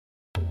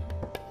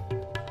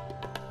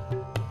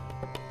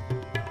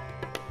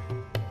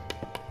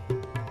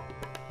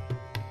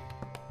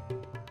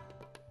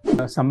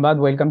Sambad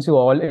welcomes you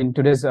all in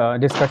today's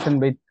discussion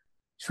with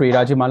Sri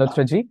Rajiv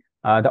Malhotra ji,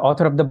 the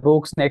author of the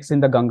book Snakes in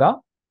the Ganga.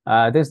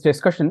 This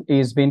discussion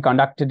is being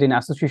conducted in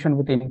association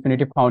with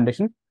Infinity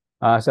Foundation.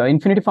 So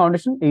Infinity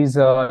Foundation is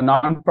a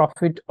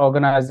non-profit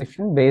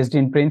organization based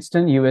in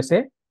Princeton,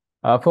 USA,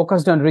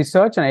 focused on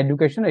research and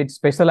education. It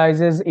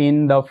specializes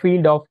in the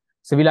field of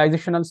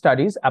civilizational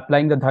studies,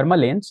 applying the Dharma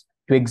lens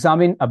to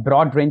examine a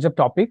broad range of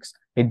topics.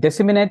 It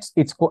disseminates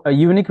its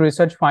unique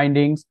research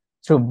findings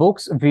through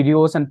books,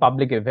 videos, and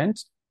public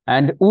events.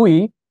 And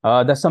UI,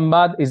 the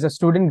Sambad, is a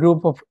student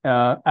group of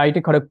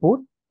IIT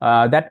Kharagpur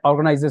that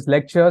organizes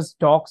lectures,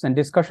 talks, and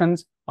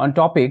discussions on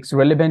topics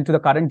relevant to the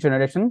current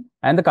generation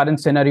and the current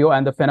scenario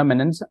and the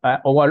phenomena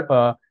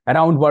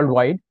around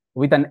worldwide,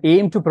 with an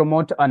aim to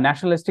promote a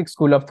nationalistic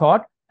school of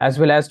thought, as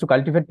well as to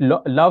cultivate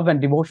love and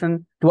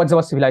devotion towards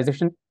our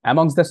civilization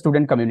amongst the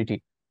student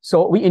community.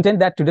 So we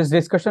intend that today's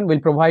discussion will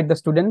provide the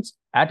students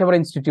at our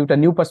institute a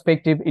new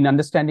perspective in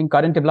understanding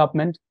current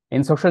development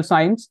in social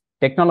science,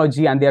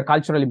 technology, and their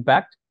cultural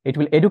impact. It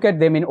will educate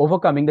them in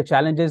overcoming the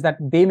challenges that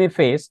they may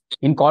face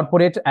in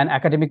corporate and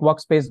academic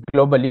workspace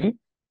globally,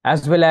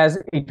 as well as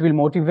it will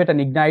motivate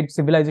and ignite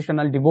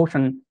civilizational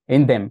devotion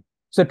in them.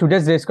 So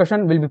today's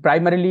discussion will be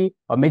primarily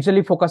or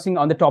majorly focusing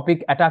on the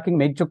topic attacking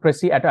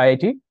meritocracy at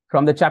IIT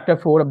from the chapter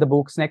 4 of the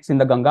book Snakes in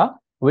the Ganga.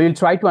 We will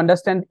try to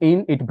understand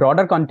in its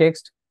broader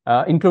context,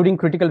 including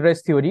critical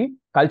race theory,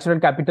 cultural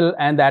capital,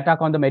 and the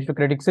attack on the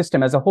meritocratic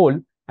system as a whole,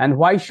 and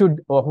why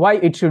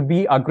it should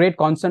be a great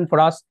concern for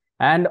us,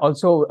 and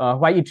also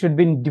why it should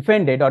be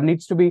defended or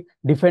needs to be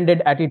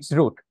defended at its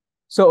root.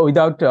 So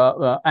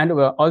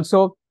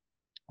also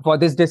for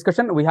this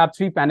discussion, we have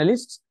three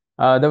panelists.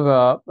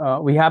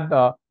 We have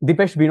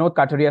Dipesh Vinod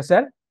Kataria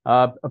sir,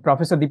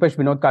 Professor Dipesh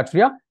Vinod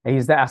Kataria. He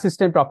is the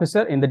assistant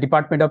professor in the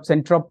Department of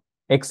Center of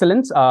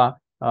Excellence,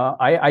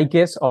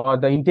 IKS, or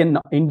the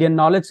Indian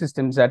Knowledge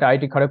Systems at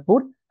IIT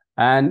Kharagpur.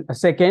 And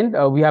second,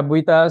 we have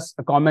with us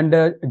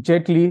Commander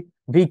Jetli,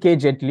 V.K.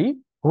 Jetli,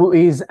 who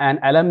is an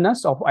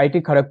alumnus of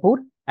IIT Kharagpur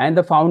and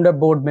the founder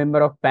board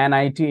member of Pan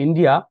IIT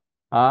India.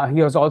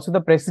 He was also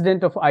the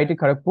president of IIT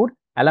Kharagpur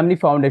Alumni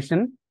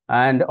Foundation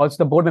and also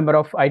the board member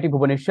of IIT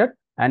Bhubaneswar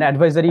and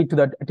advisory to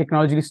the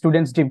Technology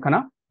Students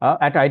Gymkhana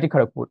at IIT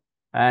Kharagpur.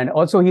 And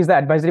also he is the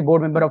advisory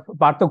board member of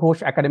Partha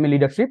Ghosh Academy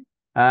Leadership.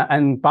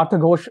 And Partha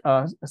Ghosh,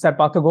 Sir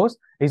Partha Ghosh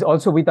is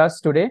also with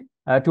us today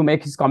to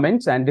make his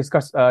comments and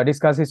discuss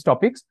his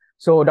topics.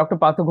 So Dr.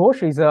 Partha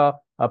Ghosh is a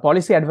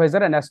policy advisor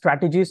and a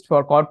strategist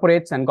for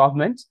corporates and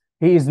governments.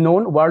 He is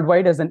known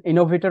worldwide as an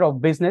innovator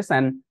of business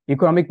and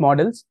economic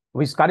models,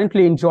 who is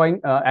currently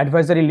enjoying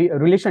advisory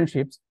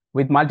relationships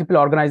with multiple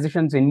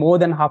organizations in more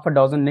than half a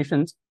dozen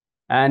nations.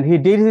 And he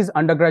did his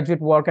undergraduate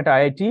work at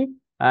IIT,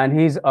 and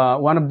he's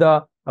one of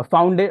the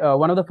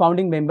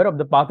founding member of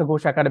the Partha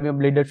Ghosh Academy of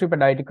Leadership at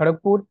IIT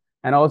Kharagpur,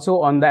 and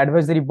also on the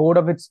advisory board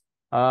of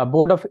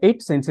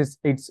it since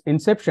its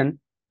inception.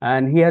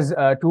 And he has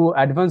two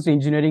advanced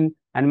engineering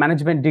and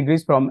management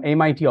degrees from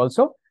MIT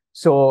also.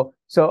 So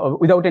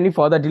without any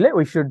further delay,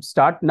 we should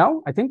start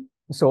now, I think.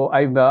 So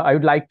I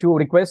would like to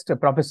request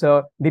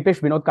Professor Dipesh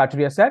Vinod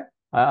Kataria sir,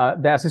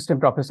 the assistant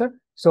professor,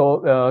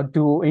 so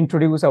to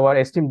introduce our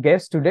esteemed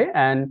guest today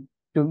and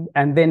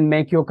then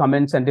make your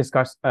comments and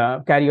discuss,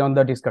 carry on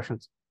the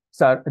discussions.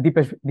 Sir,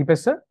 Dipesh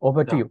sir,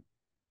 over to you.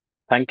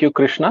 Thank you,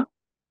 Krishna.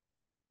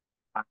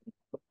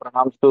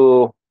 Pranams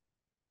to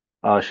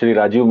Sri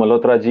Rajiv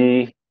Malhotra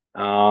ji,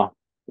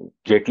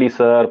 Jetli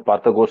sir,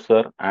 Partha Ghosh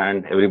sir,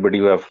 and everybody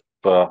who have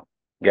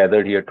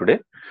gathered here today.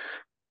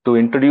 To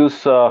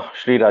introduce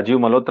Sri Rajiv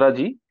Malhotra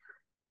ji,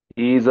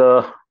 he is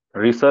a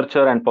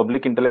researcher and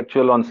public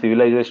intellectual on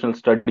civilizational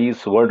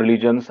studies, world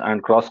religions,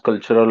 and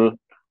cross-cultural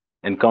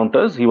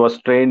encounters. He was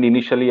trained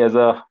initially as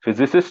a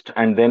physicist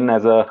and then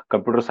as a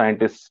computer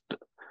scientist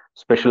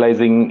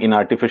specializing in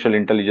artificial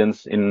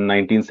intelligence in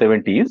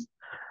 1970s.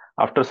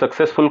 After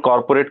successful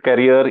corporate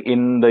career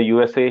in the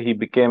USA, he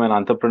became an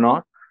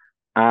entrepreneur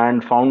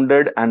and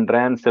founded and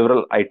ran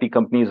several IT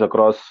companies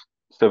across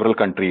several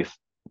countries.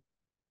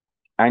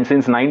 And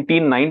since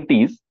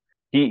 1990s,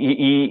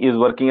 he is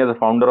working as a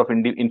founder of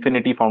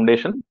Infinity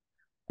Foundation,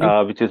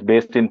 which is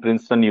based in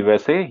Princeton,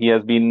 USA. He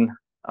has been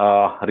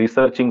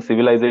researching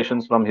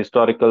civilizations from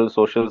historical,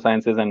 social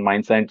sciences, and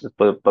mind sciences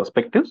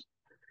perspectives.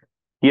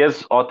 He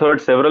has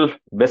authored several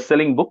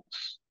best-selling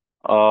books,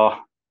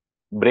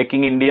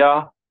 Breaking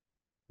India,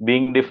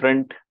 Being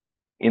Different,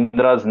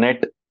 Indra's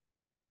Net,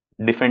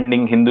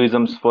 Defending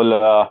Hinduism's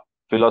Full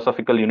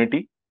Philosophical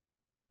Unity,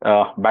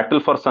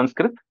 Battle for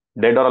Sanskrit,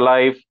 Dead or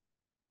Alive,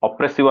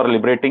 Oppressive or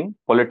Liberating,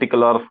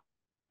 Political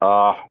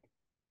or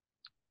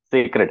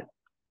Sacred,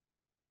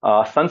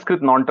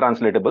 Sanskrit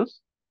Non-Translatables,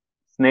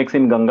 Snakes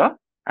in Ganga,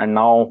 and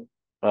now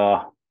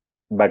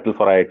Battle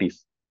for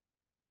IITs.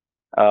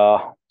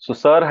 So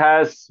sir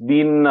has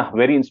been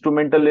very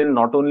instrumental in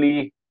not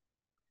only,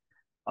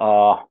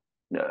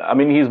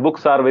 his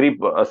books are very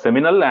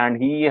seminal,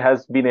 and he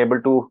has been able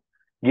to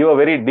give a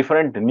very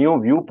different new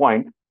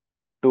viewpoint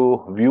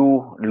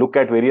to look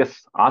at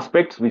various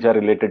aspects which are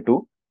related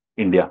to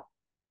India.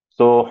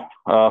 So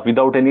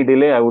without any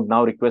delay, I would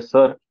now request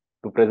Sir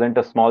to present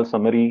a small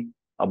summary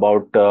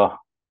about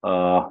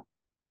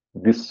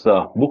this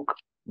book,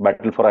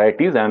 Battle for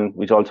IITs, and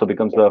which also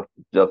becomes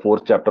the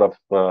fourth chapter of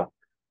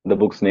the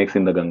book Snakes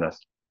in the Gangas.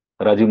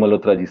 Rajiv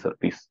Malhotra ji, sir,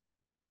 please.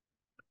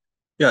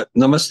 Yeah,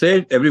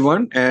 namaste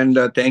everyone, and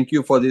thank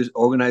you for this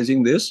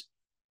organizing this.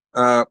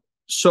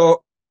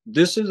 So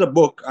this is a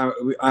book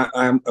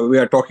we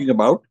are talking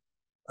about.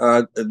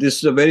 This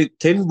is a very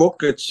thin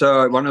book. It's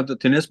one of the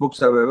thinnest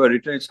books I've ever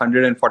written. It's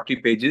 140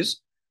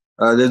 pages.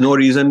 There's no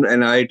reason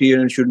an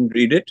IIT shouldn't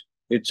read it.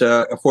 It's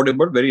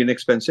affordable, very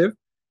inexpensive,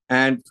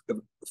 and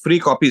free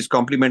copies,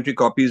 complimentary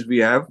copies we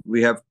have.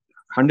 We have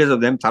hundreds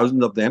of them,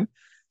 thousands of them.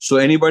 So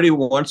anybody who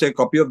wants a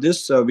copy of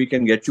this, we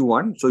can get you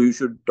one. So you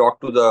should talk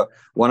to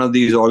one of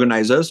these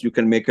organizers. You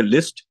can make a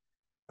list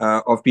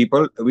of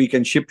people. We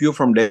can ship you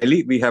from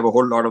Delhi. We have a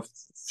whole lot of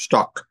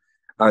stock.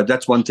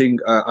 That's one thing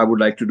I would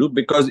like to do,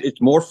 because it's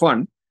more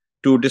fun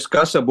to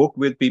discuss a book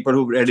with people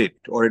who've read it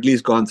or at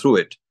least gone through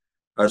it.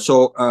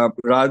 So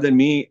rather than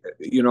me,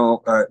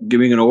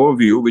 giving an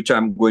overview, which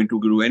I'm going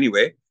to do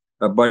anyway,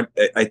 but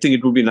I think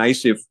it would be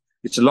nice if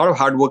it's a lot of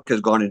hard work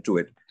has gone into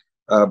it.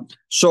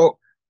 So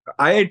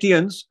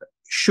IITians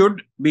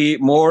should be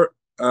more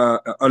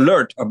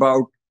alert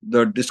about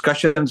the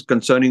discussions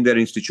concerning their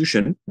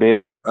institution,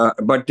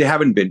 but they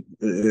haven't been.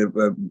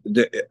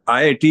 The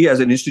IIT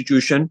as an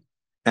institution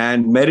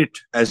and merit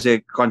as a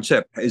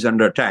concept is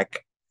under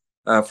attack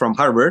from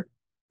Harvard.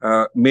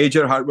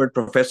 Major Harvard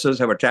professors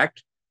have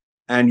attacked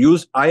and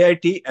used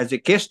IIT as a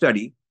case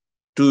study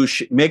to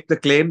make the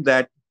claim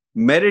that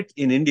merit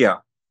in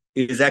India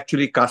is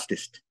actually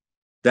casteist.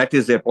 That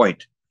is their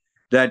point.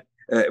 That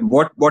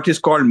what is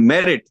called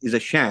merit is a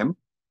sham.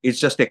 It's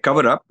just a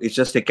cover-up. It's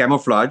just a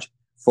camouflage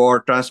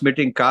for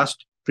transmitting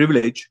caste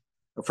privilege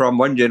from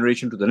one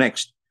generation to the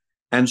next.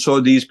 And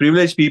so these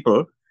privileged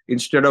people,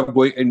 instead of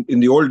going in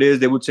the old days,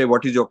 they would say,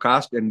 what is your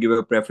caste, and give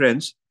a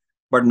preference.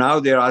 But now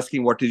they're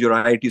asking, what is your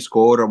IIT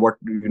score, or what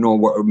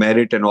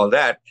merit and all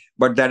that.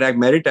 But that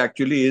merit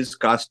actually is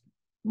caste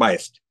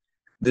biased.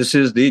 This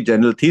is the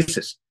general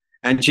thesis.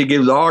 And she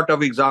gives a lot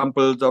of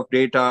examples of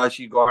data.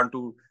 She went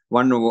to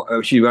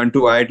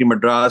IIT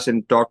Madras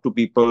and talked to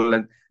people,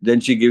 and then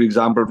she gave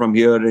example from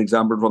here, an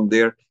example from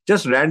there,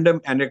 just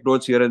random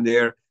anecdotes here and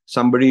there.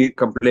 Somebody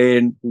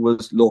complained who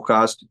was low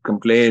caste,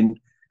 complained,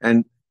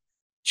 and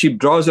she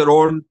draws her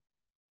own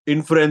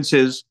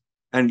inferences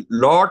and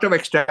lot of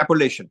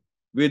extrapolation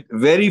with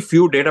very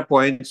few data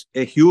points,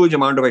 a huge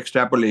amount of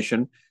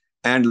extrapolation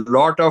and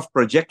lot of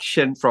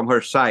projection from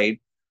her side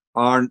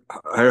on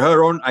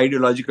her own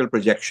ideological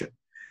projection.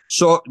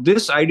 So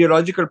this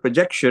ideological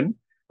projection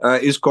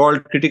is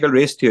called critical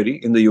race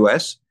theory in the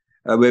US,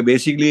 where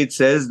basically it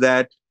says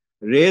that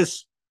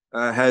race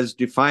has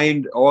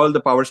defined all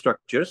the power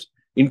structures,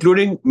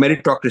 including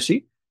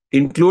meritocracy,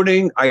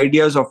 including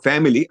ideas of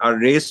family are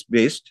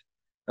race-based,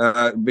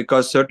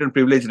 because certain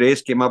privileged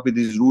race came up with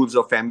these rules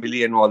of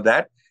family and all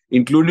that,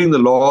 including the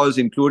laws,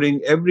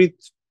 including every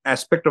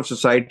aspect of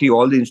society.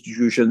 All the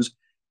institutions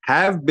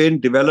have been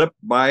developed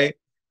by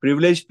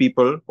privileged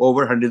people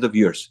over hundreds of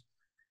years.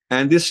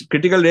 And this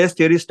critical race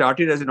theory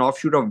started as an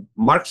offshoot of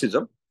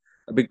Marxism,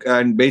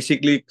 and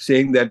basically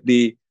saying that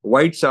the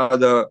whites are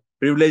the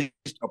privileged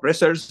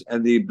oppressors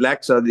and the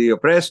blacks are the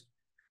oppressed,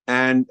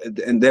 and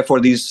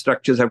therefore these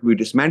structures have to be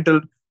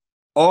dismantled.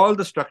 All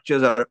the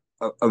structures are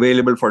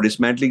available for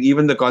dismantling,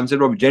 even the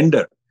concept of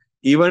gender.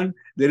 Even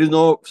there is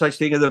no such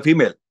thing as a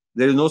female.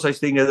 There is no such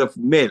thing as a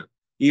male.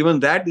 Even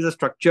that is a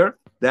structure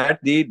that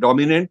the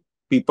dominant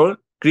people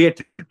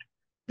created.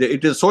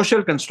 It is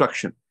social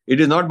construction. It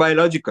is not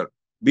biological.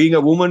 Being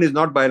a woman is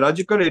not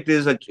biological. It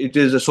is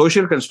a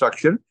social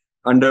construction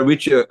under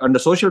which, under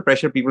social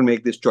pressure, people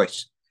make this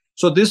choice.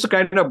 So this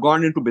kind of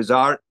gone into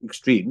bizarre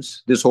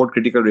extremes, this whole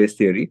critical race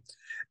theory.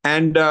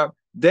 And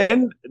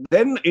then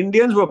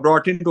Indians were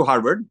brought into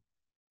Harvard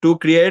to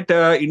create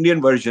an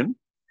Indian version.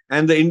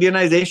 And the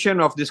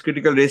Indianization of this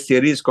critical race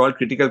theory is called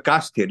critical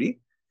caste theory.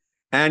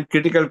 And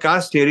critical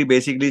caste theory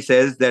basically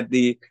says that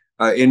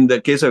in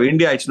the case of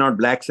India, it's not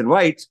blacks and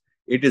whites,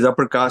 it is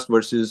upper caste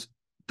versus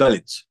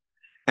Dalits.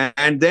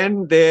 And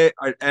then they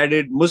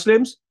added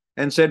Muslims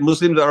and said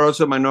Muslims are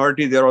also a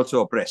minority, they're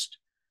also oppressed.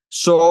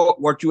 So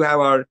what you have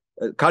are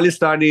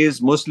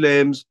Khalistanis,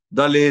 Muslims,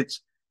 Dalits,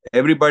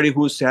 everybody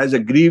who has a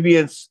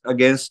grievance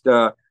against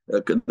the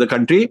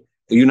country,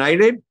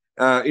 united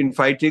in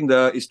fighting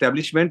the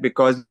establishment,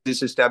 because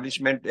this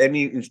establishment,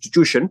 any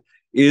institution,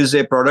 is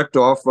a product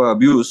of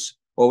abuse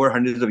over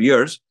hundreds of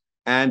years,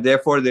 and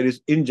therefore there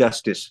is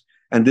injustice.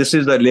 And this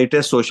is the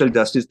latest social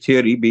justice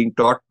theory being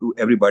taught to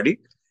everybody.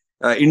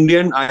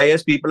 Indian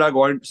IAS people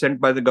are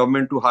sent by the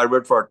government to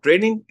Harvard for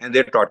training, and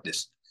they're taught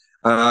this.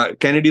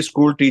 Kennedy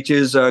School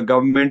teaches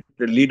government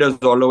leaders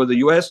all over the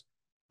US,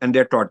 and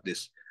they're taught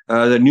this.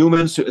 The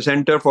Newman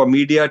Center for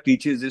Media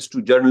teaches this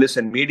to journalists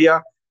and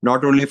media,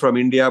 not only from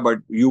India, but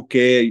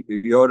UK,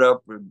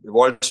 Europe,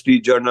 Wall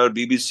Street Journal,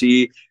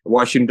 BBC,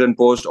 Washington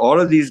Post, all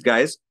of these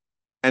guys,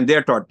 and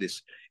they're taught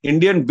this.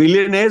 Indian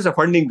billionaires are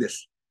funding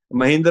this.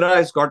 Mahindra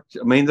has got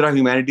Mahindra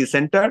Humanities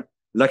Center,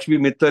 Lakshmi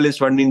Mittal is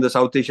funding the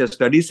South Asia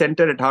Studies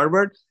Center at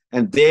Harvard,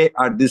 and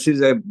this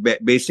is a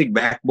basic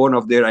backbone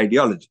of their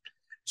ideology.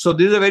 So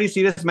this is a very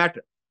serious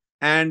matter.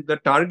 And the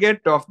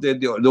target of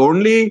the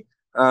only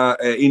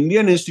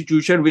Indian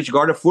institution which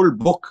got a full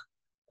book,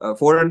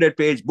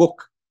 400-page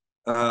book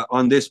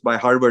on this by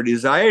Harvard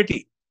is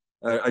IIT.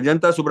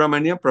 Ajanta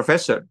Subramaniam,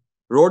 professor,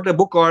 wrote a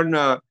book on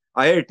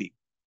IIT.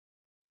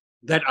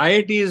 That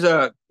IIT is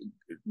a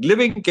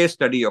living case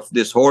study of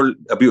this whole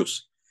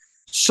abuse.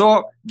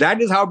 So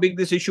that is how big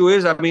this issue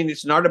is. I mean,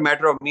 it's not a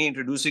matter of me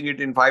introducing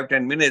it in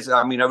 5-10 minutes.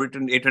 I mean, I've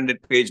written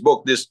 800-page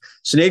book, this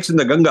Snakes in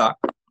the Ganga.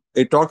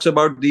 It talks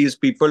about these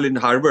people in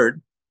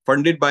Harvard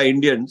funded by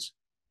Indians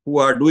who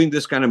are doing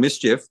this kind of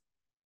mischief.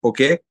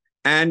 Okay.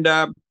 And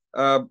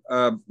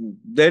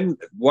then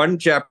one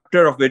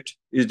chapter of it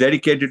is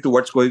dedicated to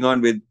what's going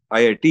on with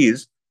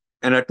IITs.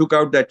 And I took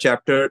out that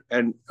chapter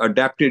and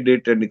adapted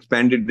it and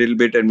expanded a little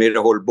bit and made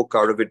a whole book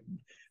out of it.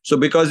 So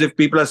because if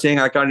people are saying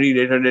I can't read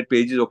 800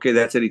 pages, okay,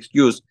 that's an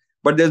excuse.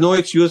 But there's no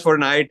excuse for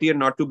an IIT and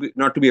not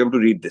to be able to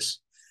read this.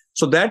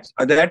 So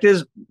that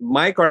is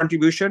my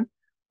contribution.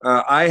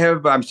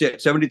 I'm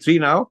 73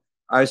 now.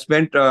 I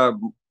spent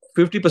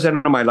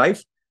 50% of my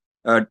life,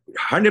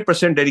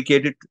 100%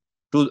 dedicated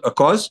to a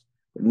cause,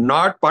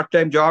 not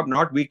part-time job,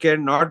 not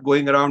weekend, not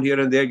going around here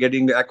and there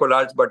getting the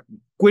accolades, but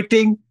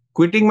quitting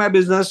my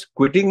business,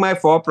 quitting my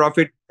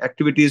for-profit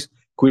activities,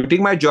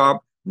 quitting my job,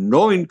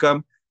 no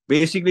income,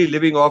 basically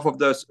living off of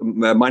the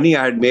money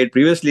I had made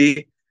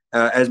previously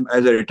as a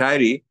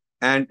retiree,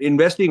 and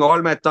investing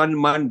all my tan,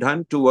 man,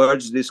 dhan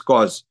towards this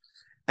cause.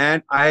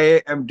 And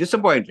I am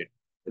disappointed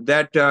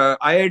that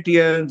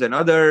IITians and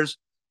others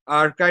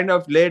are kind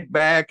of laid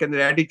back, and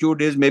their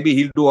attitude is maybe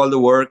he'll do all the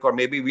work, or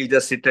maybe we'll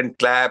just sit and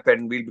clap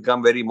and we'll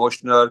become very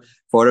emotional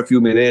for a few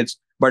minutes.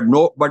 But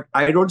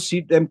I don't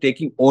see them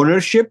taking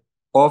ownership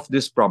of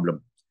this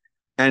problem.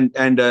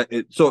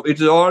 So it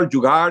is all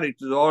jugaad, it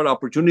is all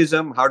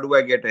opportunism. How do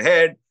I get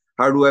ahead?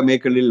 How do I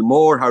make a little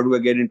more? How do I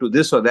get into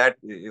this or that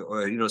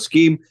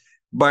scheme?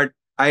 But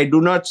I do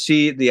not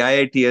see the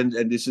IITians,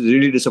 and this has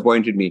really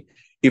disappointed me.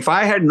 If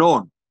I had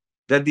known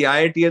that the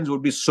IITians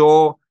would be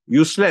so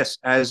useless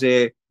as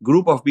a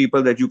group of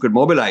people that you could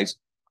mobilize,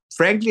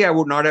 frankly, I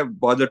would not have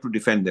bothered to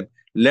defend them.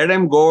 Let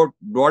them go,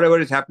 whatever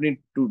is happening,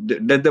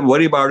 let them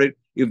worry about it.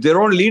 If their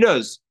own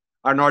leaders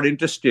are not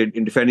interested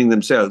in defending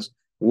themselves,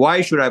 why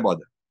should I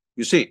bother?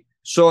 You see,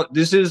 so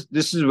this is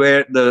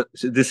where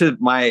this is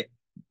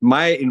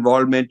my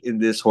involvement in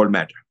this whole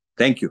matter.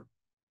 Thank you.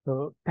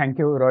 So thank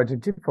you,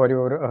 Rajivji, for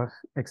your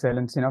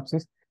excellent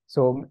synopsis.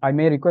 So I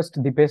may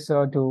request Dipesh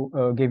sir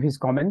to give his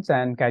comments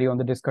and carry on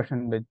the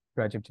discussion with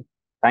Rajivji.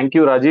 Thank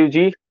you,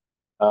 Rajivji.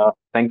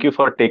 Thank you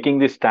for taking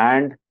this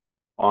stand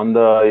on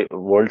the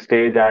world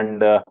stage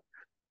and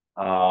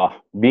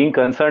being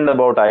concerned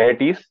about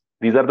IITs.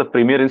 These are the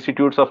premier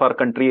institutes of our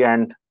country,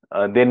 and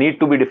they need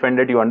to be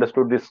defended. You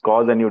understood this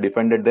cause and you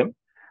defended them.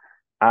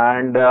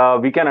 And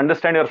we can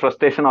understand your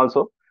frustration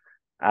also.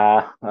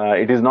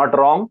 It is not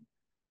wrong.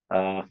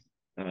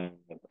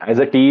 As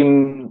a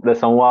team, the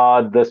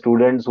Samvad, the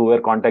students who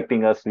were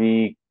contacting us,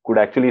 we could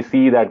actually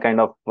see that kind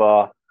of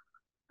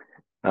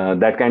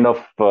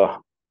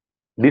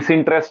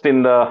disinterest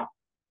in the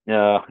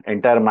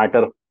entire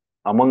matter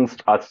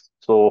amongst us.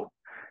 So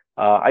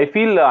I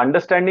feel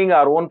understanding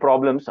our own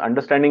problems,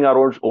 understanding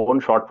our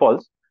own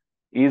shortfalls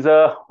is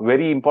a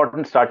very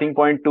important starting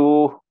point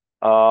to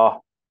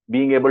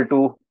being able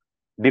to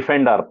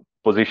defend our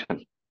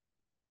position.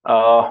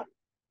 So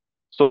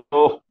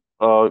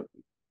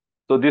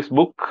this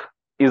book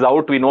is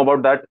out. We know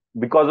about that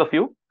because of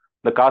you.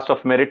 The Caste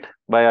of Merit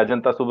by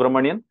Ajanta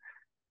Subramanian,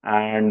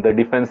 and the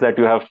defense that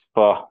you have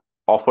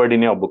offered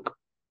in your book.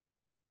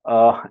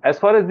 As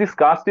far as this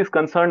caste is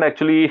concerned,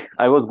 actually,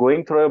 I was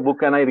going through a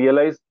book and I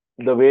realized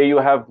the way you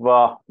have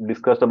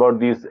discussed about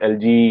this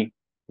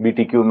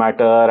LGBTQ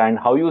matter and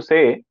how you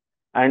say,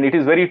 and it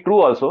is very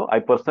true also. I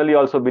personally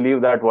also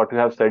believe that what you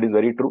have said is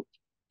very true.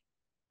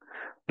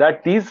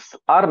 That these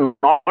are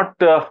not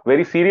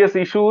very serious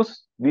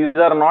issues. These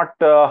are not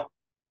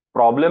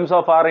problems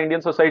of our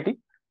Indian society,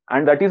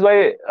 and that is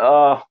why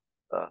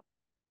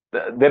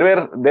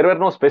there were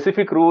no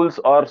specific rules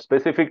or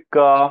specific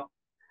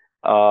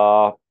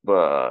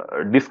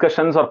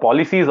discussions or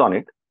policies on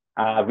it,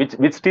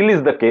 which still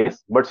is the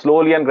case. But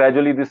slowly and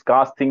gradually, this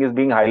caste thing is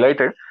being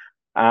highlighted,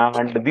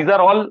 and these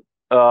are all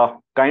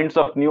kinds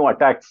of new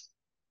attacks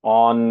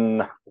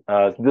on.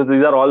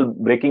 These are all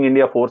breaking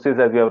India forces,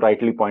 as you have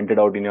rightly pointed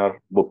out in your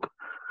book.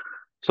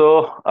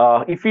 So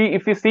if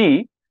we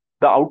see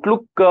the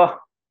outlook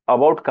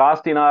about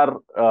caste in our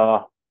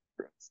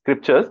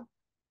scriptures,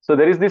 so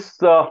there is this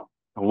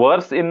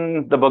verse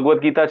in the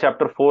Bhagavad Gita,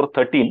 chapter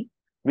 4:13,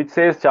 which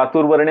says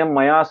Chaturvarnyam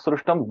Maya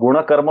Srushtam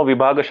Guna Karma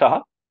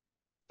Vibhagashaha.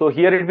 So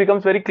here it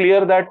becomes very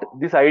clear that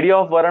this idea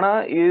of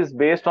Varna is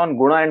based on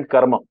Guna and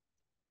Karma.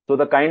 So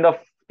the kind of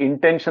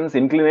intentions,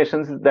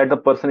 inclinations that the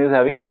person is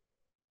having,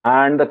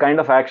 and the kind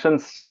of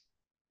actions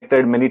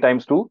many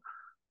times to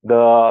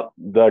the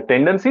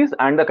tendencies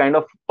and the kind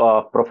of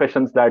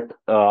professions that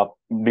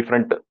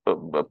different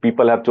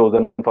people have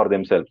chosen for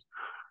themselves.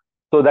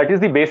 So that is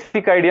the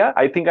basic idea.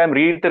 I think I'm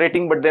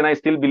reiterating, but then I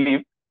still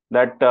believe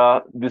that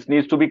this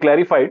needs to be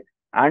clarified.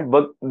 And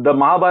but the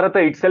Mahabharata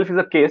itself is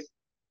a case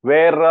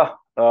where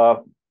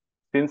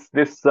since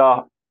this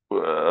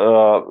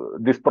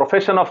this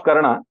profession of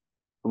Karna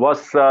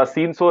was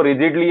seen so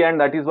rigidly, and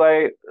that is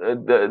why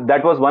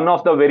that was one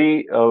of the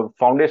very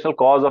foundational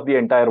cause of the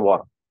entire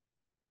war.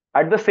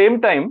 At the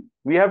same time,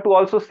 we have to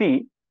also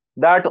see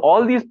that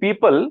all these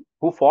people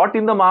who fought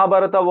in the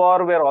Mahabharata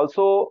war were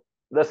also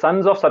the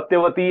sons of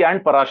Satyavati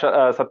and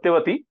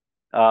Satyavati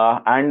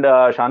and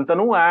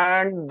Shantanu,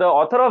 and the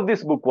author of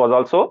this book was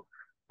also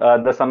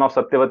the son of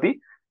Satyavati,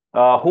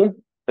 whom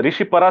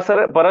Rishi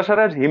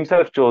Parashara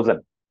himself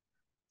chosen.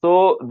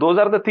 So those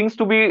are the things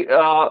to be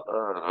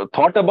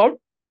thought about,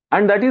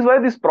 and that is why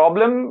this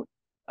problem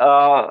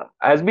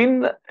has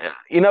been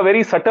in a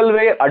very subtle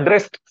way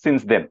addressed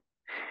since then.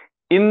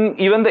 In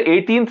even the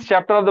 18th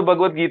chapter of the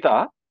Bhagavad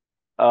Gita,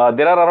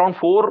 there are around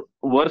 4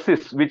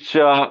 verses which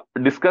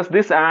discuss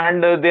this,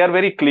 and they are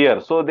very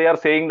clear. So they are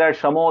saying that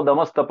Shamo,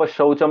 Damas, Tapas,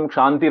 Shaucham,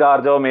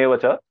 Kshantirarjavam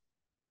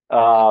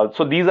evacha.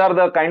 So these are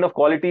the kind of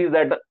qualities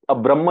that a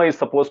Brahma is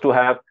supposed to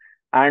have.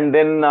 And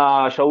then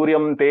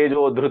Shauryam,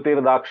 Tejo,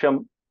 Dhrutir,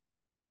 Daksham.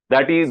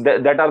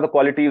 That are the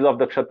qualities of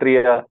the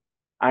Kshatriya.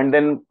 And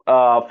then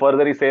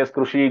further he says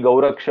Krushi,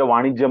 Gauraksha,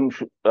 Vanijam,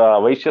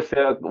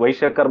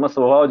 Vaishya Karma,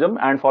 Svabhajam,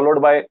 and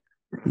followed by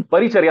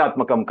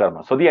Paricharyatmakam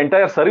Karma. So the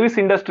entire service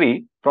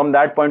industry, from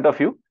that point of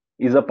view,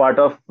 is a part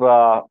of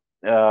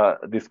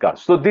this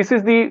caste. So this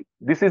is the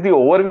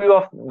overview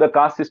of the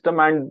caste system,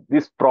 and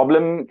this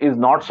problem is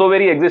not so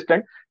very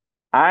existent.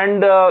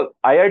 And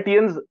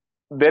IITians,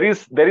 there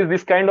is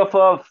this kind of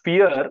a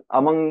fear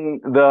among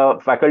the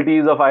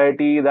faculties of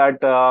IIT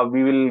that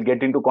we will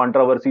get into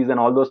controversies and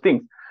all those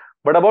things.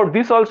 But about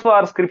this also,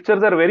 our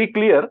scriptures are very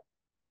clear.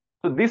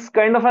 So this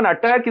kind of an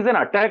attack is an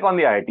attack on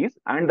the IITs,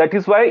 and that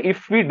is why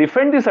if we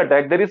defend this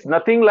attack, there is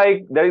nothing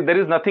like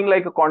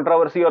a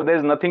controversy, or there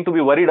is nothing to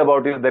be worried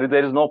about.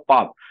 There is no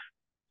path.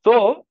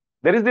 So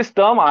there is this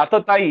term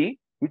Atatai,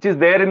 which is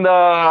there in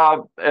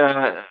the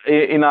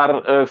in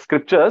our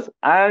scriptures,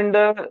 and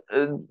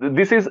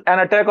this is an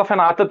attack of an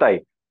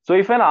Atatai. So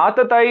if an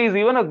Atatai is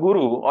even a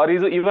guru, or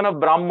is even a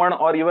Brahman,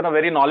 or even a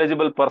very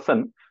knowledgeable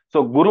person,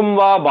 so Gurum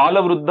va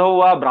Bala Vruddhav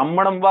va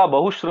Brahmanam va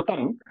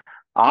Bahushrutam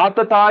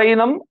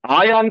Atatayinam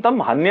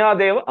Ayantam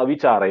Hanyadeva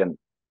Avicharayan.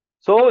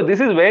 So this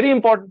is very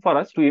important for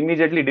us to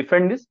immediately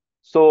defend this.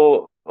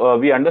 So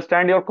we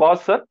understand your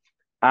cause, sir.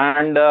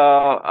 And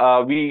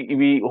I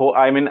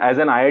mean, as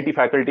an IIT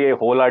faculty, I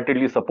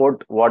wholeheartedly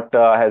support what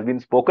has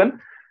been spoken.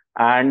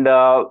 And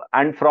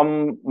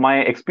from my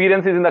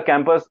experiences in the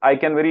campus, I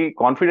can very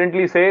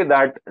confidently say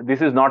that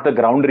this is not the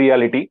ground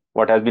reality,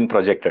 what has been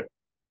projected.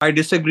 I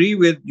disagree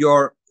with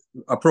your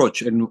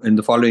approach in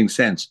the following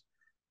sense.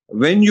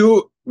 When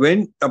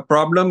a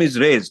problem is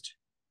raised,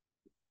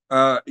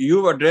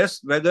 you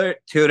address whether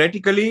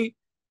theoretically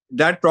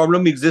that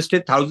problem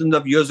existed thousands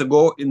of years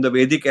ago in the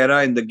Vedic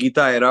era, in the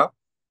Gita era,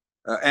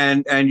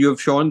 and you've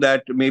shown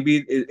that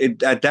maybe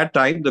at that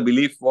time the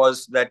belief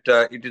was that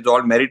it is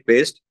all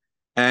merit-based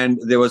and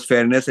there was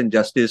fairness and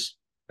justice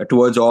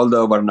towards all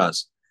the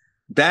varnas.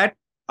 That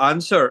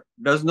answer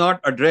does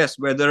not address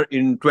whether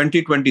in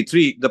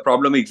 2023 the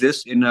problem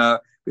exists in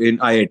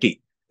IIT.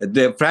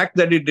 The fact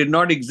that it did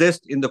not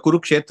exist in the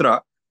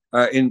Kurukshetra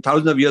in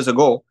thousands of years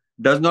ago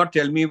does not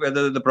tell me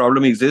whether the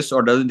problem exists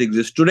or doesn't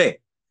exist today.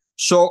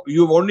 So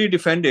you've only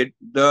defended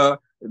the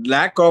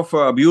lack of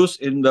abuse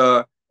in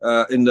the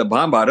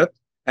Mahabharata,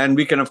 and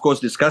we can of course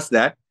discuss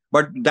that.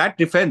 But that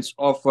defense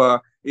of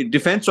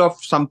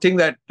something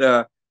that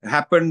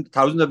happened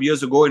thousands of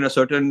years ago in a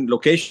certain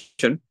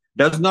location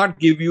does not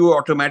give you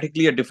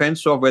automatically a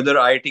defense of whether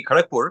IIT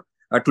Kharagpur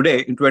today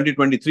in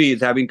 2023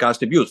 is having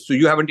caste abuse. So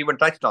you haven't even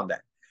touched on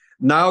that.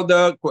 Now,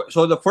 the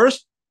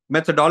first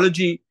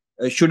methodology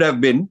should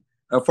have been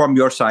from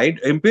your side,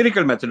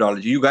 empirical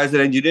methodology. You guys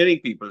are engineering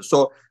people.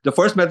 So the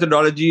first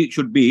methodology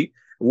should be,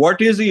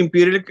 what is the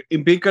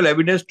empirical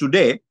evidence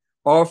today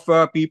of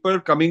people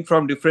coming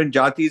from different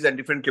jatis and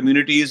different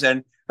communities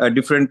and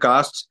different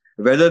castes,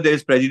 whether there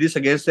is prejudice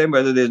against them,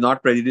 whether there is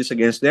not prejudice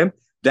against them.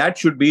 That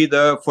should be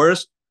the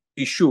first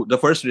issue, the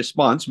first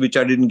response, which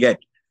I didn't get.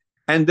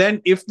 And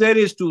then if there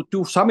is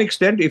to some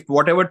extent, to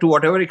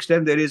whatever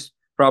extent there is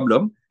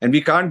problem, and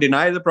we can't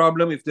deny the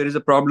problem. If there is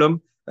a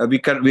problem, we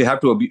cannot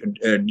be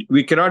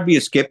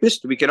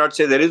escapist. We cannot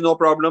say there is no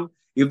problem.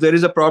 If there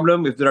is a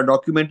problem, if there are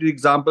documented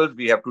examples,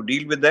 we have to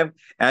deal with them.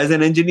 As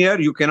an engineer,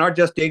 you cannot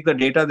just take the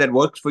data that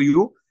works for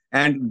you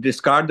and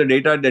discard the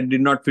data that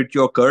did not fit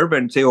your curve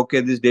and say,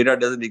 okay, this data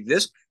doesn't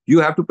exist. You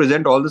have to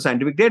present all the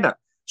scientific data.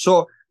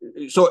 So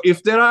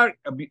if there are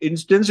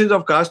instances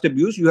of caste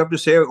abuse, you have to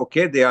say,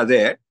 okay, they are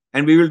there,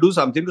 and we will do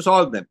something to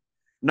solve them.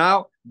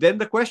 Now, then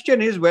the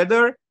question is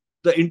whether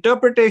the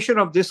interpretation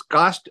of this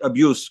caste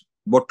abuse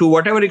but to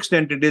whatever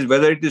extent it is,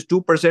 whether it is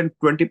 2%,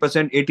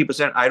 20%,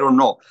 80%, I don't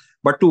know.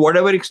 But to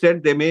whatever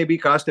extent there may be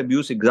caste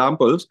abuse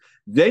examples,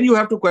 then you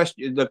have to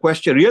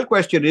question, real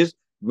question is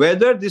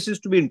whether this is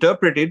to be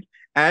interpreted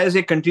as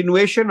a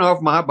continuation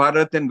of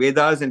Mahabharata and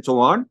Vedas and so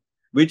on,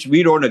 which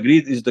we don't agree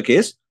is the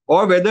case,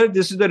 or whether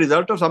this is the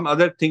result of some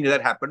other thing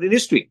that happened in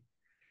history.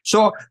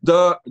 So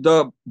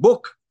the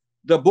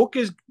book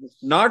is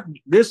not,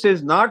 this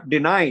is not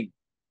denying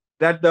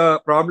that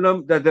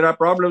there are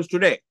problems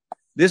today.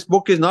 This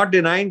book is not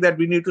denying that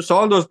we need to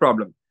solve those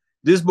problems.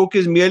 This book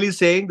is merely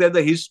saying that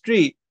the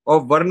history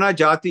of Varna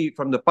Jati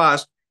from the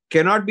past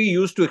cannot be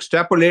used to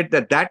extrapolate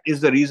that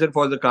is the reason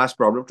for the caste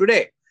problem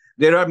today.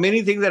 There are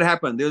many things that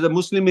happened. There was a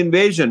Muslim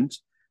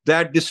invasions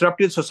that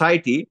disrupted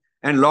society,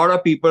 and a lot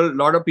of people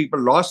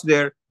lost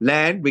their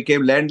land,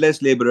 became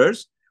landless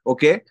laborers.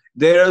 Okay,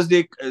 there was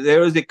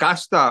the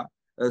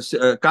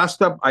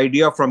casta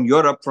idea from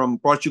Europe, from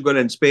Portugal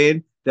and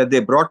Spain, that they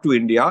brought to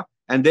India,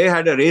 and they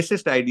had a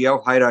racist idea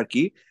of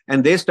hierarchy,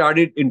 and they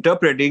started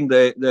interpreting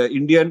the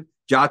Indian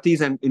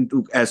jatis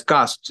as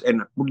castes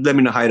and put them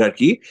in a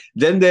hierarchy.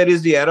 Then there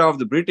is the era of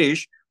the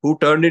British, who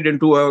turned it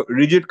into a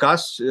rigid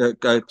caste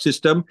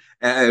system.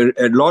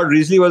 Lord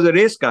Risley was a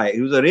race guy;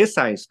 he was a race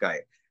science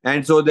guy,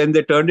 and so then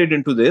they turned it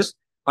into this,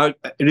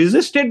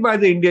 resisted by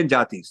the Indian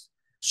jatis.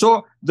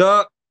 So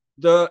the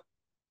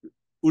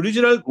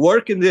original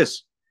work in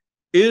this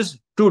is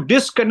to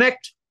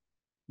disconnect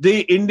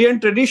the Indian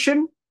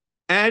tradition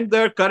and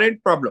the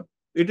current problem.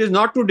 It is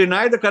not to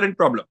deny the current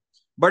problem,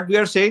 but we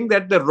are saying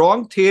that the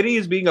wrong theory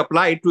is being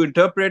applied to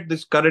interpret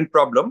this current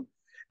problem,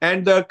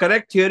 and the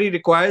correct theory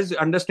requires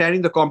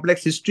understanding the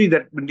complex history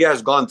that India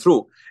has gone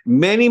through.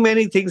 Many,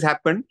 many things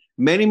happened.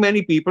 Many,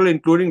 many people,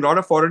 including a lot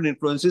of foreign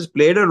influences,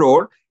 played a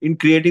role in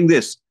creating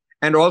this.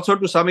 And also,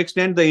 to some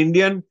extent, the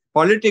Indian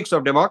politics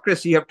of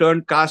democracy have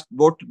turned caste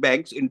vote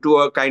banks into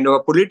a kind of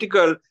a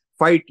political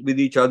fight with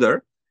each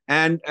other.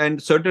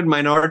 And certain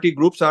minority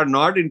groups are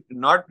not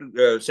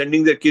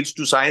sending their kids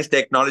to science,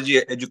 technology,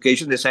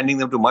 education. They're sending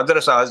them to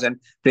madrasas and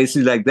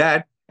places like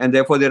that, and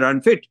therefore they're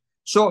unfit.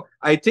 So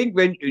I think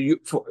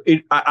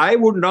I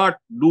would not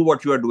do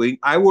what you are doing.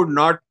 I would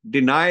not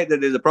deny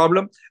that there's a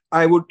problem.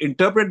 I would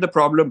interpret the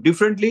problem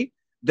differently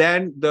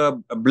than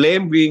the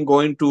blame being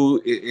going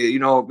to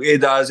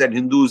Vedas and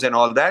Hindus and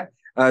all that.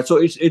 So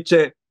it's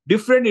a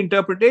different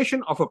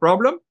interpretation of a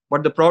problem,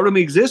 but the problem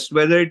exists.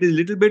 Whether it is a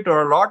little bit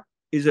or a lot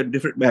is a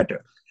different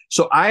matter.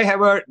 So I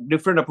have a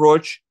different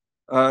approach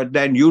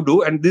than you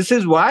do, and this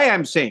is why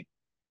I'm saying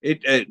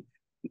it.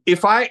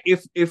 If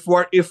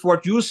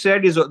what you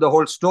said is the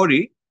whole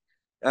story,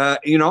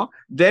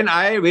 then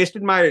I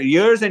wasted my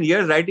years and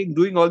years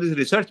doing all this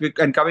research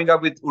and coming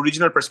up with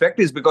original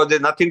perspectives, because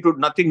there's nothing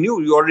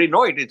new. You already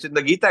know it. It's in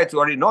the Gita. You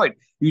already know it.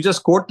 You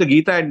just quote the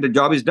Gita and the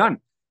job is done.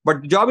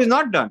 But the job is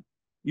not done.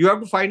 You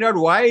have to find out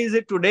why is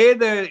it today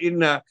in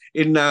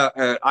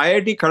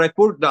IIT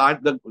Kharagpur.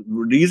 The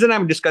reason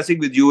I'm discussing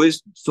with you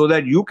is so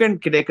that you can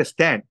take a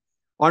stand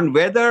on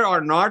whether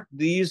or not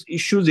these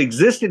issues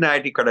exist in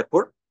IIT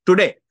Kharagpur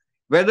today.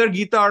 Whether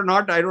Gita or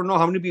not, I don't know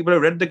how many people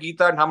have read the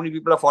Gita and how many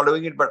people are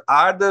following it, but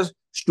are the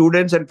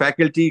students and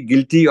faculty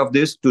guilty of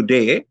this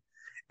today?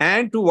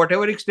 And to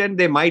whatever extent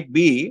they might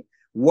be,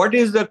 what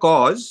is the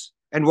cause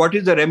and what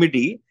is the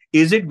remedy?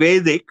 Is it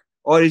Vedic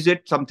or is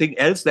it something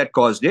else that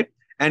caused it?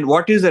 And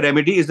what is the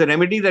remedy? Is the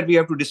remedy that we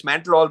have to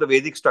dismantle all the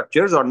Vedic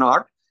structures or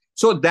not?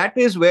 So that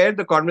is where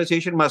the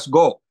conversation must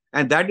go.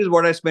 And that is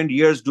what I spent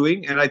years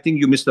doing. And I think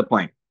you missed the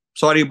point.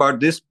 Sorry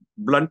about this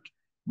blunt,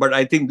 but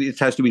I think it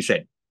has to be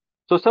said.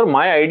 So, sir,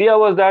 my idea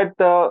was that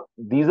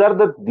these are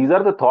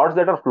the thoughts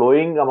that are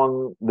flowing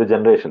among the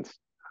generations.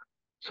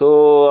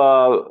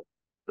 So,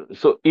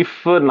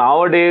 if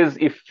nowadays,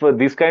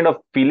 these kind of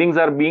feelings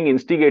are being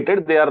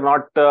instigated, they are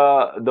not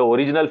the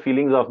original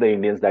feelings of the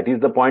Indians. That is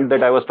the point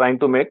that I was trying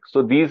to make.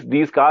 So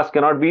these castes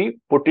cannot be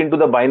put into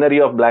the binary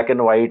of black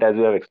and white, as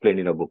you have explained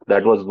in a book.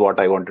 That was what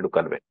I wanted to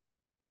convey.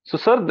 So,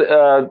 sir,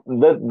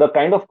 the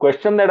kind of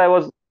question that I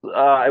was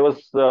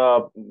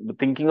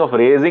thinking of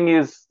raising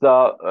is,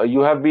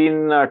 you have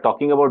been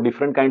talking about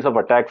different kinds of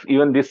attacks.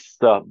 Even this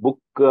book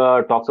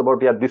talks about,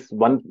 this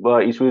one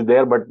issue is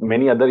there, but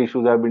many other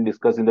issues have been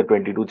discussed in the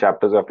 22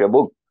 chapters of your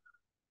book.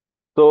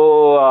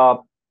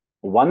 So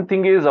one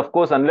thing is, of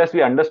course, unless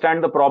we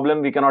understand the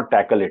problem, we cannot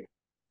tackle it.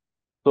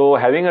 So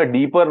having a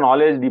deeper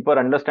knowledge, deeper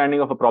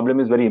understanding of a problem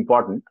is very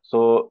important.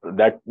 So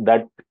that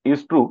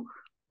is true.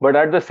 But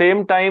at the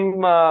same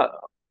time,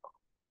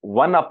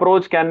 one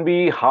approach can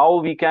be how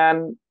we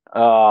can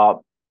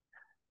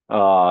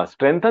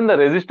strengthen the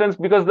resistance,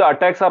 because the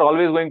attacks are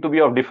always going to be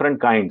of different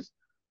kinds.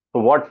 So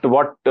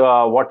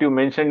what you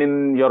mentioned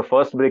in your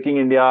first Breaking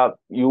India,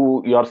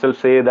 you yourself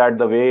say that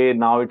the way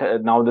now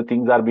the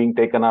things are being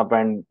taken up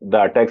and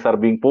the attacks are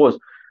being posed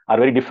are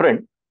very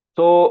different.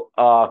 So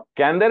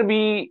can there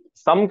be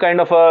some kind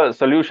of a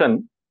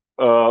solution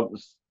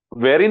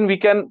wherein we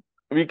can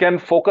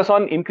focus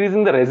on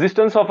increasing the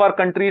resistance of our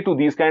country to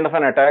these kind of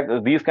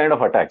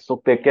attacks? So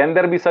can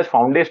there be such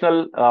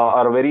foundational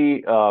or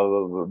very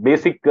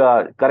basic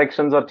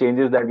corrections or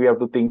changes that we have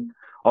to think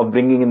of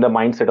bringing in the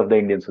mindset of the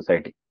Indian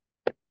society?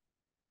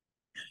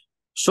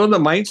 So the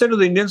mindset of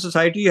the Indian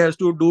society has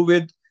to do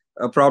with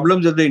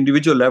problems at the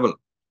individual level.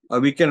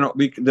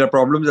 There are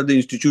problems at the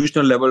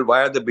institutional level.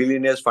 Why are the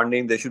billionaires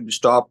funding? They should be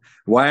stopped.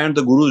 Why aren't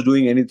the gurus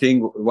doing anything?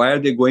 Why are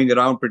they going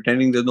around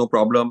pretending there's no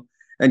problem?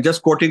 And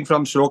just quoting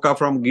from shloka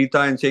from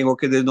Gita and saying,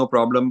 okay, there's no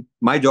problem.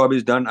 My job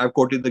is done. I've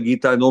quoted the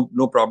Gita,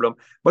 no problem.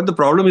 But the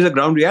problem is a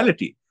ground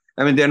reality.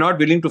 I mean, they're not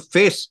willing to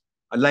face,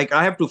 like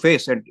I have to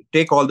face and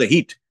take all the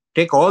heat,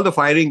 take all the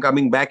firing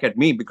coming back at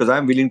me because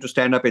I'm willing to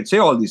stand up and say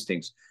all these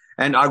things.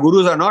 And our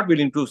gurus are not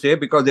willing to say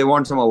because they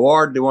want some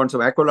award, they want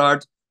some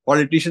accolades.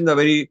 Politicians are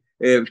very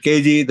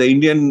cagey. The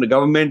Indian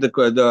government,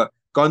 the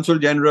consul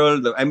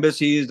general, the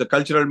embassies, the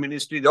cultural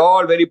ministry, they're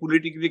all very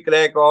politically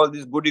correct, all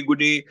this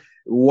goody.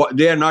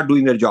 They are not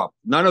doing their job.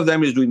 None of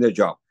them is doing their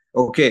job.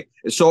 Okay.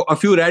 So a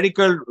few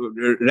radical,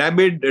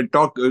 rabid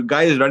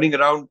guys running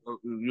around,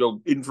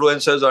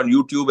 influencers on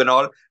YouTube and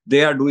all,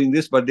 they are doing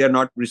this, but they are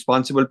not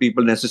responsible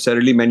people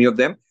necessarily, many of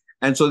them.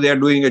 And so they are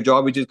doing a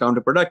job which is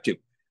counterproductive.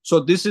 So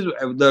this is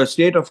the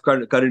state of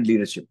current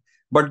leadership.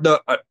 But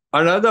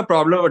another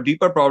problem, a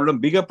deeper problem,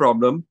 bigger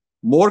problem,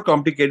 more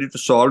complicated to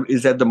solve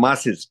is that the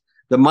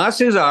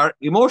masses are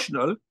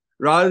emotional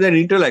rather than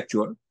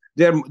intellectual.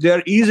 They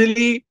are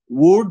easily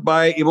wooed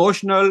by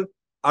emotional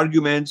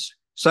arguments,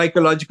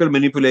 psychological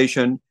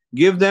manipulation.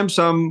 Give them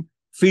some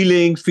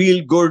feeling,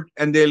 feel good,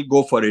 and they'll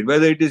go for it.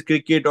 Whether it is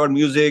cricket or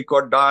music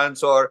or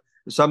dance or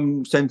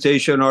some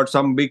sensation or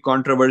some big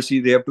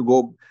controversy, they have to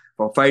go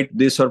fight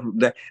this or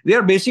that. They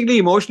are basically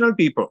emotional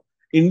people.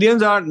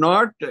 Indians are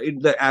not,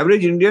 the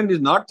average Indian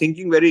is not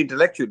thinking very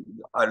intellectually,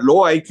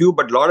 low IQ,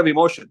 but a lot of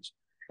emotions.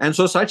 And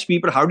so such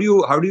people, how do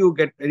you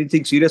get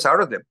anything serious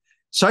out of them?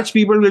 Such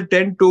people will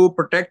tend to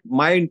protect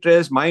my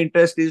interest. My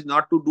interest is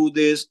not to do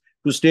this,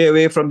 to stay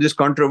away from this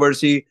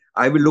controversy.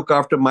 I will look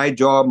after my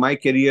job, my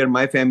career,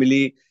 my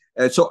family.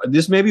 So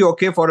this may be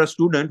okay for a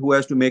student who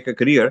has to make a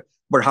career,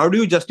 but how do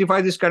you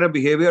justify this kind of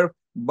behavior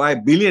by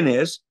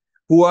billionaires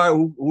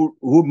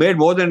who made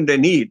more than they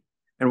need?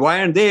 And why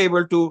aren't they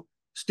able to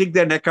stick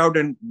their neck out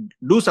and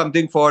do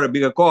something for a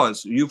bigger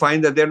cause? You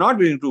find that they're not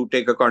willing to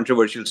take a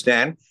controversial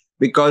stand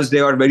because they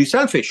are very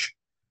selfish.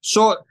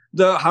 So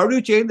how do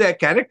you change the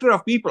character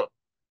of people?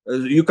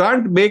 You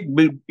can't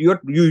you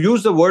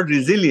use the word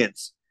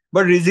resilience,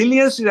 but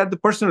resilience is at the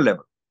personal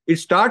level. It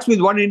starts with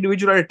one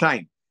individual at a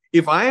time.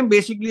 If I am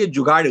basically a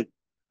jugadu,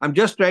 I'm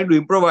just trying to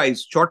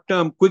improvise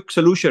short-term, quick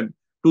solution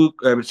to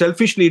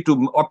selfishly to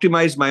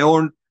optimize my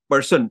own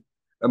person,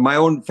 my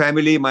own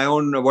family, my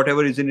own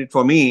whatever is in it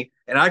for me,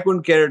 and I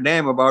couldn't care a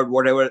damn about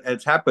whatever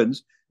else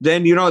happens,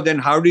 then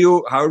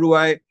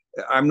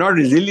I'm not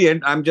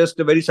resilient. I'm just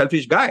a very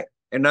selfish guy.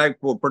 And I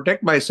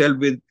protect myself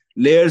with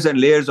layers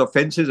and layers of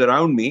fences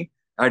around me.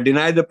 I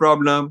deny the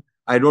problem.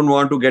 I don't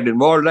want to get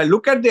involved. I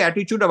look at the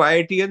attitude of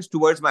IITians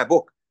towards my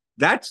book.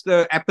 That's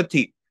the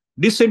apathy,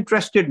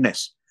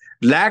 disinterestedness,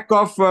 lack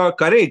of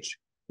courage,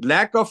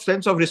 lack of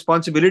sense of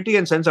responsibility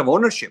and sense of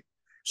ownership.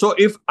 So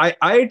if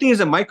IIT is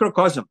a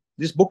microcosm,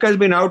 this book has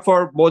been out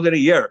for more than a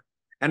year,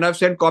 and I've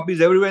sent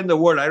copies everywhere in the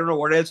world. I don't know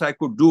what else I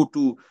could do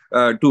to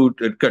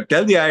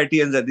tell the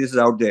IITians that this is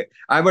out there.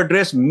 I've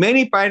addressed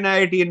many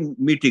pan-IITian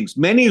meetings,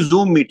 many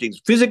Zoom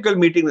meetings, physical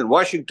meetings in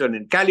Washington,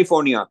 in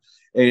California.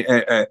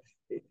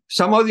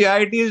 Some of the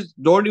IITs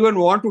don't even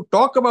want to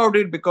talk about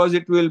it because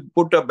it will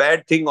put a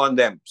bad thing on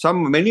them.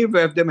 Many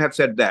of them have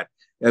said that.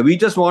 We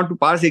just want to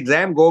pass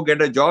exam, go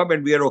get a job,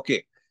 and we are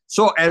okay.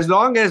 So as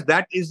long as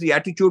that is the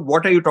attitude,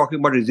 what are you talking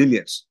about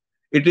resilience?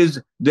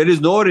 There is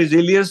no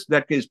resilience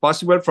that is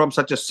possible from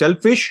such a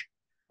selfish,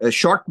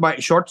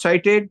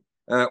 short-sighted,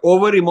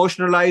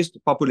 over-emotionalized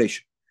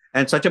population.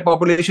 And such a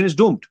population is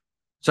doomed.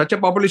 Such a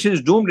population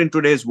is doomed in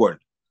today's world.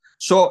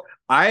 So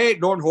I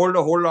don't hold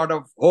a whole lot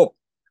of hope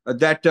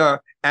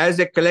that as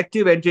a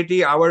collective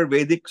entity, our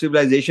Vedic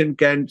civilization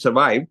can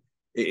survive,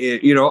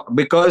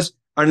 because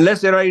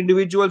unless there are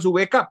individuals who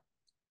wake up,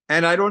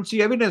 and I don't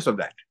see evidence of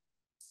that.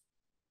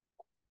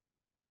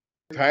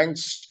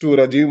 Thanks to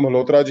Rajiv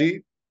Malhotra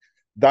ji,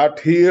 that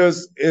he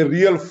is a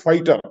real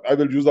fighter. I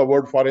will use the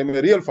word for him,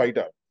 a real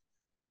fighter.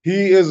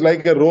 He is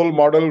like a role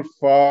model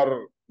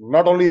for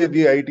not only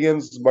the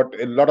IITians, but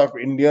a lot of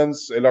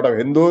Indians, a lot of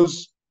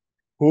Hindus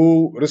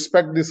who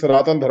respect the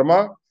Sanatan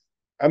Dharma.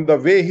 And the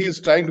way he is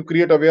trying to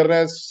create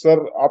awareness, sir,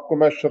 आपको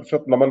मैं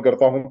शत नमन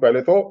करता हूं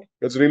पहले तो.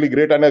 It's really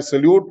great, and I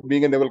salute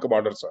being a naval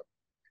commander, sir.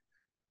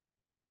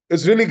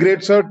 It's really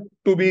great, sir,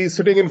 to be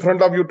sitting in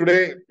front of you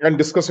today and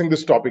discussing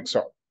this topic,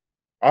 sir.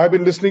 I have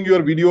been listening to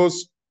your videos,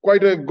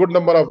 quite a good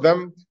number of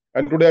them,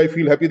 and today I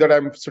feel happy that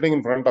I'm sitting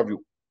in front of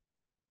you.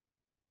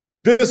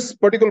 This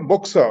particular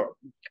book, sir,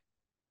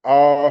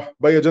 by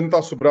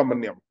Ajanta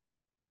Subramaniam,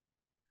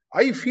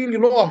 I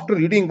feel, after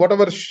reading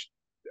whatever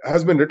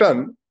has been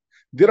written,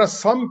 there are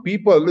some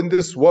people in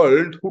this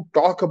world who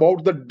talk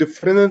about the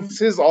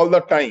differences all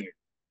the time.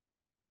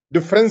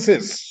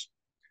 Differences.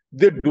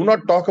 They do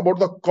not talk about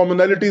the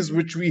commonalities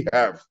which we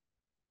have.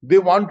 They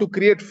want to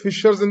create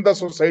fissures in the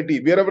society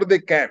wherever they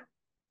can.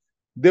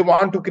 They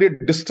want to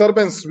create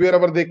disturbance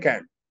wherever they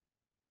can.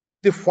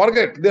 they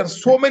forget there are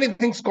so many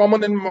things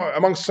common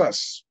amongst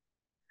us.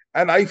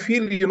 And I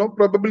feel,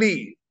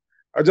 probably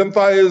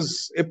Ajanta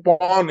is a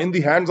pawn in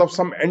the hands of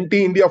some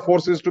anti-India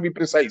forces, to be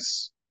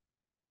precise.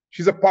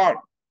 She's a pawn.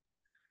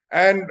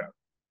 And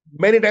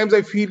many times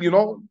I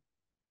feel,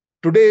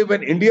 today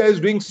when India is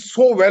doing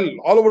so well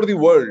all over the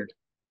world,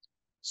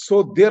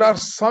 so there are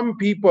some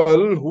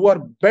people who are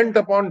bent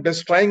upon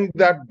destroying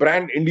that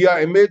brand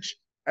India image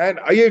and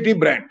IIT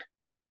brand.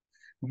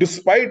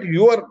 Despite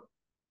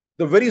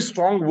the very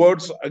strong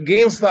words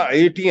against the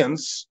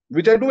IITians,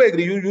 which I do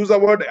agree, you use the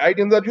word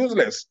IITians are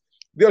useless.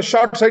 They are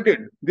short-sighted.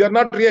 They are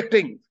not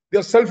reacting. They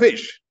are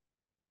selfish.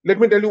 Let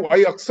me tell you, I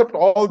accept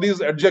all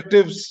these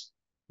adjectives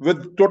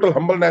with total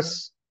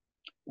humbleness,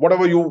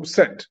 whatever you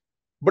said.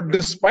 But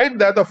despite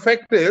that, the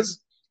fact is,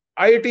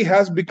 IIT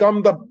has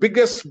become the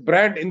biggest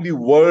brand in the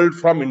world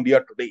from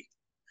India today.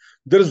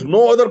 There is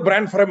no other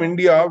brand from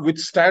India which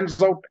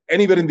stands out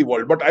anywhere in the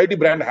world, but IIT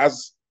brand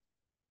has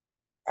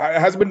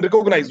been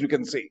recognized, you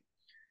can say.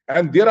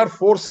 And there are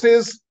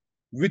forces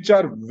which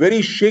are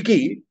very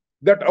shaky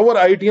that our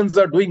IITians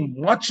are doing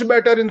much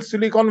better in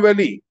Silicon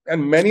Valley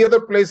and many other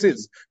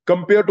places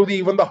compared to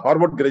even the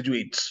Harvard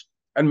graduates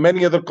and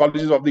many other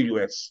colleges of the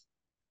US.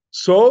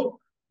 So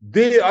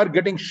they are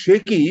getting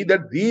shaky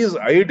that these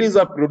IITs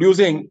are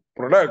producing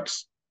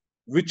products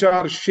which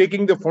are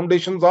shaking the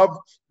foundations of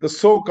the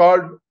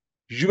so-called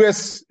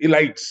US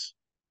elites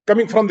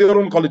coming from their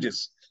own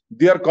colleges.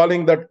 They are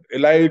calling that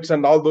elites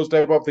and all those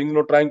type of things,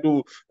 trying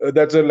to,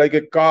 that's like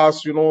a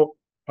caste,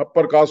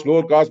 upper caste,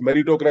 lower caste,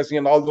 meritocracy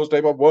and all those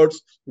type of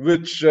words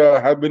which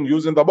have been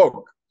used in the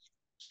book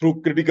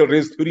through critical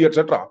race theory,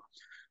 etc.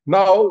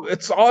 Now,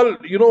 it's all,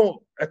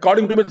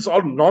 according to me, it's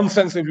all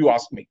nonsense if you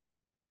ask me.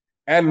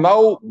 And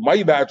now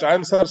my batch, I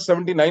am sir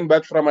 79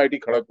 batch from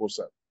IIT Kharagpur,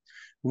 sir.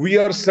 We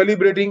are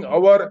celebrating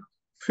our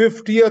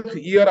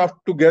 50th year of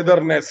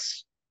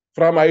togetherness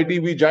from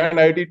IIT. We joined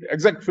IIT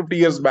exact 50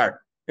 years back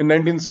in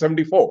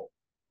 1974.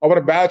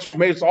 Our batch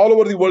mates all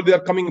over the world, they are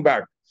coming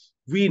back.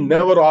 We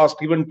never asked,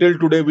 even till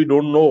today, we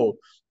don't know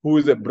who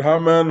is a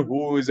Brahmin,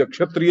 who is a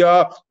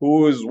Kshatriya,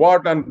 who is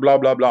what, and blah,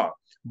 blah, blah.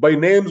 By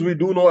names, we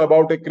do know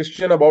about a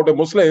Christian, about a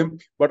Muslim,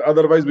 but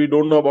otherwise, we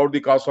don't know about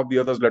the caste of the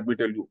others, let me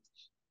tell you.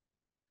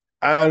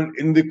 And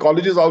in the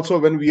colleges also,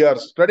 when we are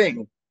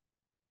studying,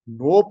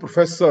 no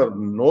professor,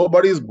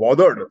 nobody is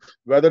bothered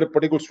whether a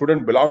particular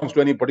student belongs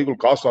to any particular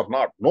caste or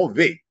not. No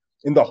way.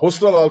 In the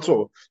hostel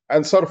also.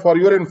 And sir, for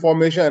your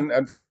information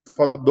and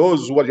for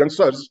those who are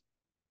youngsters,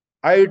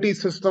 IIT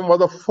system was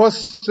the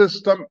first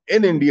system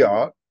in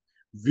India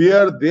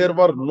where there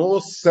were no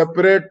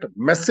separate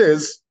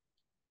messes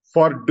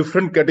for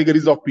different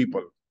categories of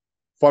people.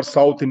 For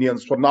South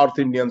Indians, for North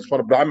Indians,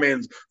 for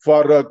Brahmins,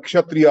 for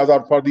Kshatriyas,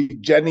 or for the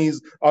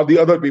Jainis, or the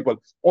other people.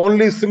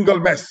 Only single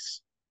mess,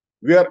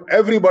 where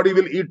everybody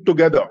will eat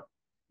together.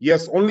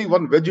 Yes, only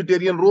one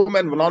vegetarian room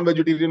and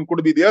non-vegetarian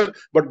could be there,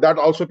 but that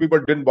also people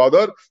didn't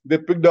bother. They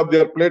picked up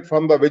their plate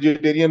from the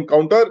vegetarian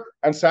counter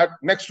and sat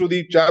next to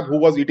the chap who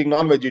was eating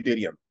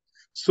non-vegetarian.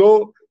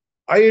 So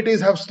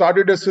IITs have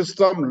started a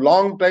system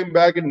long time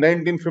back in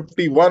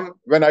 1951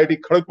 when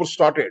IIT Kharagpur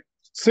started.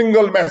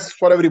 Single mess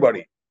for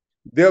everybody.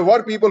 There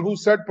were people who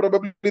said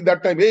probably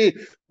that time, hey,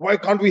 why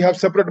can't we have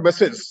separate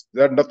messes?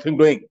 They had nothing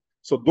doing.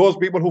 So those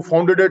people who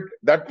founded it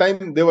that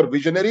time, they were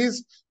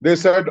visionaries. They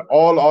said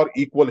all are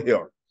equal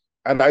here.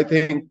 And I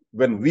think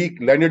when we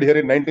landed here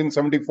in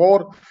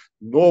 1974,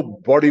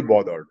 nobody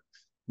bothered.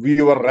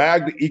 We were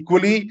ragged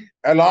equally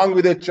along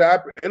with a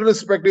chap,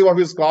 irrespective of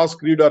his caste,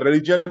 creed, or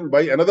religion,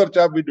 by another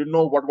chap. We didn't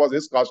know what was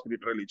his caste, creed,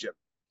 religion.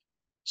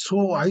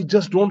 So I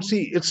just don't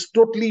see. It's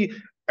totally,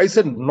 I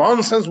said,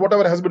 nonsense,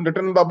 whatever has been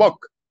written in the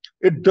book.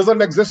 It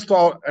doesn't exist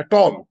at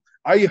all.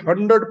 I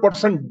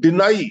 100%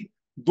 deny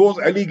those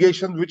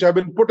allegations which have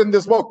been put in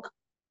this book.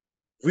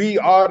 We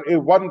are a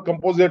one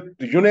composite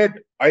unit,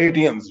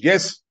 IITians.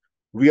 Yes,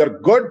 we are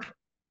good.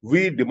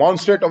 We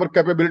demonstrate our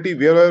capability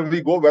wherever we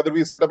go, whether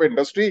we set up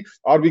industry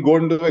or we go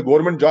into a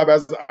government job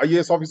as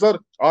IAS officer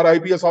or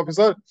IPS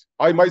officer.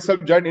 I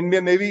myself joined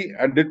Indian Navy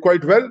and did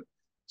quite well.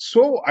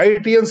 So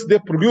IITians, they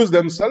produce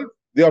themselves.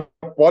 They are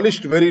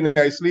polished very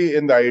nicely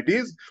in the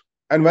IITs.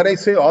 And when I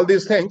say all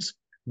these things,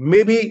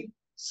 maybe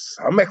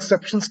some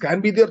exceptions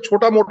can be there,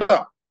 chota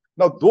mota.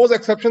 Now, those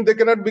exceptions, they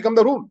cannot become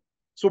the rule.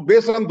 So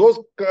based on those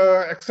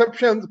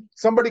exceptions,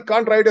 somebody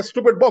can't write a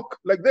stupid book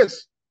like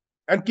this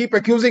and keep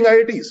accusing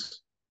IITs.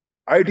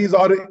 IITs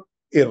are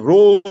a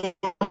role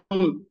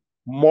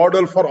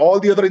model for all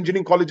the other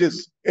engineering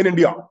colleges in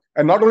India.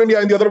 And not only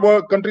India, in the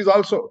other countries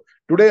also.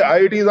 Today,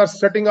 IITs are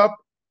setting up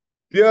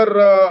their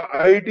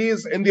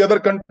IITs in the other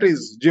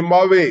countries,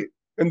 Zimbabwe,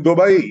 in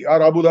Dubai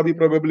or Abu Dhabi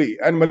probably,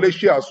 and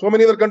Malaysia. So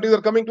many other countries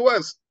are coming to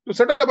us to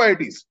set up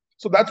IITs.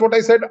 So that's what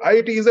I said.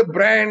 IIT is a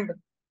brand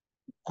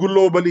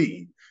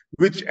globally,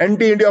 which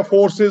anti-India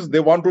forces, they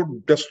want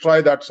to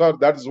destroy that, sir.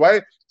 That is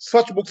why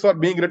such books are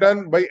being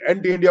written by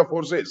anti-India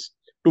forces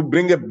to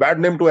bring a bad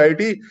name to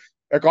IIT.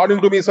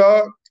 According to me,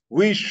 sir,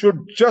 we should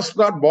just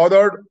not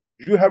bother.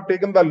 You have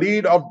taken the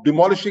lead of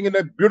demolishing in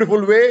a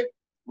beautiful way.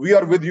 We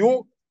are with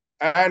you.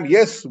 And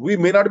yes, we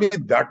may not be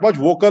that much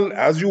vocal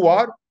as you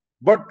are,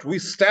 but we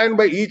stand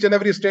by each and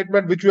every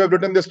statement which you have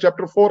written in this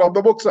chapter 4 of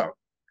the book, sir.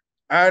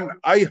 And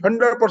I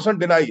 100%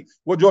 deny,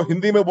 वो जो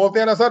हिंदी में बोलते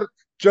हैं ना sir,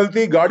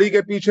 चलती गाड़ी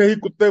के पीछे ही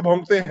कुत्ते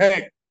भौंकते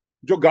हैं.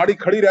 जो गाड़ी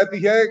खड़ी रहती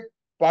है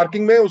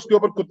पार्किंग में, उसके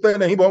ऊपर कुत्ते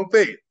नहीं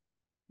भौंकते.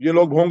 ये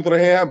लोग भौंक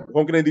रहे हैं,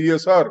 भौंकने दीजिए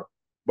sir.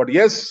 But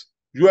yes,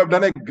 you have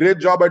done a great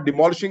job at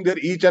demolishing their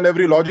each and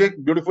every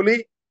logic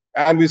beautifully,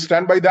 and we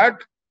stand by that.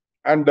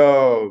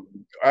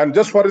 And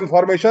just for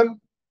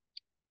information,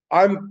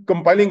 I'm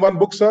compiling one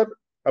book, sir,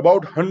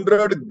 about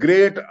 100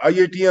 great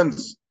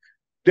IITians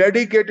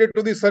dedicated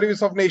to the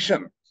service of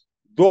nation.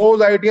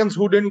 Those IITians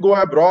who didn't go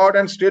abroad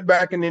and stayed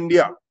back in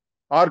India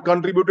are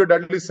contributed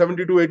at least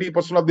 70 to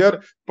 80% of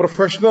their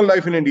professional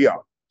life in India.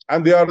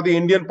 And they are the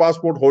Indian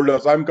passport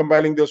holders. I'm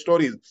compiling their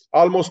stories.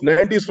 Almost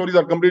 90 stories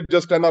are complete,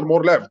 just 10 or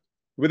more left.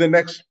 Within the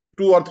next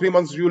 2 or 3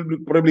 months, you will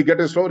probably get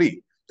a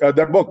story,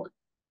 that book.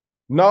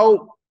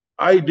 Now,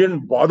 I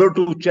didn't bother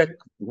to check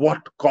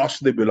what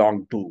caste they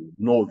belong to.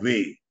 No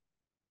way.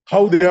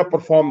 How they have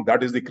performed,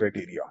 that is the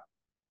criteria.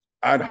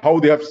 And how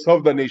they have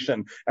served the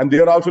nation. And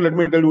there also, let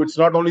me tell you, it's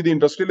not only the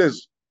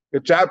industrialist. A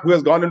chap who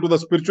has gone into the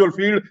spiritual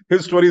field,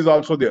 his story is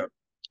also there.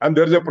 And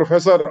there's a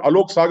professor,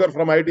 Alok Sagar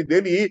from IIT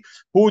Delhi,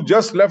 who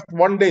just left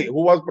one day,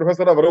 who was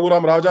professor of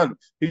Raghuram Rajan.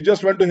 He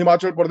just went to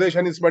Himachal Pradesh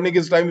and is spending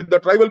his time with the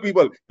tribal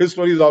people. His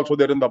story is also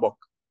there in the book.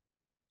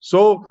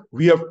 So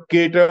we have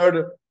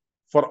catered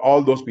for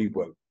all those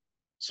people.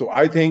 So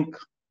I think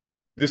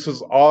this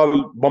is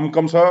all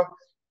bumkam, sir.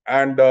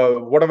 And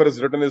whatever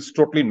is written is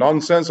totally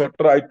nonsense.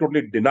 I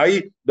totally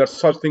deny that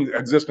such things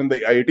exist in the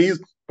IITs.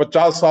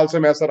 50 साल से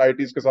मैं sir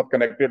IITs के साथ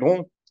connected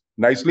हूँ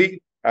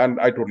nicely, and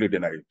I totally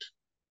deny it.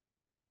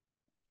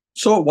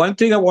 So one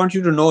thing I want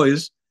you to know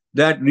is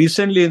that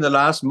recently in the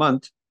last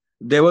month,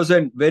 there was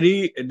an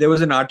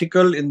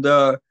article in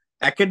the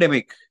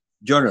academic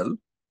journal,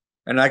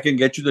 and I can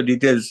get you the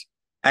details.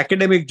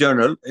 Academic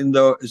journal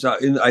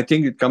I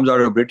think it comes out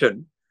of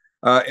Britain,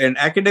 an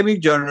academic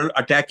journal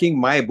attacking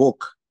my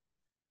book.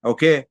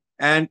 Okay.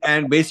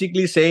 And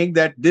basically saying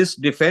that this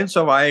defense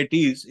of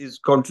IITs is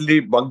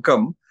completely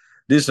bunkum.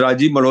 This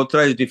Rajiv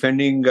Malhotra is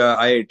defending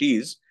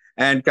IITs,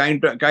 and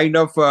kind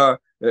of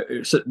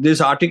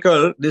this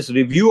article, this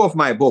review of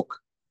my book,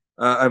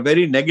 a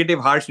very negative,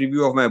 harsh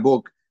review of my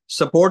book,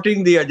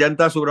 supporting the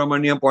Ajanta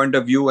Subramaniam point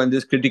of view and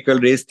this critical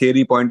race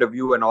theory point of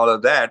view and all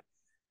of that,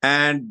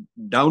 and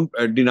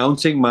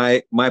denouncing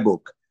my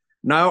book.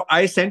 Now,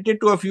 I sent it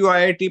to a few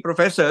IIT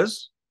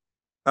professors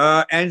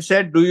and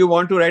said, do you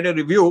want to write a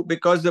review?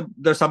 Because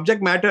the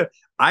subject matter,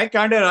 I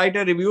can't write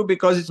a review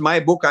because it's my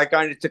book.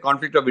 It's a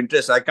conflict of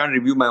interest. I can't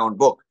review my own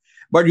book.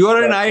 But you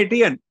are an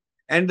IITian,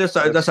 and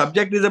the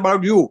subject is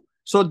about you.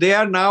 So they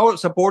are now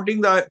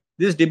supporting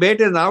this debate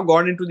has now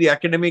gone into the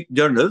academic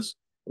journals.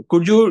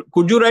 Could you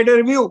write a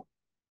review?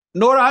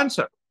 No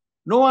answer.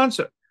 No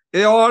answer.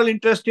 They are all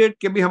interested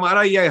कि भी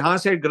हमारा यहाँ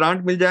से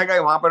grant मिल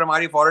जाएगा, वहाँ पर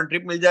हमारी foreign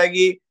trip मिल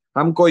जाएगी,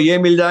 हमको ये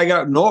मिल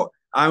जाएगा. No.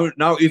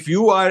 Now, if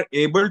you are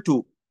able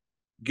to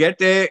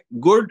get a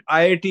good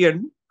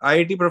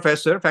IIT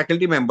professor,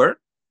 faculty member,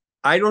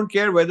 I don't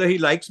care whether he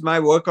likes my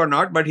work or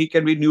not, but he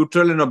can be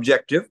neutral and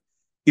objective.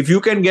 If you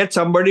can get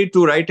somebody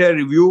to write a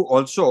review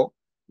also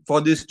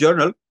for this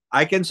journal,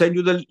 I can send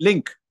you the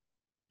link.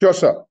 Sure,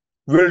 sir.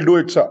 We'll do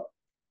it, sir.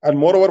 And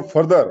moreover,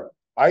 further,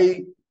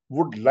 I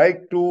would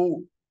like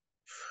to,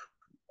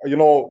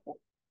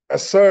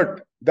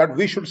 assert that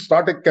we should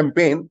start a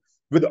campaign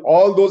with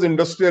all those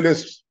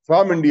industrialists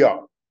from India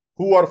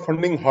who are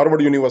funding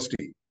Harvard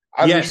University.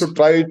 And yes, we should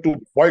try to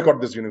boycott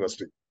this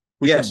university.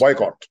 We should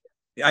boycott.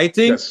 I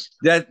think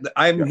that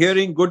I'm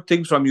hearing good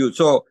things from you.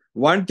 So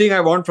one thing I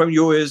want from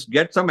you is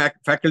get some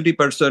faculty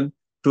person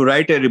to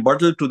write a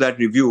rebuttal to that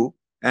review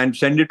and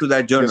send it to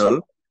that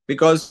journal,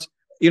 because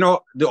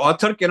the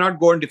author cannot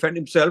go and defend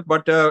himself,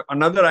 but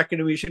another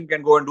academician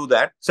can go and do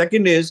that.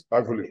 Second is,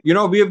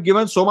 we have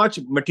given so much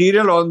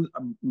material on,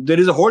 there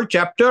is a whole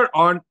chapter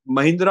on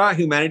Mahindra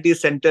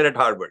Humanities Center at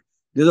Harvard.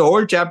 There's a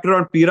whole chapter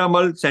on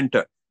Piramal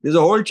Center. There's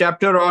a whole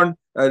chapter on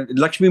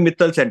Lakshmi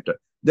Mittal Center.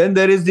 Then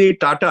there is the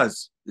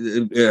Tatas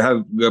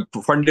have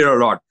funded a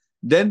lot.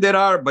 Then there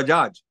are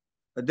Bajaj.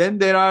 Then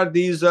there are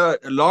these, a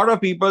lot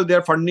of people,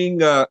 they're funding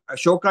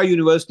Ashoka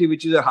University,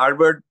 which is a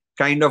Harvard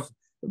kind of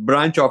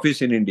branch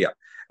office in India.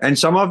 And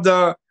some of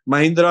the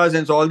Mahindras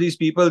and all these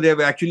people, they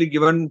have actually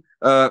given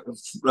a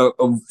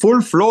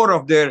full floor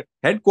of their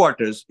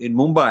headquarters in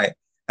Mumbai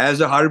as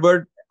a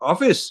Harvard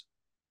office.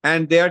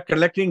 And they are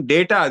collecting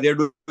data. They're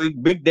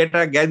doing big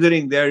data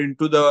gathering. They're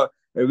into the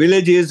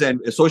villages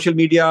and social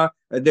media.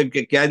 They're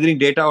gathering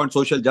data on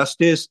social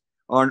justice,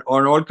 on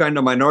all kind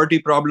of minority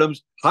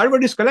problems.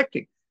 Harvard is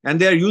collecting. And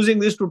they are using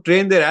this to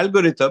train their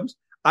algorithms.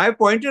 I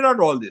pointed out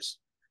all this.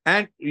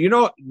 And,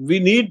 we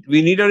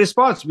need a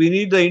response. We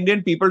need the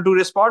Indian people to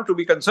respond, to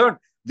be concerned.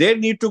 They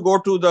need to go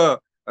to the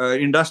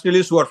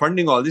industrialists who are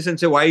funding all this and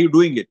say, why are you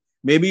doing it?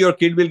 Maybe your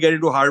kid will get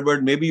into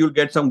Harvard. Maybe you'll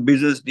get some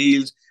business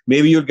deals.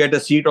 Maybe you'll get a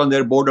seat on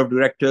their board of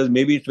directors.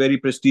 Maybe it's very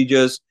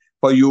prestigious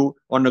for you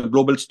on a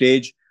global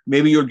stage.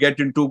 Maybe you'll get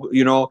into,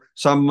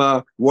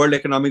 some World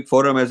Economic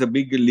Forum as a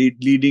big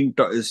leading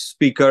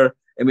speaker.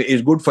 I mean,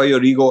 it's good for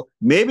your ego.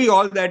 Maybe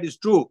all that is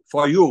true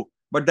for you,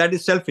 but that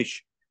is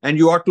selfish. And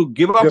you ought to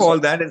give up Yes, all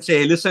sir. that and say,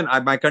 hey, listen,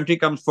 my country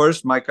comes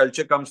first, my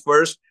culture comes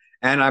first,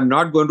 and I'm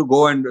not going to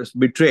go and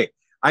betray.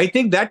 I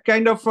think that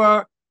kind of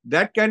an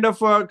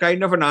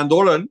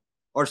andolan,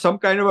 or some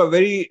kind of a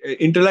very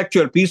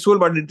intellectual, peaceful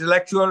but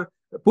intellectual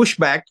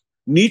pushback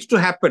needs to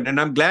happen. And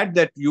I'm glad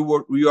that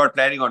you are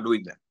planning on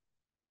doing that.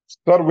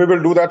 Sir, we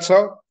will do that,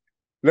 sir.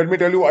 Let me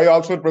tell you, I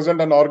also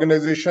represent an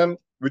organization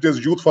which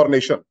is Youth for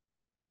Nation,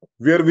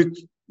 where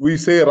we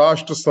say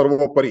Rashtra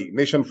Sarvopari,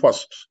 nation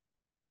first.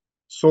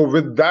 So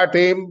with that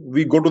aim,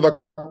 we go to the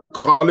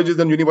colleges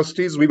and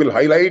universities, we will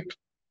highlight.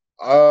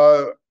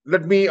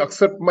 Let me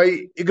accept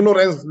my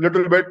ignorance a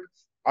little bit.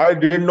 I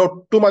didn't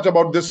know too much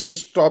about this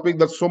topic,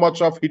 that so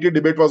much of heated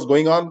debate was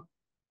going on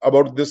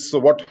about this,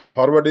 what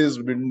Harvard is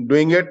been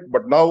doing it,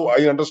 but now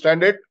I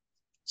understand it.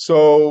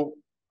 So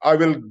I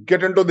will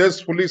get into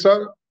this fully,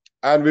 sir,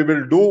 and we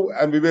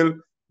will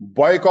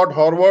boycott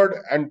Harvard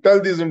and tell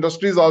these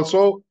industries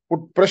also,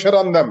 put pressure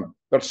on them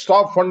that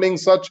stop funding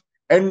such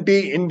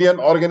anti-Indian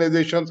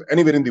organizations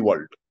anywhere in the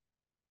world.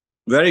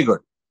 Very good.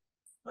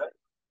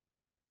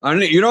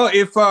 And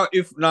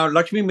if now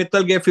Lakshmi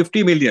Mittal gave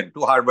 50 million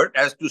to Harvard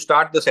as to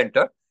start the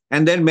center,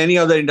 and then many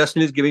other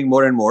industries giving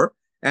more and more,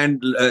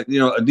 and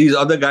these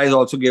other guys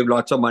also gave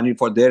lots of money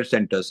for their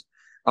centers.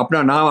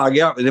 Apna naam aa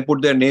gaya, they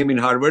put their name in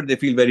Harvard, they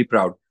feel very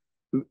proud.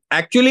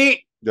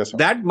 Actually, Yes, sir.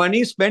 that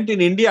money spent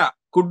in India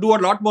could do a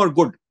lot more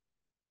good.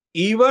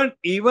 Even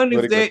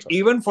if they,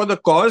 even for the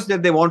cause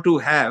that they want to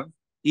have,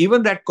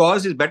 even that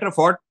cause is better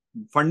for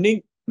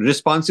funding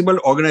responsible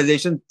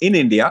organizations in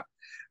India,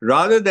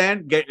 rather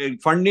than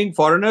funding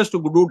foreigners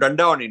to do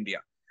danda on India.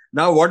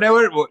 Now,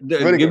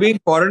 giving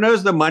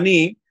foreigners the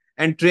money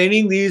and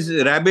training these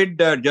rabid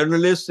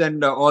journalists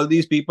and all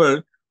these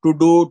people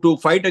to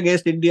fight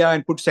against India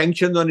and put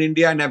sanctions on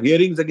India and have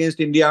hearings against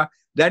India,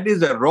 that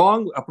is a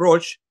wrong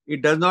approach.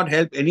 It does not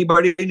help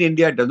anybody in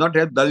India. It does not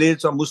help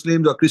Dalits or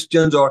Muslims or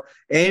Christians or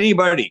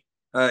anybody.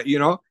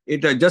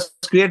 It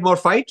just creates more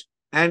fight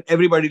and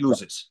everybody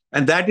loses.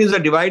 And that is a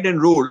divide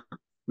and rule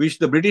which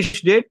the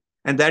British did.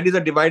 And that is a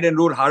divide and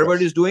rule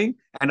Harvard is doing.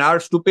 And our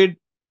stupid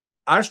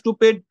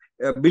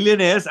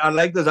billionaires are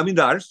like the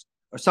zamindars.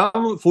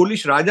 Some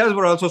foolish rajas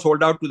were also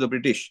sold out to the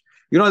British.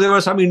 There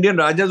were some Indian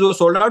rajas who were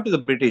sold out to the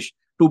British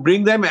to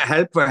bring them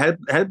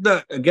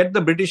get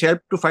the British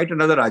help to fight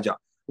another raja.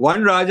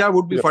 One raja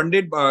would be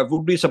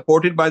would be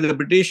supported by the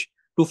British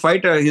to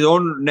fight his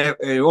own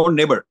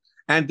neighbor.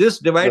 And this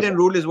divide and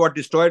rule is what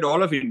destroyed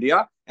all of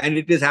India. And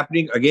it is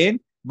happening again.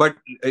 But,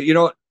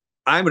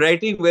 I'm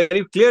writing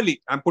very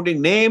clearly. I'm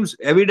putting names,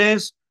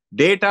 evidence,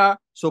 data.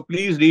 So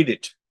please read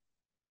it.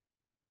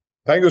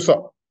 Thank you, sir.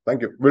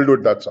 Thank you. We'll do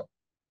it that, sir.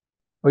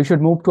 We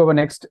should move to our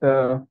next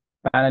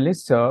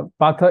panelist,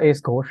 Partha S.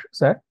 Ghosh,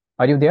 sir.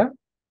 Are you there?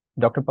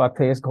 Dr.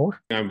 Partha S. Ghosh.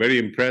 I'm very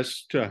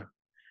impressed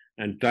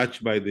and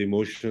touched by the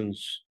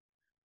emotions,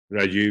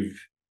 Rajiv,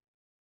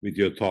 with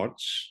your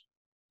thoughts.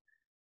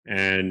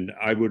 And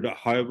I would,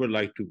 however,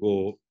 like to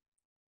go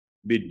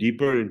a bit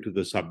deeper into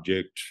the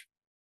subject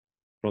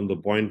from the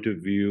point of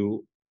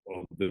view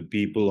of the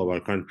people of our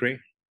country,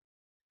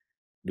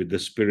 with the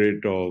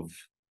spirit of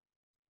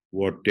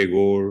what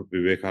Tagore,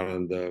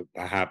 Vivekananda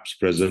perhaps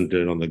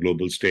presented on the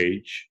global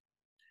stage,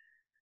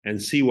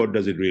 and see what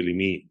does it really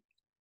mean.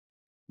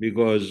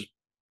 Because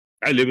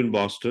I live in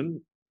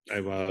Boston, I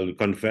will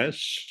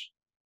confess,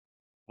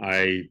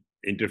 I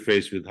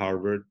interface with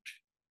Harvard,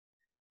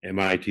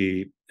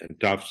 MIT, and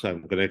Tufts.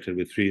 I'm connected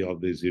with 3 of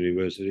these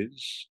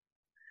universities.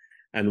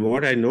 And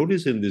what I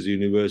notice in these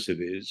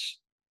universities,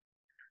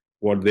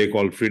 what they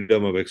call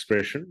freedom of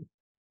expression.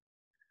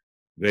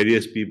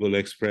 Various people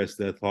express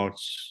their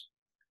thoughts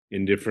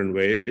in different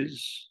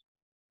ways,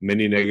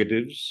 many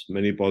negatives,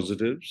 many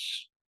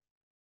positives,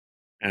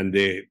 and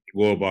they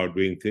go about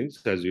doing things.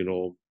 As you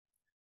know,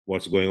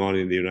 what's going on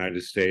in the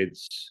United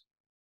States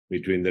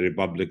between the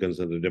Republicans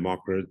and the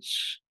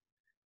Democrats,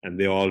 and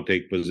they all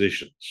take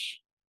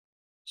positions.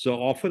 So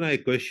often I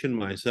question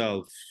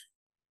myself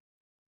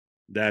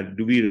that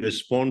do we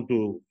respond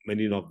to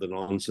many of the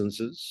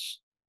nonsenses?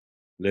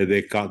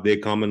 They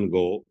come and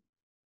go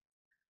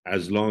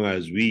as long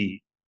as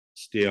we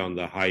stay on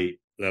the high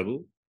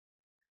level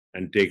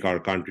and take our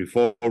country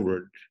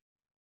forward,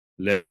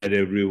 let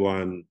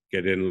everyone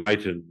get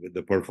enlightened with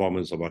the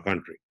performance of our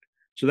country.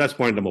 So that's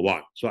point number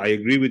 1. So I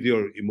agree with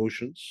your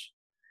emotions,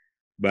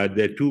 but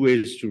there are 2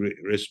 ways to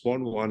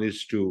respond. One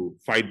is to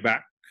fight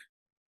back.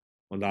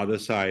 On the other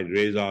side,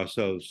 raise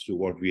ourselves to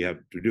what we have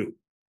to do.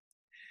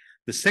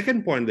 The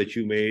second point that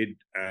you made,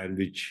 and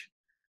which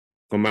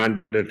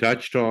Commander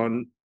touched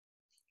on,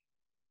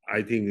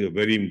 I think a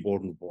very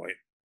important point.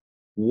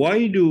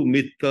 Why do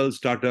Mittals,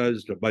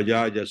 Tatas,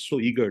 Bajaj are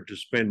so eager to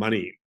spend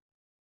money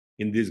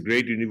in these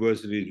great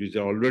universities which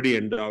are already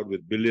endowed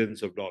with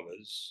billions of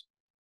dollars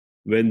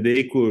when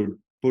they could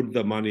put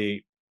the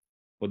money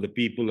for the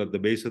people at the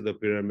base of the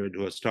pyramid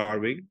who are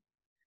starving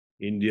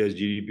India's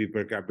GDP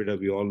per capita,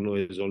 we all know,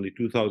 is only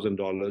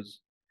 $2,000.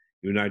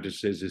 United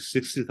States is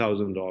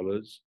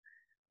 $60,000.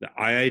 The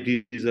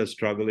IITs are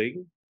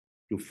struggling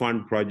to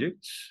fund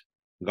projects.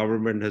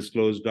 Government has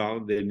closed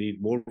down. They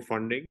need more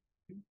funding.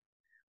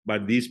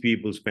 But these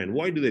people spend.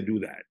 Why do they do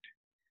that?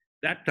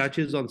 That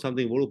touches on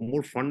something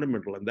more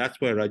fundamental. And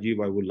that's why,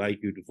 Rajiv, I would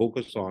like you to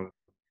focus on.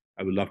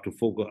 I would love to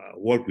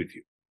work with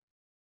you.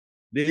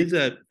 There is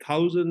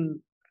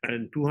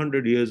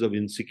 1,200 years of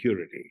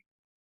insecurity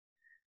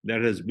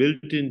that has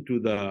built into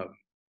the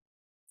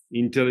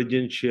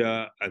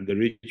intelligentsia and the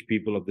rich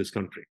people of this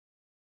country.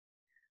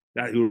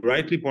 That you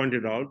rightly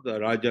pointed out, the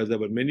Rajas, there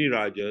were many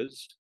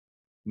Rajas,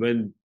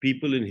 when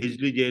people in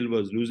Hijli jail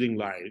was losing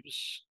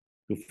lives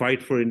to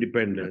fight for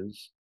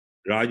independence,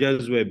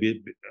 Rajas were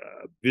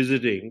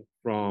visiting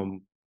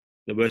from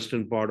the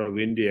western part of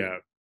India,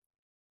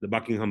 the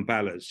Buckingham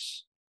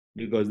Palace,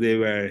 because they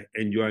were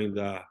enjoying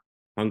the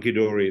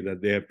hunky-dory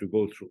that they have to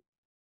go through.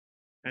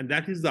 And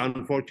that is the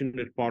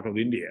unfortunate part of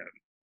India,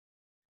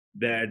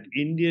 that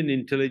Indian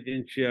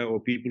intelligentsia or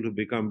people who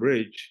become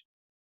rich,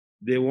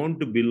 they want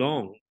to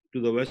belong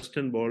to the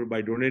Western world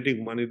by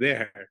donating money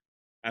there,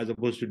 as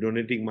opposed to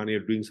donating money or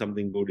doing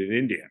something good in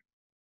India.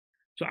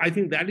 So I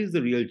think that is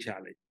the real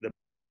challenge. The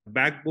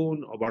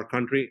backbone of our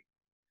country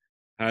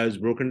has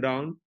broken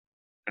down.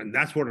 And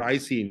that's what I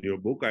see in your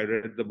book. I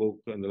read the book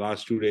in the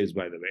last 2 days,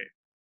 by the way.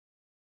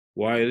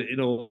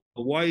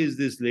 Why is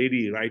this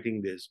lady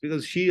writing this?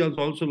 Because she has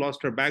also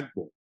lost her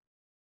backbone.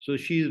 So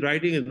she's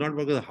writing it not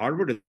because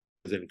Harvard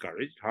is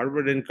encouraged.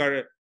 Harvard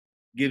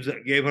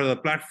gave her the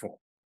platform.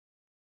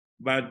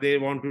 But they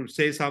want to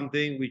say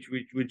something which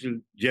will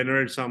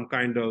generate some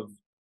kind of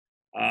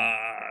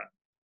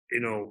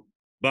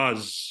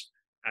buzz,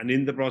 and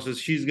in the process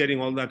she's getting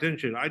all the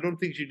attention. I don't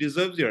think she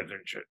deserves your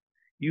attention.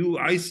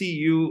 I see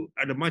you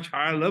at a much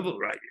higher level,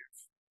 right?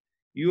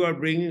 You are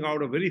bringing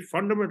out a very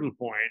fundamental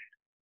point: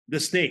 the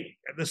snake.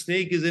 And the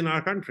snake is in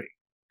our country,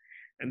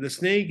 and the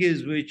snake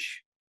is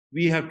which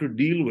we have to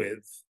deal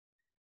with,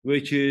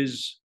 which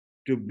is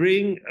to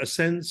bring a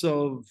sense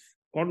of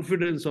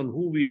confidence on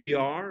who we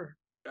are.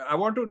 I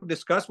want to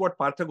discuss what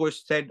Partha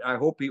Ghosh said. I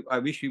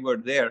wish he were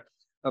there.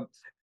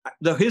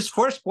 His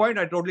first point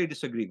I totally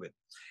disagree with.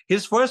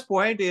 His first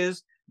point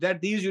is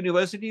that these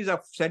universities are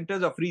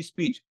centers of free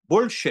speech.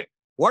 Bullshit.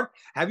 What?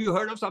 Have you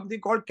heard of something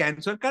called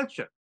cancel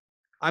culture?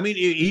 I mean,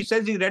 he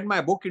says he read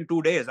my book in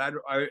 2 days.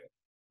 There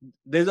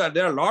are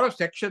a lot of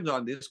sections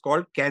on this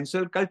called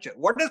cancel culture.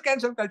 What does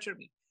cancel culture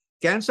mean?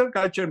 Cancel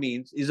culture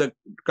means is a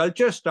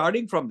culture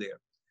starting from there,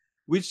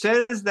 which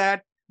says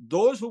that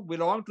those who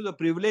belong to the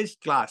privileged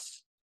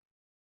class,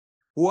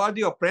 who are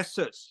the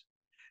oppressors,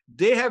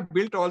 they have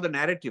built all the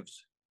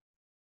narratives.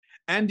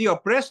 And the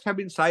oppressed have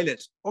been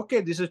silenced.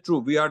 Okay, this is true.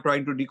 We are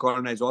trying to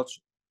decolonize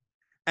also.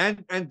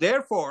 And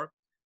therefore,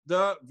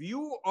 the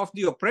view of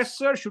the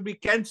oppressor should be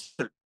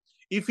cancelled.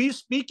 If he's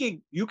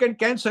speaking, you can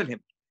cancel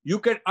him. You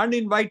can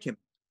uninvite him.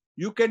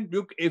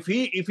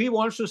 If he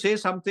wants to say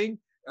something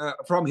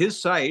from his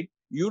side,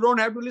 you don't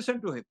have to listen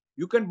to him.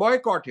 You can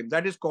boycott him.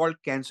 That is called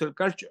cancel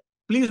culture.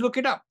 Please look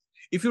it up.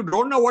 If you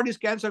don't know what is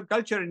cancel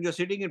culture and you're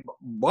sitting in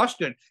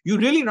Boston, you're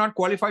really not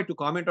qualified to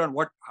comment on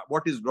what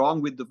is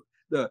wrong with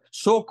the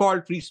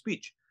so-called free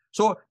speech.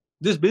 So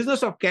this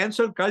business of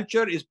cancel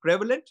culture is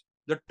prevalent.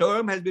 The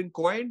term has been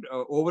coined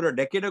over a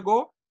decade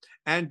ago,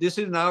 and this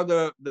is now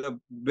the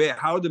way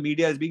how the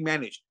media is being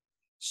managed.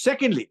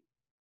 Secondly,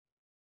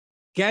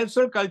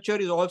 cancel culture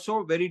is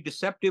also very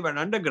deceptive and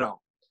underground.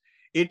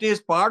 It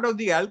is part of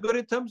the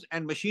algorithms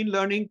and machine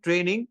learning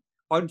training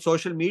on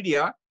social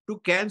media to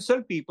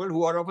cancel people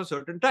who are of a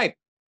certain type.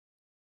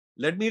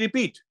 Let me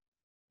repeat.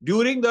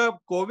 During the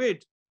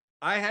COVID,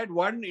 I had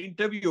one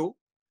interview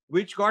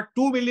which got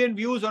 2 million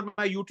views on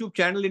my YouTube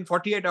channel in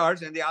 48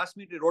 hours. And they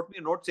wrote me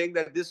a note saying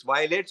that this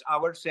violates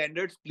our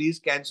standards. Please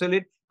cancel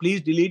it.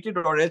 Please delete it,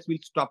 or else we'll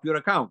stop your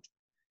account.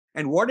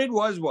 And what it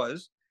was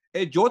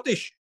a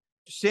Jyotish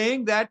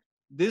saying that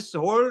this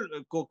whole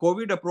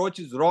COVID approach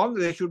is wrong.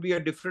 There should be a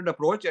different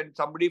approach, and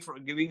somebody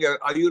giving an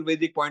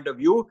Ayurvedic point of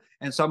view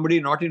and somebody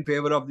not in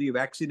favor of the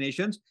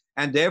vaccinations.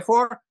 And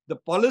therefore, the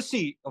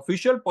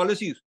official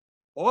policies,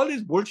 all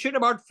this bullshit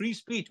about free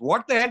speech.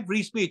 What the hell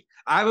free speech?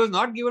 I was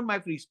not given my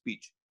free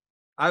speech.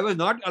 I was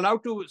not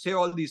allowed to say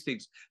all these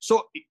things.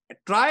 So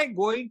try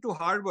going to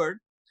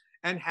Harvard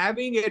and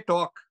having a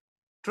talk.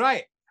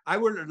 Try. I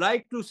would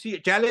like to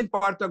challenge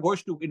Partha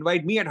Ghosh to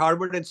invite me at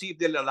Harvard and see if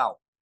they'll allow.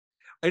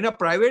 In a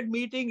private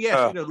meeting,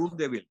 yes, in a room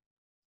they will.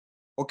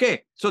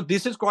 Okay, so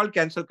this is called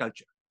cancel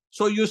culture.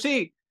 So you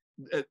see,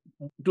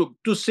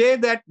 to say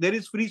that there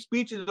is free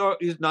speech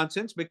is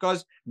nonsense,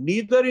 because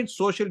neither in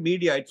social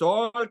media, it's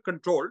all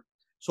controlled.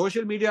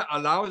 Social media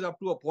allows up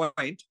to a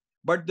point,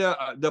 but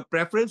the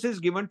preference is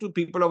given to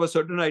people of a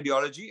certain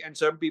ideology, and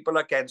some people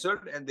are cancelled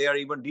and they are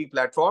even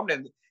deplatformed.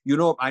 And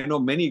I know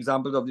many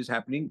examples of this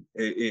happening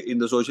in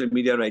the social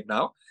media right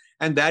now.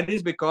 And that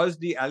is because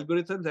the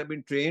algorithms have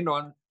been trained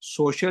on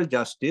social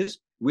justice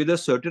with a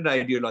certain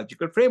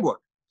ideological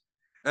framework.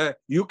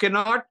 You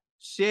cannot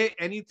say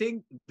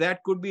anything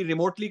that could be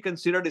remotely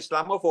considered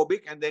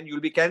Islamophobic, and then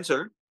you'll be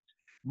cancelled.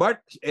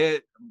 But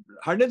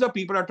hundreds of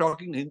people are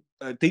talking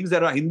things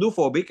that are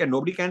Hindu-phobic, and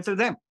nobody cancels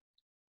them.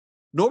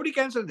 Nobody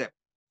cancels them.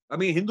 I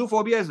mean,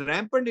 Hindu-phobia is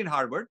rampant in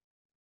Harvard,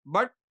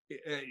 but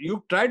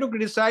you try to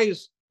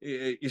criticize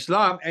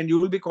Islam and you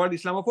will be called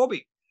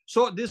Islamophobic.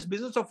 So this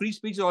business of free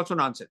speech is also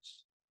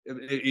nonsense.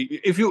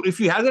 If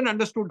he hasn't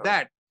understood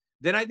that,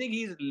 then I think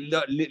he's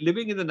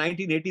living in the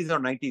 1980s or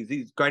 90s.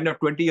 He's kind of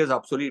 20 years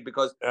obsolete,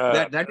 because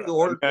that is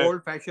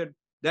old-fashioned.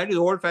 That is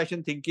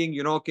old-fashioned thinking.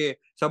 You know, okay,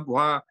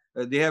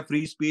 they have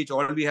free speech.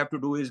 All we have to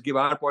do is give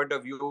our point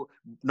of view.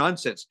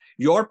 Nonsense.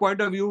 Your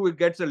point of view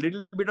gets a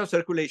little bit of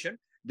circulation.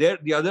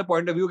 The other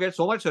point of view gets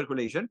so much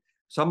circulation.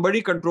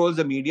 Somebody controls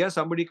the media,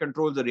 somebody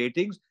controls the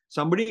ratings,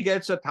 somebody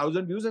gets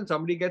 1,000 views and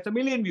somebody gets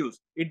 1,000,000 views.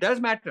 It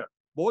does matter.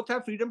 Both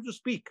have freedom to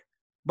speak,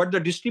 but the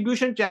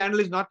distribution channel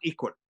is not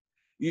equal.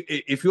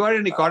 If you are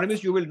an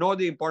economist, you will know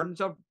the importance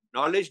of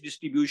knowledge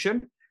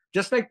distribution,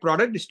 just like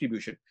product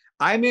distribution.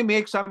 I may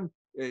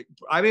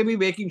be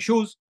making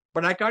shoes,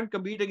 but I can't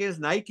compete against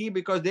Nike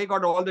because they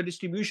got all the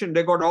distribution.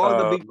 They got all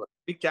the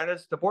big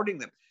channels supporting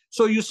them.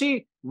 So you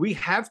see, we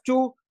have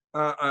to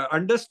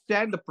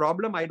understand the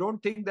problem. I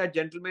don't think that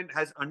gentleman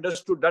has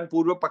done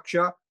Purva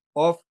Paksha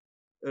of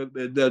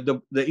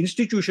the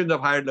institutions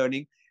of higher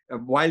learning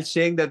while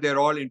saying that they're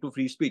all into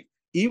free speech.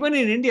 Even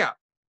in India,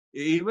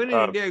 you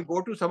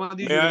go to some of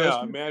these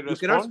universities, may I you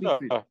cannot respond?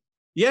 speak free.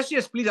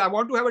 Yes, please. I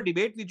want to have a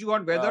debate with you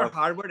on whether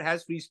Harvard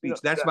has free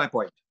speech. That's my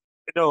point.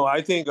 No,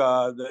 I think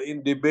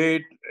in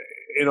debate,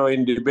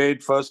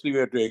 firstly, we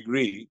have to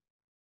agree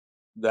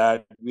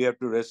that we have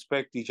to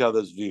respect each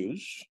other's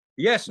views.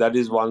 Yes. That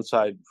is one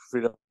side,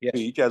 freedom of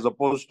speech, as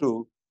opposed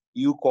to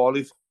you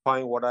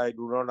qualifying what I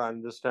do not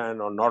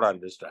understand or not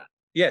understand.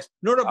 Yes.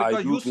 No,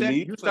 because you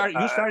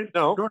started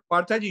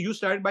Parthaji, you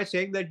started by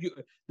saying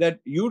that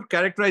you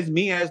characterize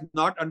me as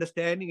not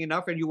understanding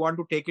enough and you want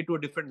to take it to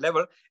a different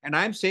level. And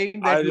I'm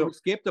saying that you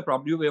escaped the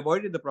problem, you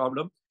avoided the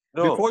problem.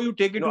 Before you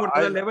take it to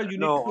another level, you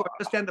need to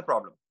understand the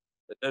problem.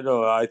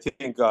 No, I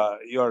think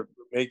you're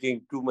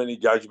making too many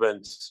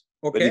judgments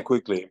very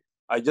quickly.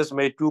 I just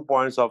made 2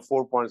 points of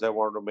 4 points I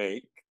want to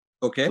make.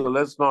 Okay. So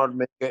let's not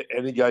make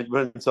any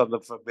judgments on the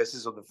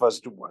basis of the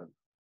first 2 points.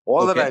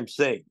 All that I'm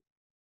saying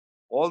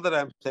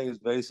is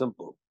very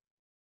simple,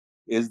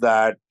 is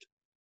that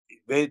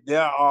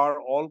there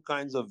are all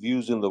kinds of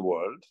views in the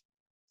world,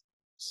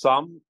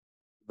 some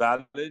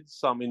valid,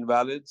 some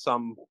invalid,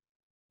 some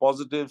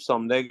positive,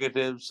 some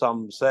negative,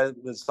 some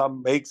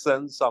make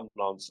sense, some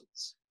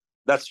nonsense.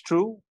 That's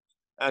true,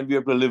 and we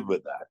have to live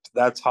with that.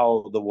 That's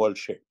how the world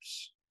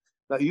shapes.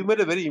 Now, you made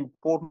a very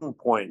important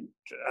point,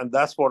 and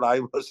that's what I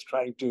was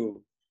trying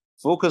to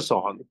focus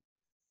on,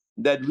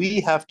 that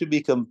we have to be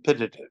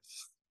competitive.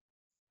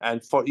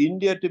 And for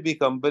India to be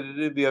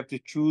competitive, we have to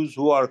choose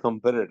who are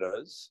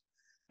competitors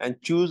and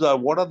choose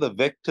what are the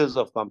vectors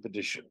of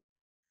competition.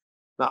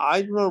 Now,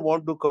 I do not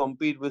want to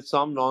compete with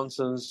some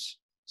nonsense,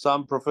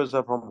 some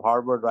professor from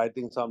Harvard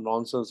writing some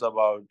nonsense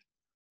about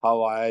how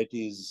IIT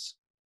is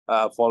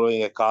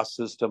following a caste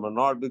system or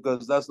not,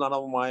 because that's not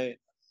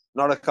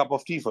a cup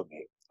of tea for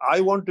me. I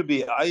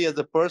as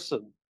a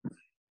person,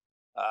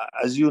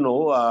 as you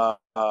know, I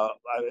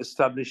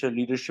established a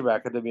leadership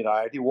academy at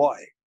IIT.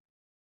 Why?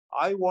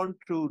 I want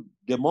to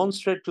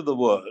demonstrate to the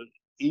world,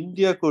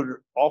 India could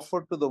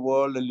offer to the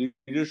world a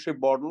leadership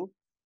model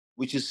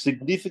which is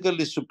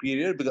significantly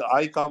superior, because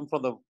I come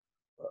from the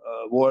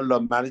world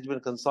of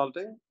management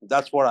consulting.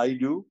 That's what I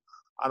do.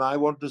 And I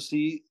want to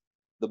see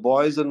the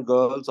boys and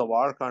girls of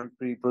our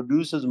country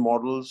produce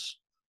models,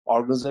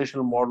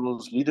 organizational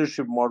models,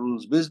 leadership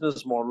models,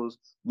 business models,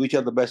 which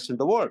are the best in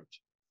the world.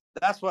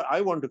 That's why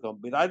I want to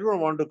compete. I don't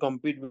want to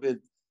compete with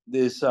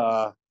this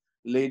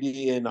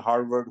lady in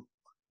Harvard.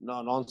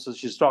 No nonsense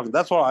she's talking.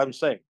 That's what I'm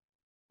saying.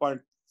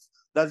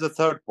 That's the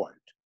third point.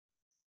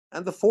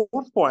 And the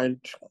fourth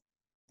point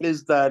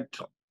is that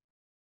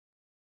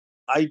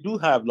I do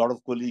have a lot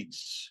of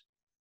colleagues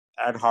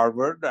at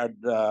Harvard, at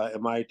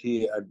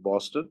MIT, at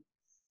Boston,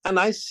 and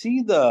I've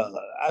seen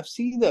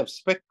the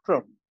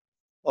spectrum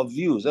of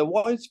views, a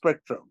wide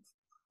spectrum,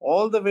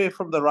 all the way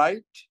from the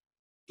right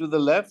to the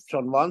left.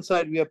 On one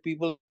side, we have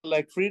people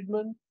like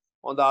Friedman.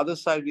 On the other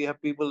side, we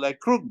have people like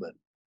Krugman.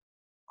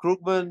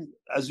 Krugman,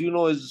 as you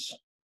know, is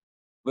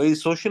very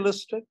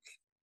socialistic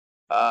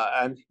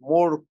and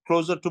more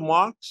closer to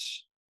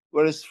Marx,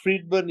 whereas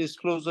Friedman is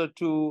closer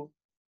to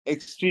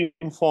extreme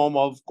form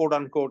of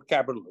quote-unquote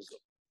capitalism.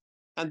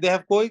 And they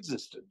have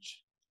coexisted.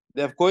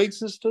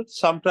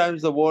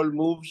 Sometimes the world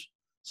moves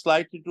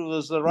slightly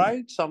towards the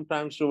right,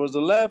 sometimes towards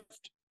the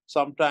left,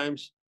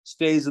 sometimes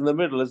stays in the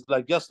middle. It's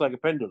just like a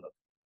pendulum.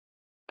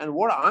 And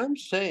what I'm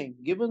saying,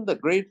 given the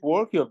great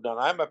work you have done,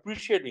 I'm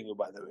appreciating you,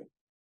 by the way.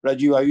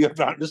 Rajiv, you have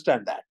to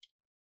understand that.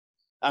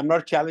 I'm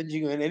not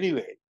challenging you in any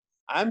way.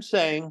 I'm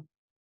saying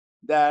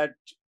that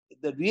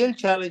the real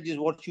challenge is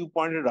what you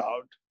pointed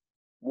out.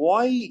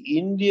 Why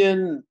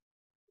Indian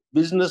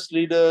business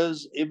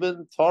leaders,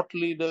 even thought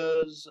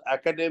leaders,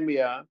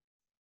 academia,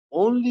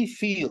 only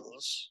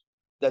feels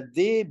that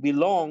they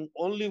belong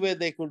only where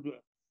they could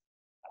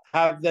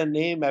have their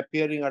name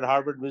appearing at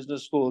Harvard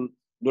Business School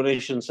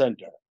Donation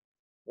Center,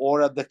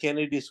 or at the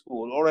Kennedy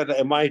School, or at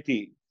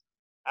MIT,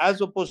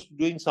 as opposed to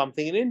doing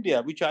something in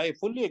India, which I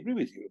fully agree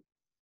with you.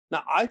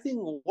 Now, I think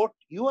what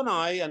you and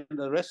I and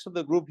the rest of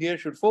the group here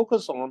should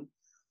focus on,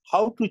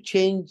 how to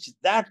change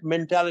that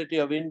mentality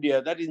of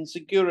India, that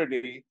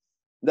insecurity,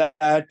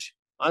 that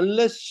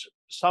unless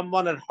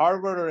someone at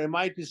Harvard or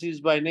MIT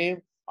sees my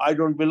name, I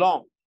don't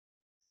belong.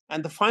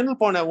 And the final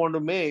point I want to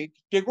make,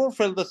 Tagore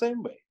felt the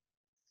same way.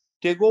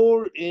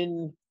 Tagore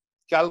in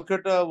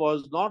Calcutta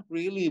was not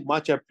really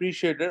much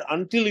appreciated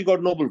until he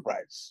got Nobel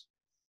Prize.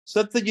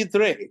 Satyajit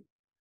Ray,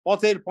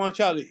 Pather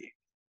Panchali,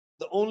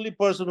 the only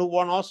person who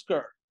won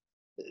Oscar,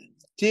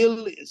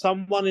 till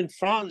someone in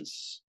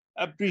France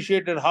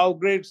appreciated how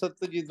great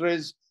Satyajit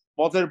Ray's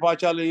Pather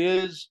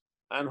Panchali is,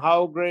 and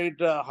how great,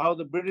 how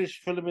the British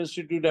Film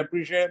Institute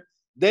appreciate.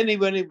 Then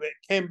when he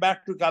came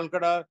back to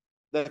Calcutta,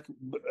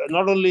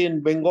 not only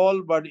in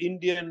Bengal, but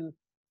Indian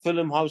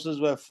film houses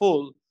were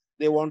full.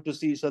 They want to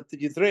see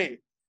Satyajit Ray.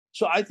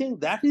 So I think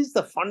that is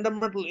the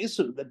fundamental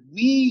issue, that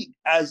we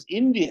as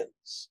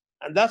Indians,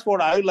 and that's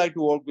what I would like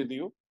to work with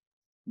you,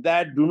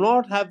 that do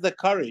not have the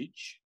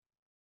courage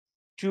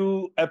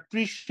to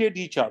appreciate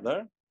each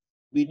other.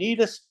 We need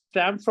a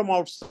stamp from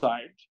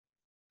outside.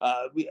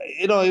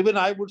 Even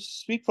I would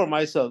speak for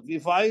myself.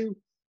 If I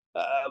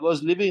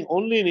was living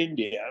only in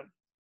India,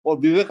 or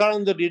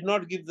Vivekananda did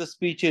not give the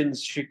speech in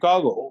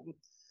Chicago,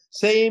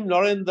 same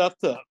Narendra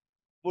Datta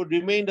would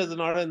remain as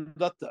Narendra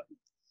Datta.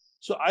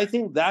 So I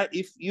think that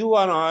if you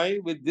and I,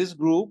 with this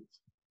group,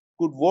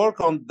 could work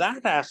on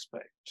that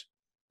aspect,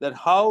 that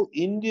how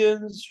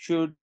Indians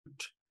should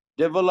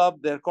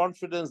develop their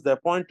confidence, their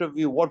point of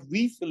view, what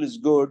we feel is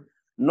good,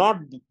 not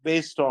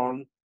based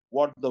on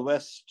what the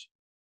West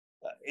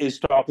is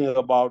talking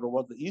about or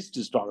what the East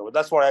is talking about.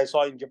 That's what I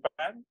saw in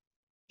Japan.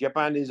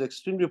 Japan is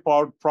extremely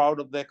proud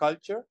of their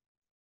culture.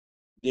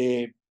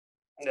 They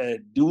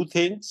do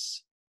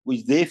things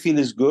which they feel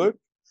is good.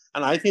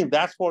 And I think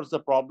that's what's the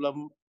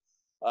problem.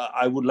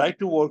 I would like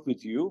to work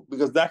with you,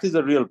 because that is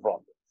a real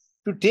problem.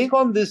 To take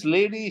on this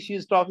lady,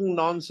 she's talking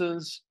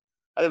nonsense.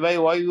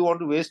 Why you want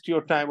to waste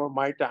your time or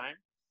my time?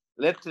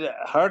 Let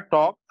her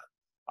talk.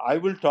 I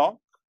will talk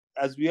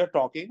as we are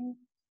talking.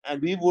 And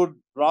we would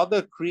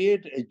rather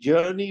create a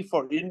journey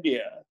for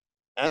India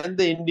and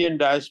the Indian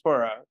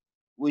diaspora,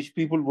 which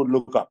people would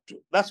look up to.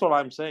 That's what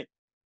I'm saying.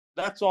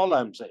 That's all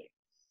I'm saying.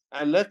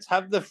 And let's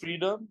have the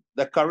freedom,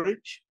 the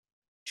courage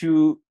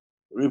to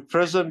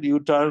represent, you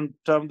term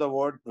the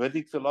word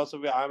Vedic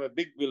philosophy. I'm a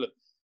big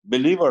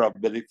believer of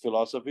Vedic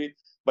philosophy,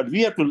 but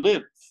we have to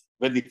live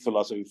Vedic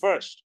philosophy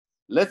first.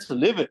 Let's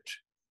live it,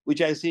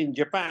 which I see in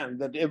Japan,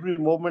 that every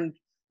moment,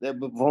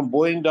 from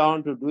bowing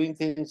down to doing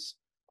things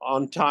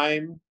on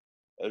time,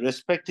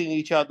 respecting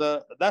each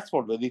other, that's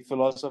what Vedic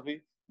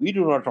philosophy. We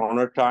do not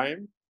honor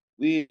time.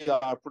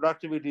 Our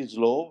productivity is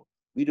low.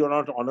 We do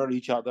not honor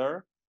each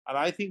other. And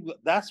I think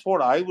that's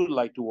what I would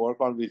like to work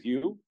on with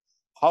you,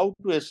 how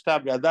to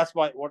establish. That's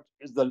what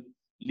is the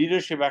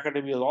Leadership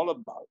Academy is all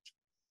about.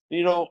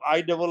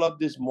 I developed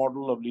this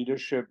model of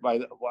leadership.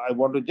 I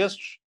want to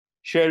just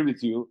share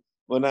with you,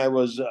 when I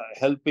was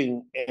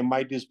helping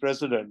MIT's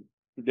president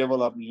to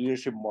develop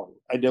leadership model.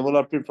 I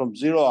developed it from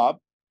zero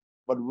up,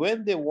 but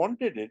when they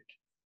wanted it,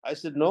 I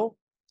said, no,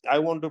 I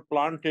want to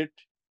plant it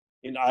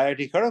in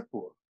IIT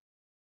Kharagpur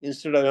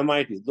instead of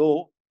MIT.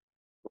 Though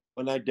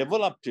when I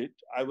developed it,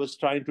 I was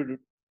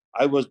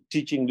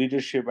teaching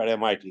leadership at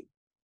MIT.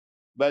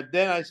 But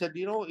then I said,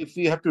 if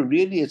we have to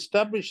really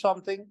establish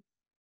something,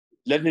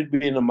 let it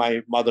be in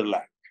my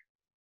motherland.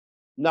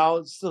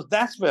 Now, so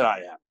that's where I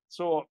am.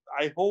 So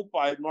I hope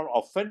I've not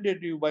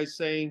offended you by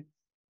saying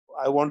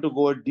I want to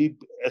go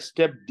a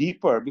step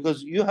deeper,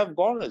 because you have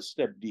gone a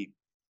step deep.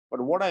 But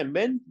what I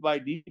meant by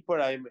deeper,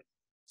 I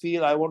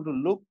feel I want to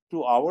look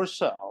to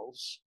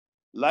ourselves,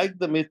 like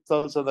the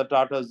Mittals and the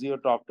Tatas you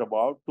talked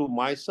about, to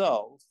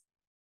myself.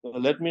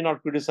 Let me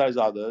not criticize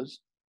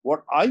others.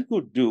 What I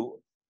could do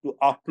to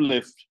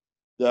uplift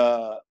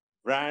the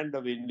brand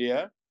of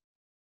India,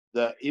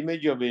 the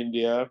image of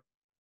India,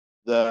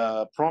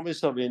 the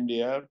promise of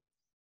India,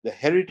 the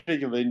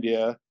heritage of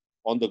India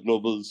on the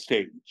global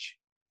stage.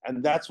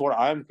 And that's what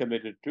I'm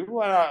committed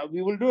to, and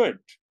we will do it.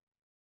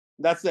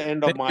 That's the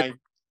end of my...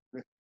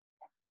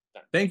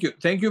 Thank you.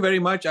 Thank you very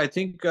much. I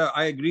think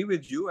I agree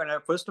with you. And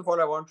first of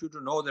all, I want you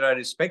to know that I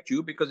respect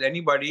you, because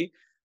anybody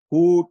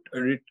who,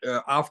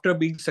 after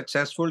being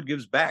successful,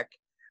 gives back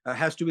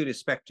has to be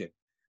respected.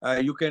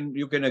 You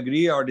can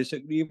agree or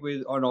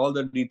disagree on all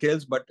the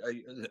details, but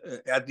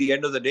at the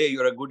end of the day,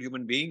 you're a good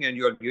human being, and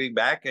you're giving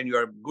back, and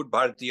you're a good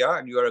Bharatiya,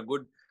 and you're a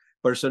good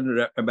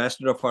person,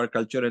 ambassador of our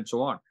culture, and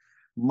so on.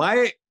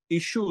 My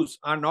issues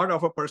are not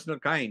of a personal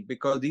kind,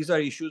 because these are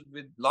issues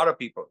with a lot of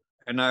people,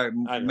 and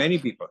many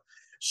people.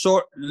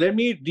 So let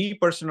me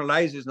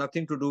depersonalize. It's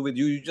nothing to do with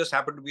you. You just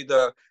happen to be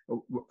the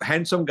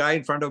handsome guy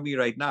in front of me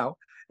right now.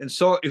 And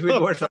so if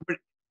it were somebody...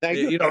 Thank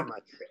you very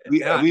much.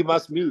 We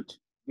must meet.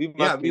 We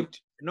must meet.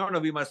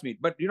 We must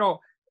meet. But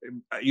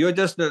you're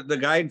just the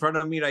guy in front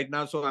of me right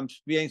now, so I'm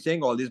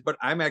saying all this, but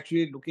I'm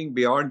actually looking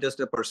beyond just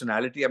a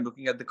personality. I'm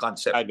looking at the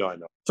concept. I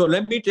know. So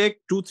let me take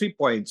 2-3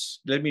 points.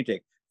 Let me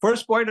take.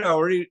 First point I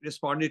already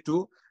responded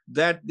to,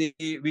 that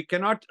we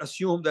cannot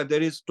assume that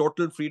there is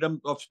total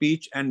freedom of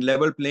speech and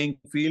level playing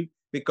field,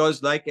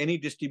 because like any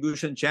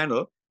distribution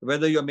channel,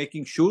 whether you're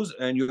making shoes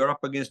and you're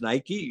up against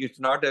Nike, it's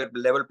not a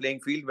level playing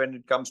field when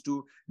it comes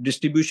to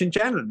distribution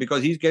channel,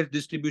 because he gets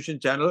distribution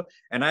channel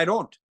and I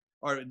don't.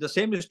 Or the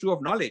same is true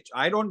of knowledge.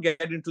 I don't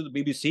get into the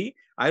BBC,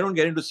 I don't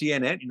get into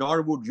CNN,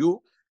 nor would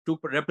you, to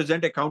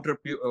represent a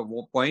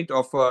counterpoint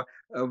of a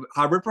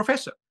Harvard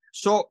professor.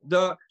 So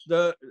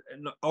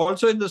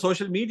also in the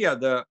social media,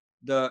 the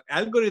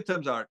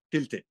algorithms are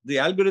tilted. The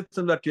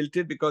algorithms are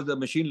tilted because the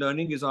machine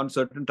learning is on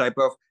certain type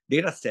of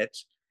data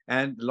sets,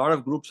 and a lot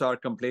of groups are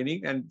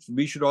complaining, and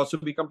we should also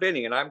be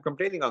complaining, and I'm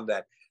complaining on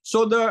that.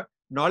 So the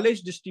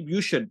knowledge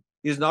distribution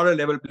is not a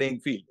level playing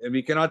field, and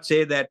we cannot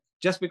say that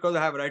just because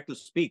I have a right to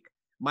speak,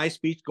 my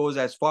speech goes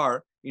as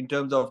far in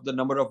terms of the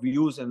number of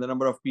views and the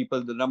number of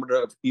people, the number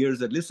of ears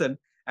that listen,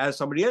 as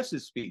somebody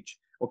else's speech.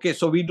 Okay,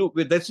 so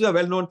this is a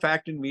well-known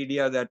fact in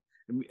media, that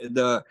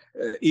the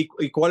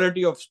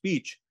equality of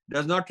speech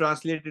does not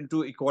translate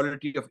into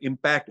equality of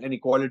impact and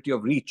equality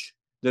of reach.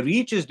 The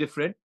reach is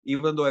different,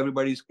 even though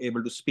everybody is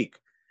able to speak.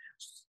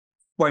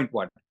 Point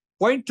one.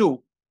 Point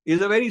two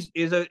is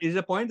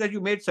a point that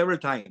you made several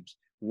times.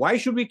 Why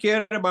should we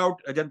care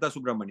about Ajanta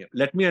Subramaniam?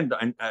 Let me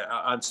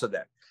answer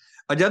that.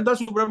 Ajanta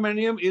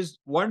Subramaniam is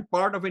one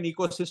part of an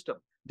ecosystem.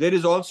 There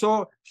is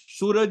also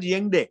Suraj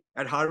Yengde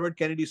at Harvard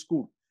Kennedy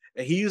School.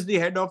 He is the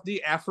head of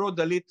the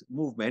Afro-Dalit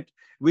movement,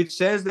 which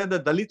says that the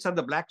Dalits are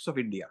the blacks of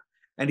India.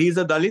 And he's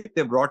a Dalit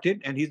they brought in,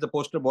 and he's the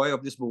poster boy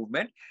of this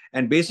movement.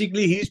 And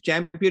basically, he's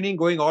championing,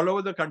 going all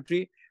over the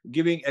country,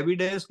 giving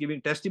evidence,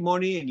 giving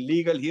testimony in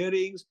legal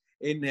hearings,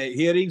 in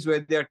hearings where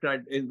they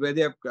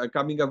are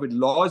coming up with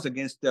laws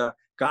against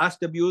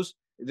caste abuse.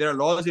 There are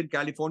laws in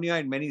California,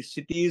 in many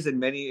cities, and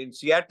many in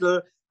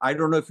Seattle. I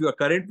don't know if you are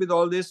current with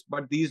all this,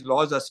 but these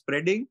laws are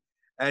spreading,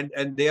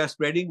 and they are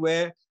spreading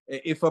where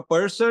if a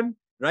person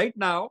right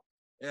now,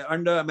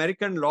 under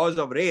American laws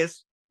of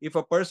race, if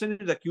a person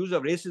is accused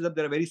of racism,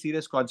 there are very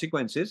serious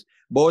consequences,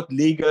 both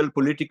legal,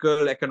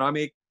 political,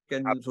 economic,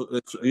 and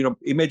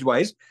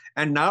image-wise.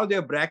 And now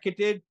they're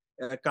bracketed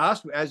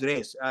caste as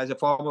race, as a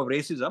form of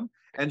racism.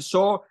 And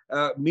so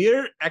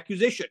mere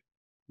accusation,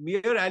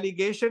 mere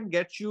allegation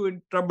gets you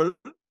in trouble.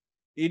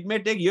 It may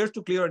take years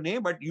to clear a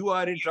name, but you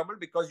are in trouble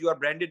because you are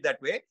branded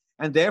that way.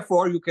 And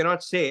therefore, you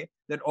cannot say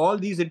that all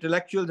these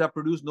intellectuals have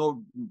produced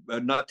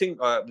nothing.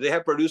 They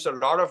have produced a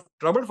lot of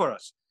trouble for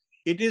us.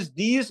 It is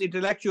these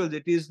intellectuals.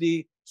 It is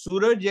the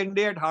Suraj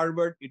Yengde at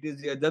Harvard. It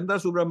is the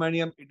Ajanta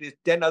Subramaniam. It is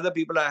 10 other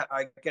people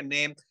I can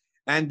name.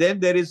 And then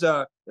there is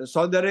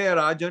Saundarya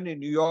Rajan in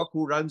New York,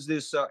 who runs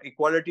this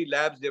equality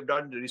labs. They've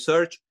done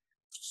research,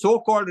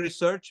 so-called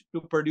research,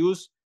 to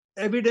produce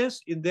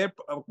evidence in their,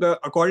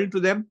 according to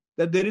them,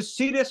 that there is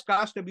serious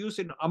caste abuse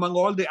among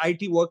all the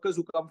IT workers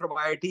who come from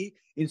IIT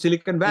in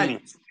Silicon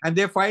Valley. And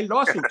they filed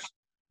lawsuits.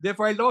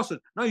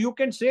 Now you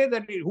can say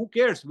that who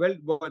cares? Well,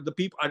 the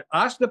people,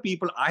 ask the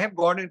people. I have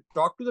gone and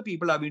talked to the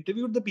people. I've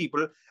interviewed the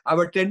people. I've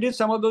attended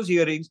some of those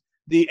hearings.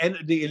 The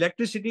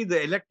electricity,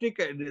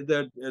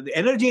 the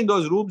energy in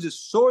those rooms is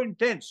so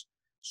intense.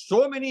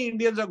 So many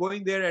Indians are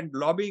going there and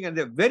lobbying, and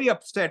they're very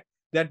upset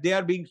that they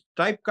are being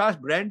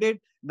typecast, branded.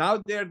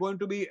 Now they are going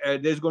to be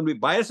there's going to be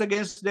bias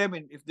against them,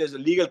 and if there's a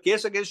legal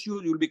case against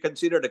you, you'll be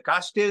considered a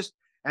casteist.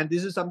 And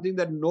this is something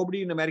that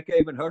nobody in America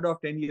even heard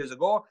of 10 years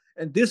ago.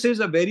 And this is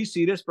a very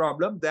serious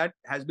problem that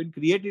has been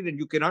created, and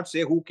you cannot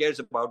say who cares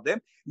about them.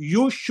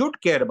 You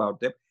should care about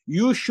them.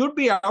 You should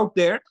be out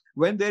there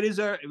when there is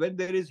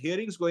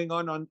hearings going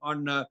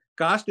on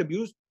caste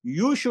abuse.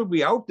 You should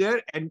be out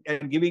there and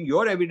giving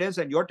your evidence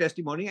and your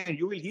testimony, and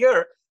you will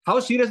hear how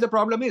serious the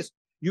problem is.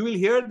 You will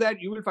hear that,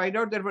 you will find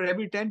out that for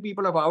every 10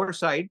 people of our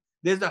side,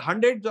 there's the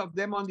hundreds of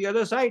them on the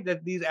other side,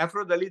 that these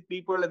Afro-Dalit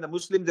people and the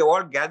Muslims, they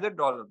all gathered,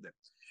 all of them.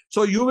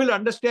 So you will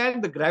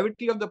understand the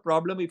gravity of the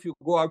problem if you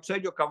go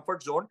outside your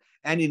comfort zone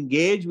and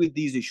engage with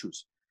these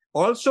issues.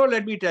 Also,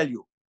 let me tell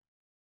you,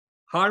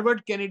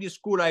 Harvard Kennedy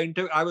School,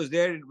 I was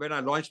there when I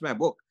launched my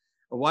book.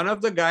 One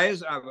of the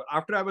guys,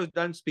 after I was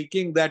done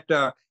speaking, that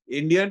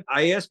Indian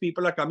IAS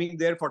people are coming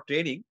there for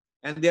training,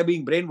 and they're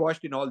being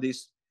brainwashed in all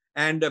this.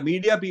 And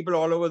media people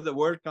all over the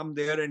world come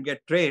there and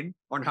get trained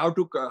on how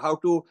to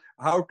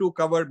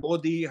cover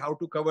Modi, how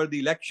to cover the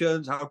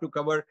elections, how to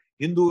cover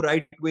Hindu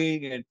right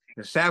wing and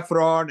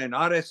Saffron and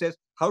RSS,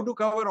 how to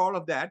cover all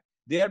of that.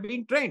 They are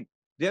being trained.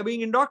 They are being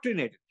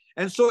indoctrinated.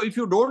 And so if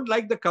you don't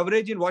like the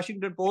coverage in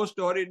Washington Post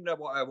or in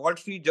Wall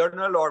Street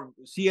Journal or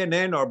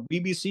CNN or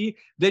BBC,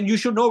 then you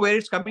should know where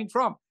it's coming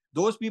from.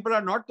 Those people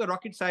are not the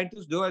rocket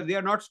scientists. They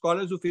are not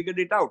scholars who figured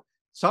it out.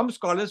 Some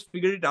scholars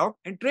figured it out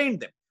and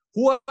trained them.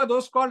 Who are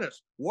those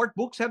scholars? What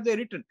books have they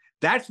written?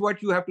 That's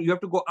what you have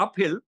to go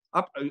uphill,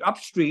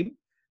 upstream.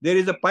 There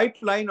is a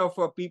pipeline of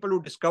people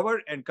who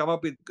discover and come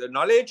up with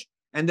knowledge,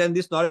 and then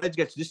this knowledge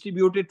gets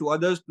distributed to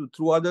others,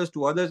 through others,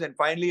 to others, and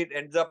finally it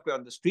ends up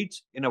on the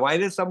streets in a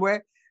virus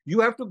somewhere. You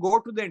have to go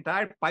to the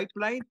entire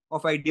pipeline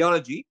of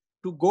ideology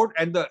to go,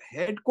 and the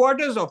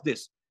headquarters of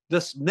this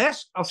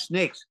nest of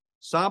snakes,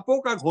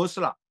 Sanpo ka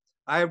ghonsla,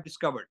 I have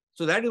discovered.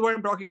 So that is what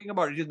I'm talking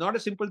about. It is not a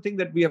simple thing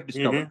that we have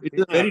discovered. It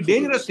is a very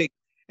dangerous thing.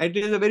 And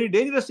it is a very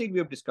dangerous thing we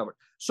have discovered.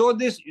 So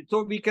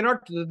we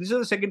cannot, this is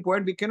the second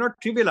point, we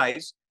cannot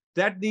trivialize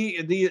that the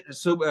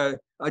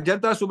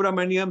Ajanta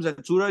Subramaniams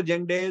and Suraj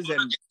Jengdes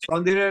and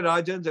Saundarya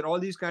Rajans and all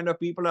these kind of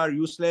people are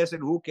useless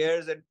and who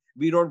cares and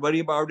we don't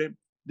worry about it.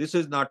 This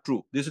is not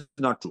true. This is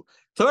not true.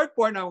 Third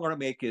point I'm going to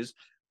make is,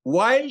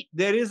 while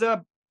there is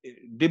a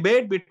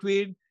debate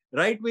between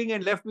right wing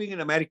and left wing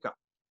in America,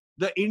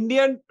 the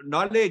Indian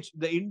knowledge,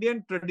 the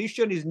Indian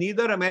tradition is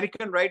neither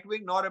American right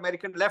wing nor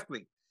American left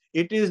wing.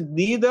 It is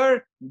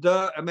neither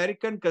the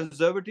American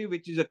conservative,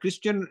 which is a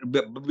Christian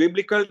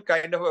biblical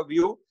kind of a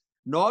view,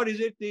 nor is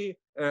it the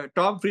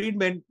Tom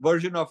Friedman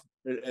version of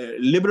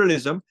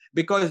liberalism,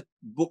 because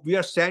we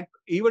are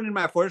even in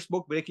my first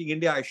book, Breaking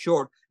India, I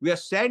showed we are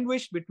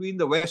sandwiched between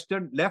the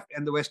Western left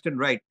and the Western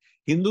right.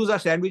 Hindus are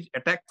sandwiched,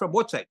 attacked from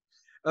both sides.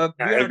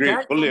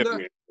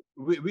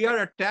 We are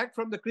attacked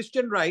from the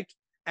Christian right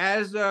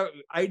as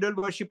idol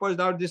worshippers.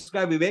 Now this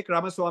guy Vivek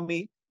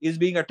Ramaswamy is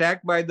being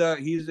attacked by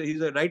he's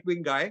a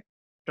right-wing guy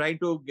trying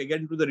to get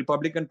into the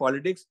Republican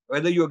politics.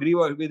 Whether you agree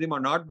with him or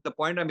not, the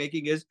point I'm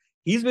making is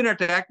he's been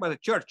attacked by the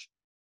church,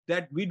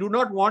 that we do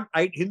not want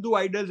Hindu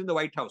idols in the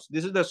White House.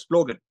 This is the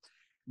slogan.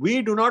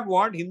 We do not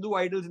want Hindu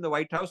idols in the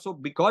White House. So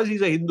because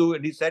he's a Hindu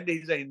and he said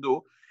he's a Hindu,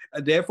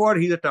 therefore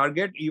he's a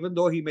target, even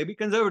though he may be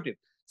conservative.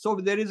 So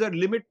there is a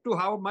limit to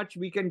how much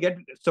we can get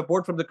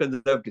support from the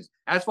conservatives.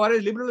 As far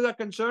as liberals are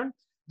concerned,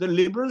 the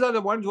liberals are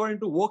the ones who are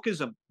into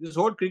wokeism. This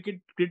whole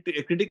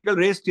critical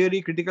race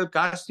theory, critical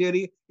caste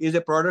theory is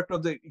a product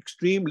of the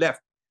extreme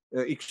left.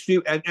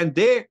 And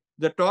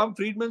the Tom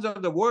Friedmans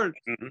of the world,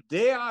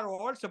 they are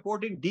all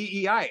supporting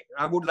DEI.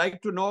 I would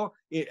like to know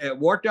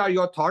what are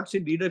your thoughts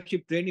in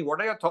leadership training?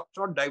 What are your thoughts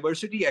on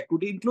diversity,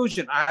 equity,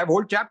 inclusion? I have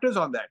whole chapters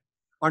on that,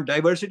 on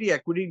diversity,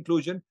 equity,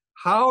 inclusion.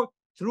 How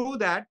through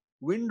that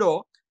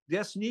window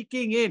they're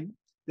sneaking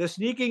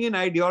in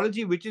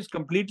ideology which is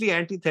completely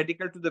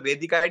antithetical to the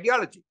Vedic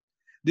ideology.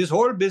 This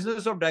whole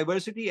business of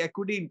diversity,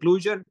 equity,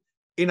 inclusion,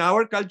 in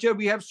our culture,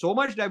 we have so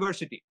much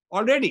diversity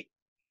already.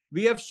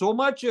 We have so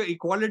much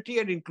equality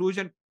and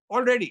inclusion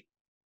already.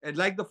 And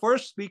like the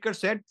first speaker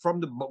said, from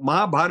the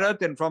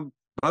Mahabharata and from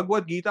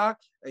Bhagavad Gita,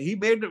 he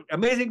made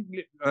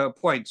amazing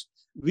points.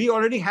 We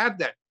already have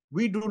that.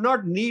 We do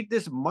not need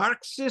this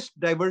Marxist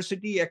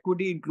diversity,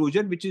 equity,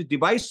 inclusion, which is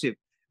divisive,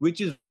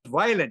 which is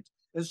violent.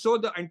 And so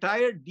the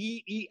entire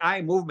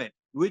DEI movement,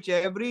 which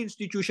every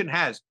institution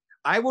has,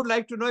 I would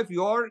like to know if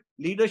your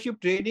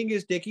leadership training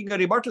is doing a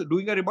rebuttal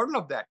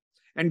of that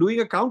and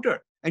doing a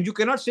counter. And you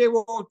cannot say,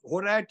 "Wo ho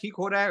raha hai, theek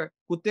ho raha hai,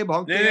 kutte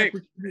bhaunte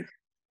hain."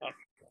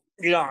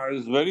 Yeah,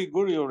 it's very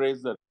good you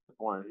raised that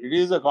point. It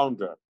is a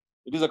counter.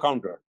 It is a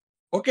counter.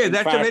 Okay,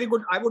 that's a very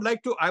good. I would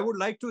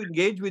like to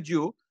engage with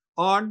you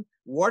on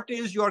what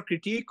is your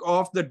critique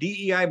of the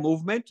DEI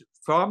movement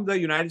from the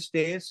United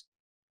States.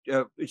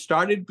 It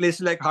started in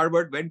places like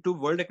Harvard, went to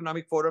World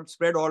Economic Forum,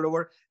 spread all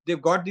over. They've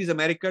got these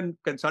American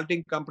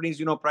consulting companies,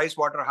 Price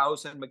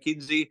Waterhouse and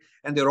McKinsey,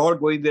 and they're all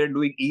going there and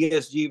doing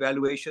ESG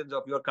evaluations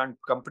of your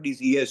company's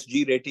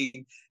ESG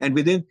rating. And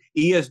within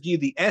ESG,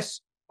 the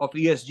S of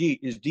ESG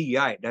is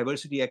DEI,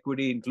 diversity,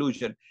 equity,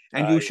 inclusion.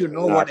 And you should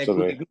know what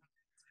equity is.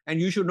 And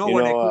you should know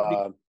what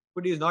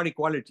equity is, not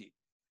equality.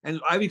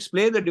 And I've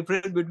explained the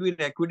difference between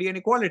equity and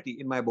equality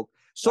in my book.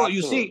 So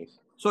you see,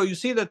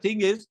 the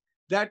thing is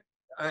that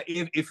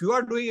if you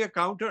are doing a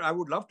counter, I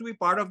would love to be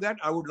part of that.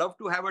 I would love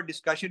to have a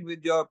discussion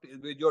with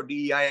your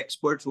DEI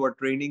experts who are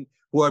training,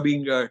 who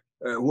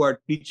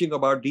are teaching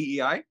about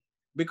DEI,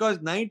 because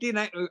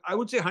I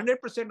would say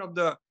 100% of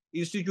the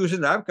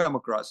institutions I've come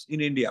across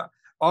in India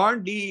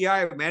on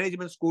DEI,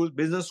 management schools,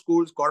 business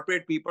schools,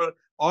 corporate people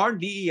on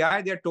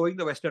DEI, they're towing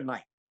the Western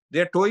line.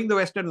 They're towing the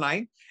Western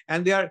line,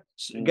 and they are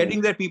getting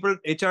their people,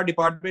 HR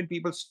department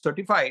people,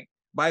 certified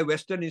by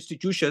Western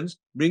institutions,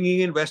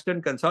 bringing in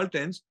Western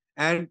consultants,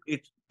 and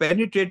it's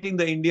penetrating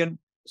the Indian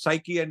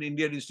psyche and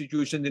Indian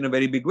institutions in a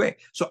very big way.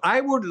 So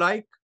I would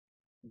like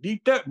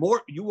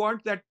more. You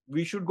want that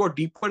we should go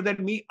deeper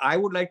than me? I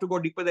would like to go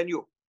deeper than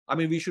you. I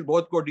mean, we should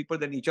both go deeper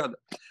than each other.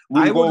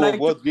 I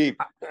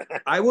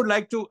would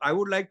like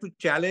to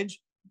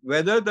challenge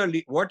whether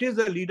what is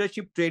the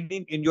leadership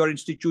training in your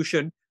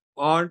institution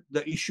on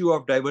the issue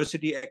of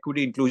diversity,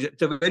 equity, inclusion.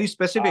 It's a very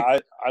specific.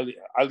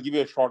 I'll give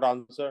you a short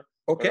answer.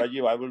 Okay.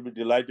 Rajiv, I will be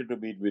delighted to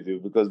meet with you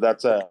because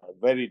that's a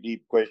very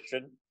deep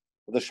question.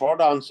 The short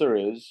answer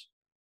is,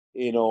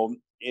 in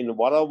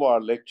one of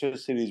our lecture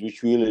series,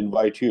 which we'll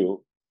invite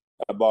you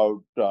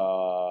about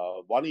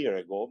 1 year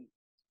ago,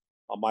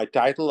 my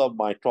title of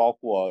my talk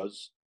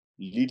was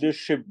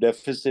Leadership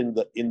Deficit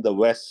in the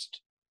West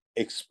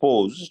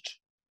Exposed.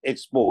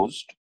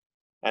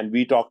 And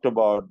we talked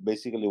about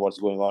basically what's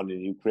going on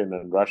in Ukraine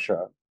and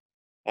Russia.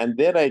 And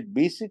there I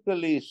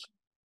basically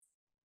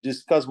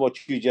discuss what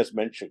you just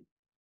mentioned,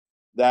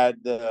 that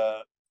the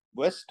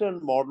Western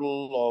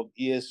model of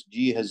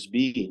ESG has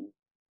been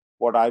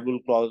what I will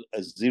call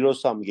a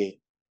zero-sum game.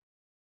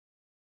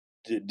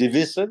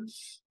 Divisive,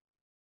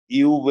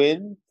 you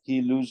win,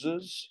 he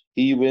loses,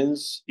 he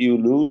wins, you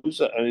lose,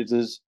 and it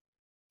is.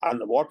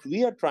 And what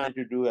we are trying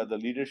to do as the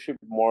leadership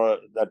more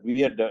that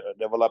we are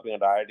developing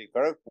at IIT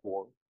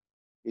Kharagpur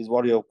is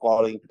what you're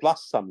calling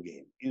plus sum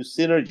game. You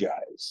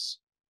synergize,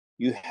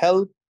 you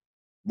help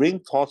bring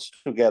thoughts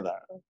together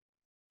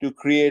to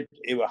create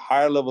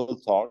higher level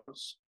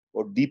thoughts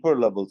or deeper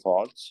level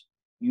thoughts.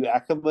 You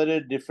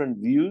accommodate different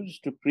views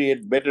to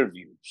create better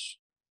views.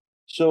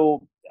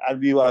 So, and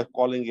we are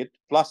calling it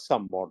plus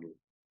sum model.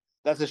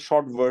 That's a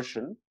short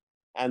version.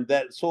 And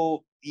that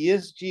so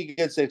ESG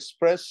gets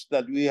expressed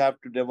that we have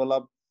to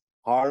develop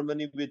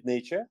harmony with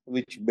nature,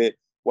 which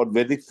what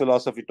Vedic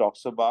philosophy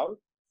talks about.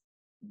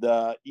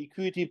 The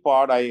equity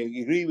part, I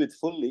agree with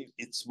fully.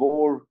 It's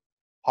more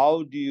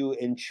how do you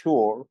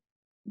ensure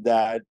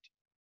that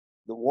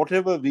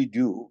whatever we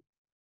do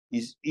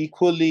is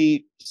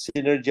equally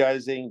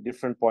synergizing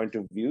different point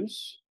of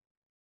views.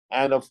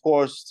 And of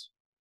course,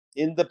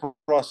 in the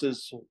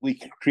process, we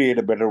can create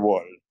a better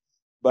world.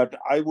 But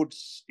I would,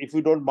 if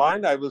you don't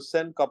mind, I will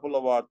send a couple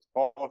of our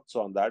thoughts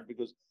on that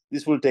because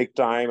this will take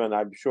time and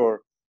I'm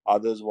sure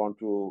others want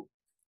to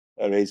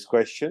raise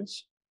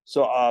questions.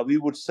 So I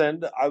will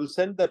send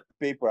that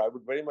paper. I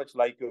would very much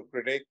like your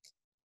critique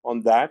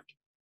on that,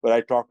 where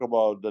I talk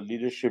about the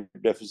leadership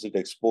deficit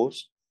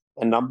exposed.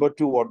 And number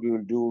two, what we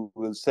will do,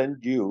 we'll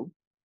send you,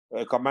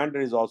 Commander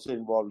is also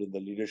involved in the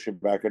Leadership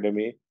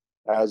Academy,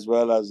 as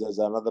well as there's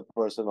another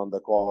person on the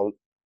call,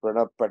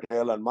 Pranab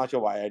Patel, and much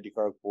of IIT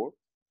Kharagpur,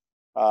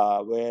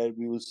 where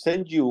we will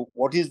send you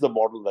what is the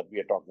model that we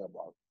are talking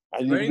about.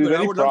 And you'll be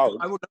very proud.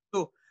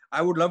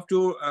 I would love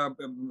to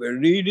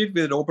read it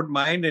with an open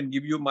mind and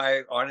give you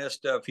my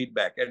honest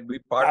feedback and be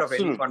part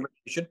Absolutely. of any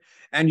conversation.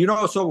 And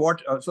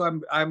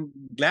so I'm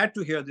glad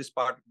to hear this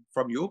part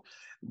from you.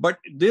 But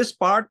this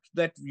part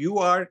that you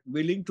are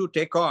willing to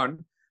take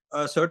on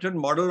a certain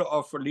model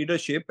of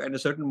leadership and a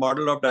certain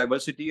model of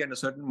diversity and a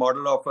certain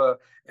model of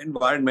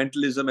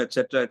environmentalism,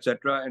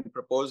 etc., and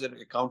propose a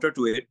counter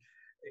to it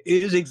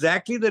is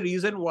exactly the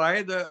reason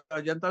why the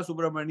Ajanta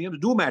Subramanians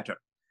do matter.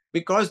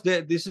 Because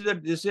this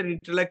is an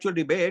intellectual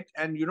debate,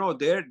 and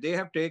they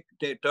have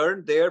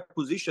turned their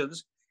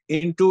positions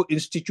into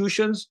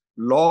institutions,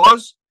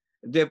 laws.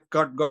 They've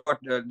got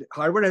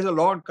Harvard has a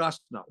law on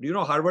caste now. Do you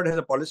know Harvard has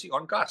a policy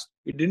on caste?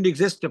 It didn't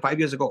exist 5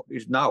 years ago.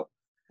 It's now.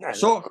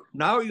 So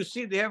now you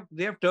see they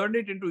have turned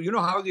it into,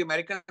 how the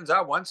Americans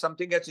are. Once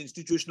something gets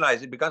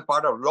institutionalized, it becomes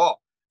part of law.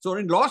 So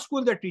in law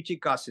school, they're teaching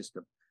caste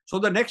system. So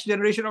the next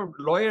generation of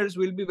lawyers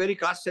will be very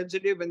caste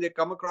sensitive when they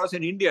come across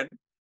an Indian.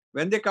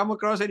 When they come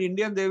across an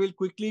Indian, they will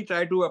quickly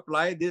try to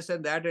apply this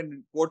and that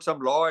and quote some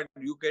law, and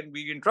you can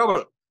be in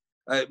trouble.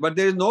 But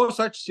there is no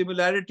such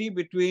similarity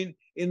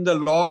in the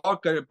law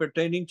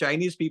pertaining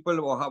Chinese people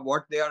or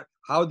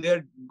how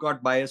they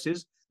got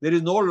biases. There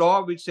is no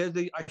law which says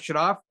the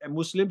Ashraf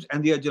Muslims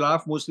and the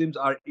Ajalaf Muslims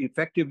are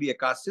effectively a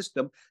caste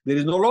system. There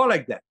is no law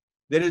like that.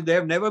 They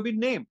have never been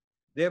named.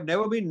 They have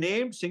never been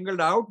named,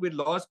 singled out with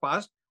laws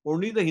passed.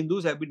 Only the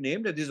Hindus have been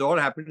named, and this all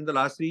happened in the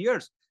last 3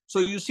 years. So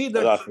you see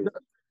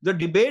the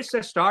debates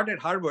that start at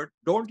Harvard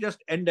don't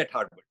just end at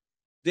Harvard.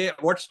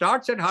 What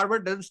starts at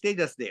Harvard doesn't stay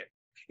just there.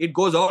 It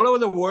goes all over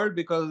the world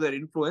because of their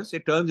influence.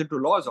 It turns into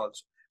laws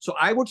also. So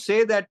I would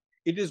say that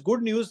it is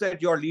good news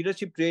that your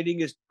leadership training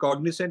is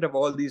cognizant of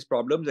all these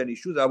problems and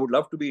issues. I would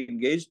love to be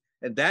engaged,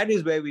 and that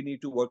is where we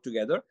need to work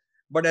together.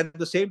 But at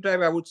the same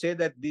time, I would say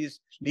that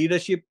these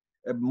leadership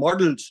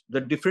models,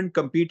 the different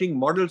competing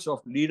models of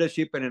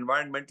leadership and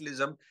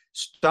environmentalism,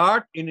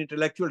 start in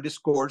intellectual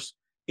discourse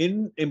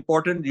in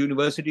important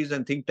universities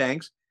and think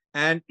tanks,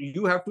 and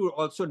you have to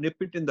also nip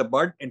it in the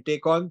bud and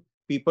take on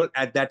people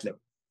at that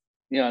level.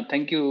 Yeah,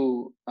 thank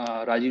you,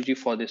 Rajiv ji,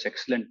 for this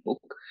excellent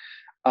book.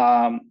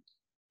 I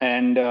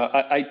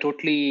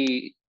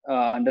totally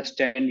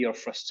understand your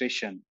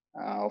frustration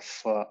of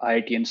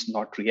IITians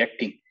not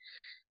reacting.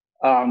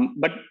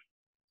 But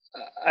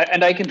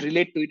I can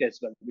relate to it as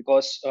well,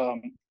 because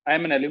I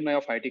am an alumni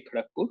of IIT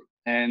Kharagpur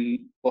and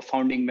a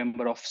founding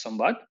member of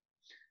Samvad.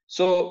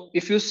 So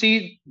if you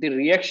see the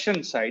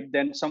reaction side,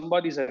 then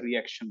Samvad is a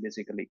reaction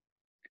basically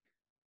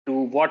to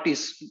what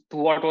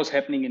was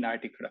happening in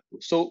IIT Kharagpur.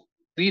 So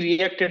we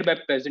reacted by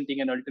presenting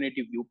an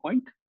alternative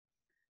viewpoint,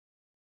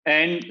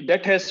 and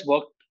that has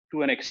worked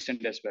to an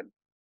extent as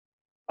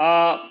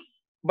well.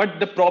 But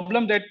the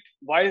problem that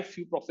why a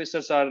few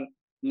professors are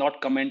not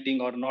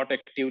commenting or not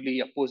actively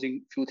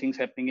opposing few things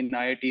happening in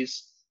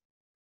IITs,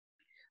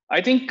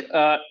 I think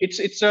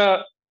it's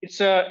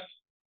a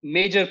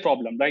major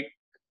problem. Like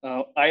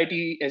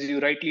IIT, as you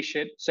rightly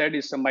said,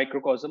 is a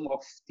microcosm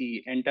of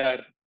the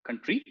entire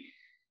country.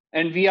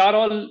 And we are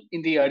all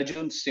in the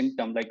Arjun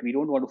symptom, like we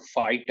don't want to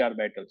fight our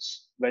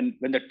battles when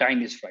the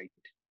time is right.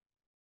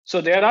 So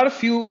there are a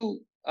few,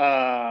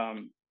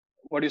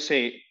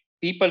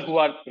 people who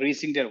are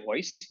raising their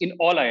voice in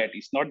all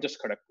IITs, not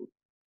just Kharagpur.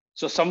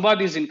 So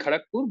Samvad is in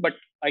Kharagpur, but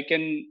I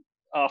can,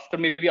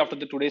 maybe after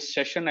the today's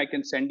session, I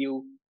can send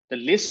you the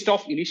list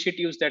of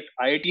initiatives that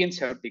IITians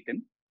have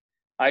taken,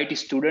 IIT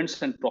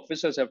students and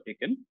professors have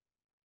taken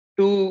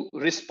to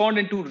respond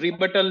and to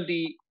rebuttal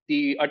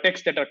the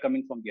attacks that are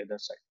coming from the other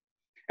side.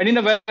 And in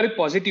a very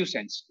positive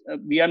sense,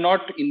 we are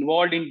not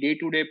involved in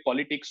day-to-day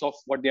politics of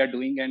what they are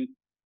doing and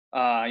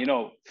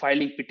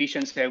filing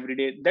petitions every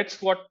day.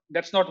 That's not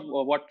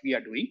what we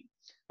are doing.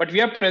 But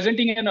we are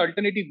presenting an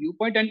alternative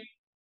viewpoint, and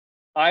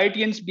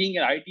IITians being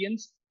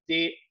IITians,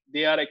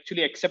 they are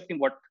actually accepting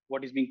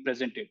what is being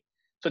presented.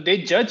 So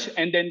they judge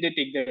and then they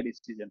take their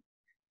decision.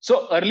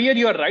 So earlier,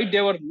 you are right.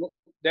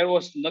 There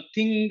was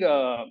nothing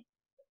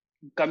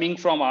coming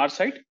from our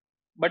side,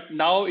 but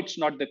now it's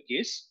not the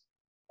case.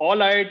 All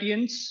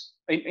IITians,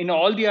 in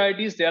all the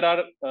IITs, there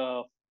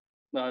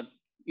are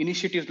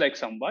initiatives like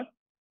Samvad,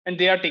 and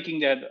they are taking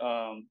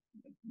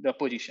their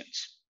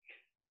positions.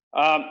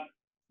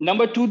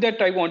 Number two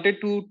that I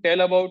wanted to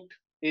tell about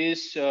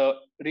is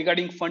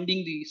regarding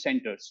funding the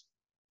centers.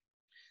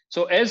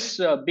 So as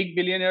big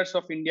billionaires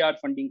of India are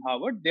funding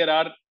Harvard, there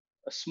are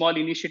small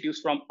initiatives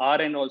from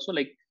our end also,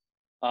 like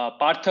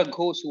Partha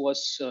Ghosh, who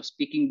was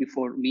speaking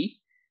before me.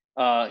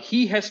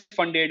 He has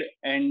funded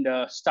and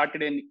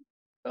started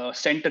a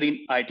center in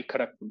IIT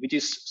Kharagpur, which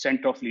is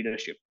Center of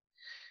Leadership.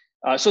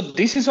 So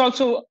this is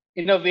also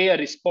in a way a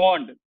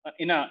respond,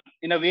 in a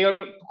way to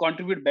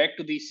contribute back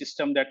to the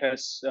system that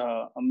has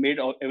made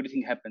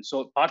everything happen.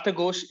 So Partha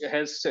Ghosh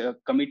has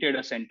committed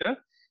a center.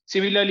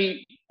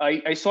 Similarly,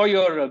 I saw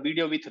your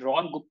video with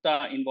Ron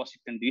Gupta in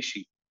Washington,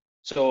 DC.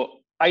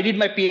 So I did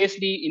my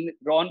PhD in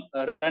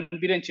Ranbir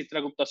and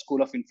Chitra Gupta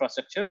School of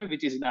Infrastructure,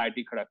 which is in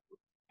IIT Kharagpur,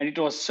 and it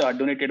was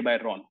donated by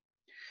Ron.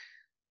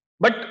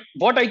 But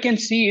what I can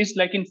see is,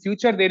 like, in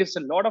future, there is a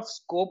lot of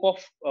scope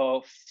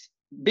of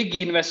big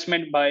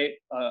investment by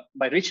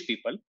rich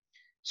people.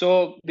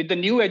 So with the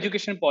new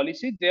education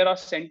policy, there are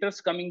centers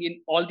coming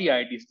in all the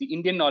IITs, the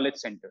Indian Knowledge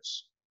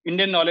Centers.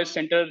 Indian Knowledge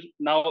Center,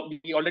 now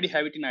we already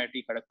have it in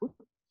IIT Kharagpur.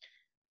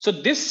 So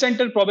this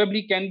center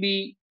probably can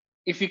be,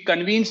 if we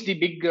convince the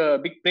big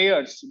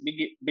players,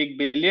 big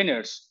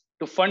billionaires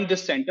to fund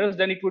these centers,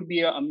 then it would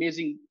be an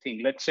amazing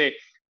thing. Let's say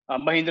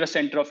Mahindra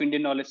Center of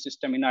Indian Knowledge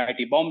System in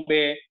IIT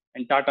Bombay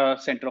and Tata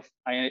Center of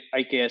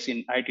IKS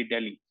in IIT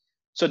Delhi.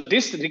 So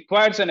this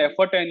requires an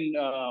effort and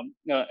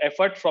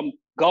effort from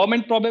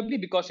government probably,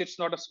 because it's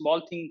not a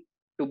small thing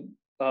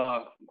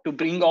to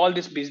bring all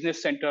these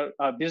business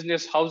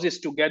houses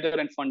together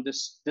and fund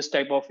this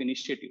type of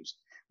initiatives.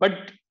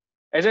 But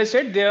as I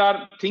said, there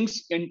are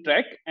things in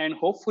track, and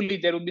hopefully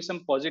there will be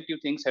some positive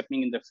things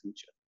happening in the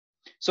future.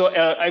 So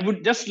I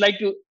would just like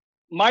to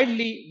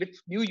mildly, with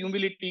due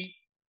humility,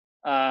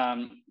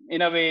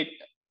 in a way,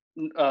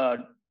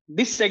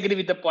 disagree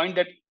with the point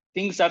that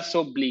things are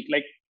so bleak.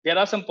 Like, there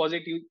are some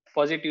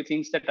positive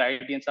things that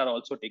IITians are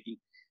also taking.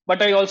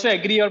 But I also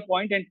agree your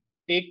point and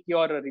take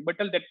your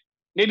rebuttal that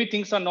maybe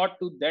things are not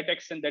to that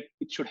extent that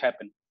it should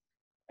happen.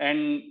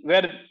 And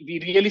where we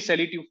really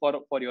salute you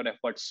for your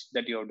efforts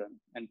that you have done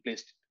and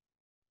placed.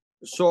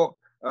 So,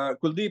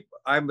 Kuldeep,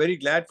 I'm very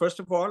glad. First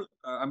of all,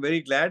 I'm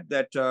very glad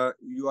that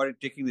you are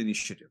taking the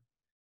initiative.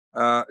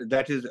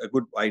 That is a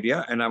good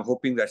idea, and I'm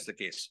hoping that's the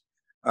case.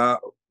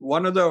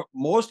 One of the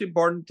most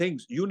important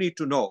things you need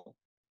to know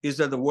is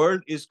that the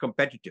world is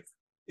competitive.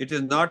 It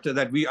is not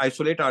that we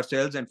isolate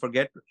ourselves and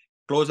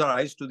close our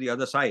eyes to the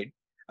other side.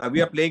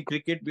 We are playing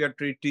cricket. We are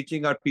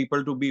teaching our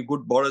people to be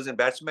good bowlers and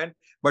batsmen.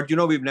 But,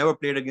 we've never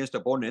played against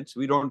opponents.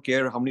 We don't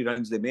care how many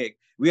runs they make.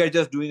 We are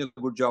just doing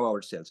a good job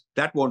ourselves.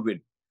 That won't win.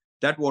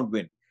 That won't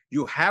win.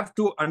 You have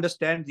to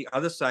understand the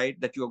other side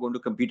that you are going to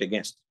compete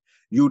against.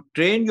 You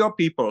train your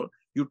people.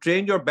 You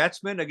train your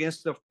batsmen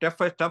against the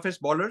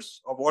toughest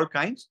bowlers of all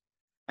kinds.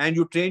 And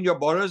you train your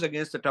bowlers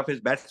against the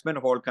toughest batsmen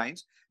of all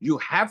kinds. You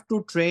have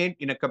to train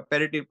in a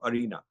competitive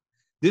arena.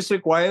 This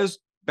requires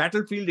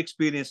battlefield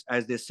experience,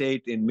 as they say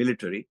it in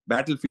military,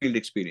 battlefield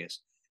experience.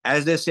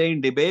 As they say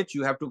in debates,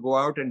 you have to go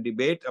out and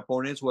debate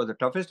opponents who are the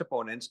toughest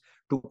opponents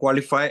to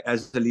qualify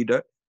as a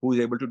leader who is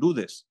able to do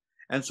this.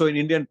 And so in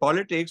Indian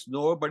politics,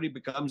 nobody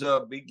becomes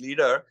a big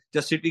leader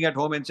just sitting at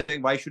home and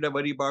saying, why should I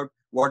worry about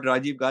what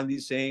Rajiv Gandhi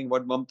is saying,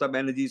 what Mamata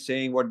Banerjee is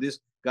saying, what this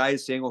guy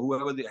is saying, or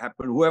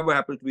whoever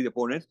happens to be the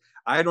opponents.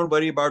 I don't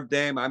worry about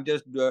them. I'm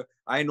just,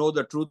 I know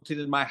the truth is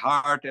in my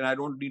heart and I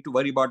don't need to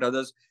worry about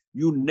others.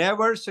 You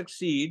never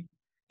succeed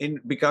in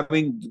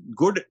becoming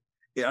good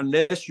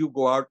unless you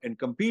go out and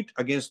compete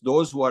against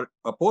those who are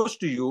opposed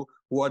to you,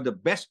 who are the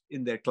best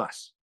in their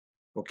class.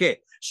 Okay,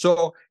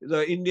 so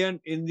the Indian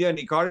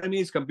economy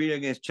is competing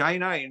against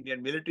China,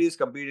 Indian military is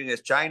competing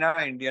against China,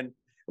 Indian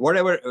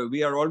whatever.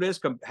 We are always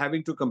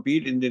having to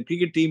compete. Indian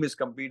cricket team is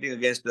competing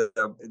against the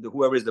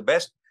whoever is the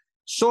best.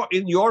 So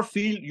in your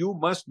field, you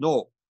must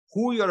know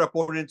who your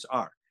opponents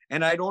are.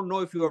 And I don't know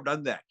if you have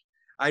done that.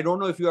 I don't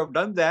know if you have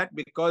done that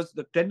because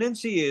the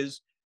tendency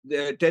is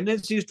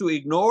to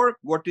ignore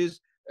what is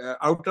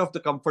out of the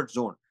comfort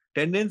zone.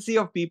 Tendency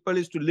of people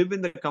is to live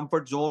in the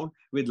comfort zone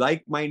with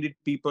like-minded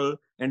people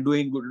and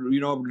doing,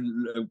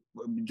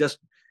 just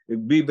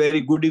be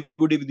very goody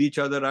with each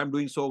other. I'm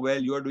doing so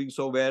well, you're doing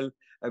so well.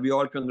 We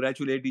all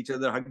congratulate each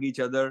other, hug each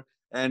other,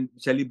 and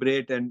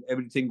celebrate, and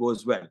everything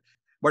goes well.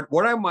 But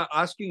what I'm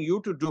asking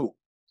you to do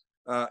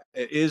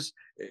is,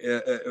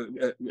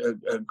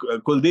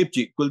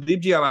 Kuldeepji,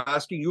 I'm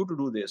asking you to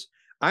do this.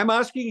 I'm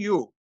asking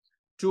you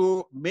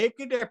to make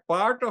it a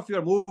part of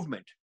your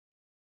movement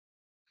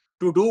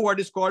to do what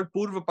is called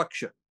Purva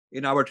Paksha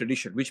in our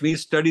tradition, which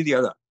means study the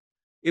other.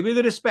 With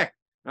respect.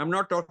 I'm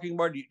not talking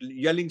about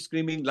yelling,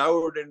 screaming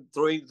loud and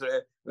throwing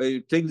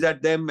things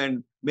at them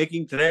and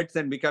making threats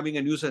and becoming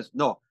a nuisance.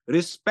 No,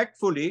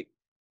 respectfully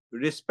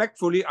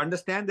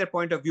understand their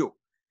point of view.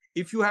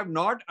 If you have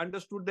not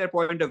understood their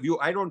point of view,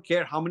 I don't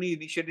care how many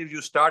initiatives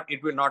you start,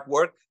 it will not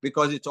work,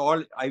 because it's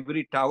all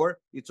ivory tower.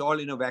 It's all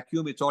in a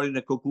vacuum. It's all in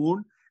a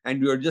cocoon.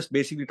 And you're just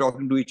basically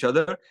talking to each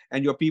other.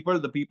 And your people,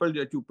 the people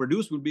that you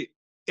produce, will be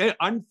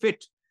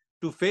unfit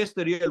to face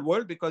the real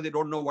world because they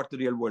don't know what the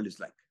real world is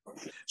like.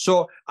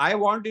 So I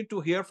wanted to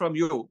hear from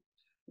you.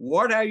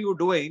 What are you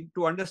doing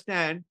to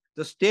understand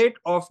the state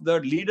of the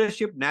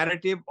leadership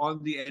narrative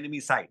on the enemy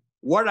side?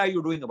 What are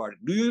you doing about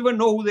it? Do you even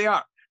know who they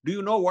are? Do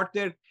you know what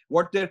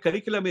their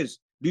curriculum is?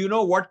 Do you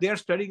know what they're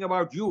studying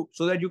about you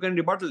so that you can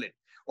rebuttal it?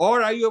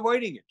 Or are you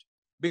avoiding it?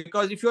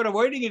 Because if you're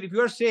avoiding it, if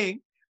you're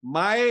saying,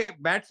 my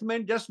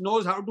batsman just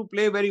knows how to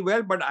play very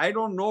well, but I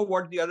don't know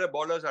what the other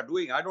bowlers are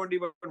doing, I don't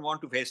even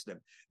want to face them.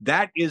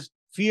 That is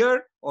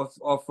fear of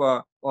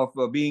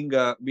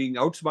being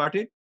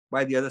outsmarted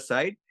by the other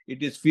side.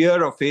 It is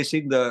fear of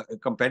facing the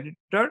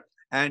competitor,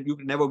 and you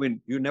can never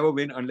win. You never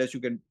win unless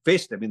you can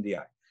face them in the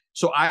eye.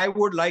 So I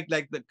would like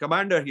the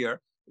commander here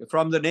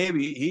from the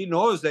Navy, he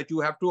knows that you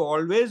have to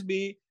always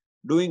be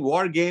doing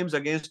war games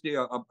against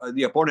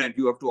the opponent.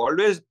 You have to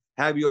always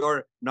have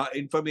your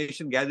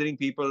information gathering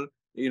people,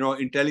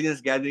 intelligence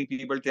gathering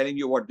people telling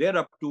you what they're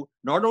up to,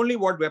 not only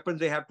what weapons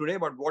they have today,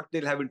 but what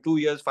they'll have in 2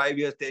 years, 5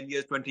 years, 10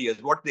 years, 20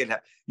 years, what they'll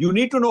have. You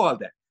need to know all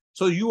that.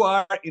 So you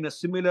are in a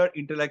similar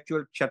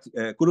intellectual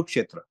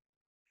Kurukshetra.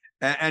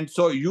 And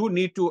so you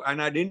need to,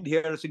 and I didn't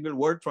hear a single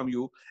word from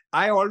you.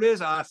 I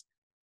always ask,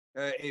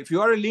 if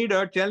you are a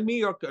leader, tell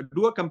me,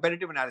 do a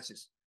competitive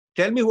analysis.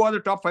 Tell me who are the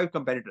top 5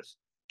 competitors.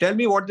 Tell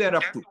me what they're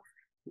up to,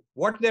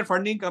 what their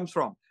funding comes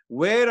from,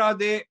 where are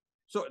they.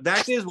 So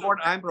that is what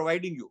I'm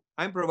providing you.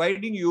 I'm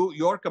providing you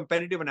your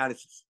competitive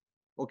analysis.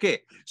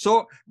 Okay.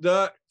 So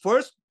the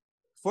first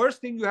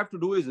thing you have to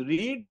do is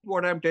read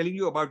what I'm telling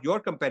you about your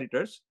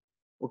competitors.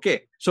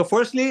 Okay. So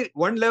firstly,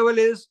 one level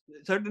is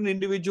certain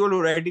individual who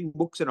are writing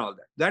books and all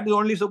that. That is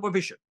only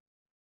superficial.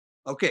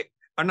 Okay.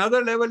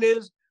 Another level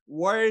is,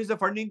 where is the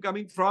funding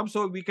coming from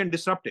so we can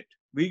disrupt it?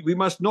 We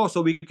must know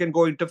so we can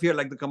go interfere,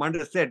 like the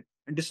commander said,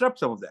 and disrupt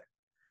some of that.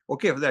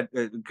 Okay. For that,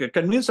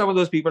 convince some of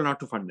those people not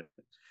to fund it.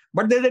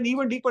 But there's an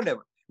even deeper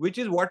level, which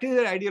is, what is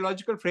their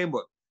ideological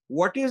framework?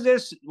 What is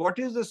this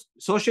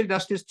social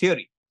justice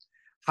theory?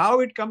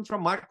 How it comes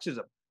from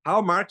Marxism?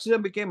 How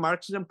Marxism became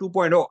Marxism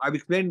 2.0? I've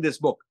explained in this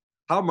book.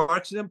 How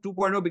Marxism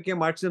 2.0 became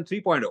Marxism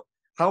 3.0.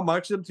 How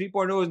Marxism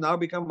 3.0 has now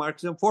become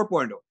Marxism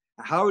 4.0.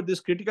 How this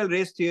critical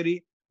race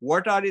theory,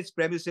 what are its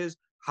premises?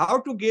 How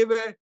to give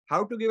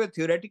a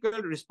theoretical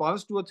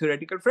response to a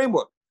theoretical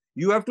framework.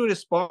 You have to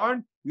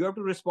respond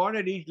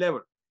at each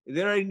level.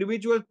 There are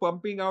individuals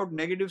pumping out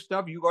negative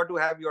stuff. You got to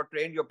have your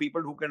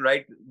people who can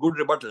write good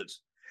rebuttals.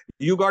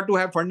 You got to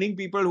have funding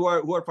people who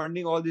are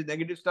funding all this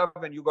negative stuff,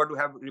 and you got to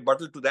have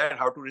rebuttal to that,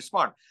 how to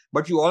respond.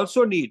 But you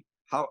also need,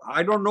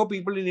 I don't know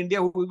people in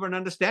India who even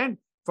understand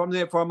from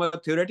a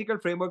theoretical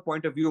framework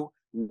point of view,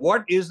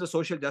 what is the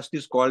social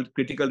justice called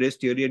critical race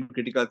theory and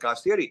critical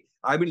caste theory.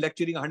 I've been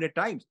lecturing 100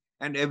 times,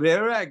 and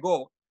wherever I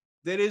go,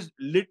 there is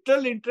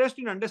little interest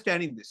in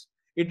understanding this.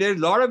 There's a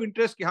lot of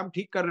interest कि हम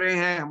ठीक कर रहे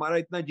हैं, हमारा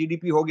इतना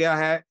GDP हो गया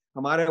है,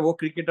 हमारा वो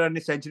क्रिकेटर ने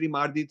सेंचुरी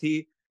मार दी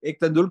थी, एक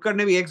तेंदुलकर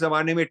ने भी एक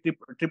जमाने में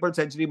ट्रिपल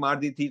सेंचुरी मार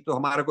दी थी, तो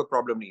हमारा कोई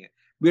प्रॉब्लम नहीं है.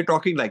 We are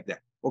talking like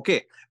that.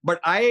 Okay. But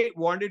I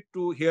wanted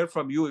to hear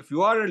from you, if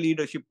you are a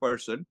leadership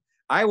person,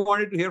 I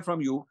wanted to hear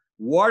from you,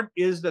 what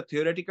is the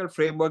theoretical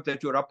framework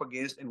that you're up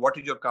against, and what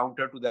is your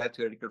counter to that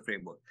theoretical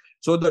framework?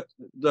 So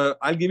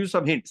I'll give you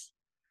some hints.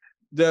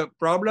 The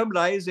problem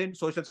lies in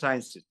social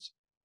sciences.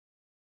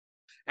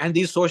 And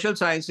these social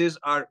sciences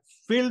are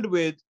filled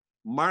with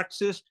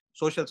Marxist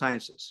social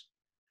sciences.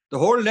 The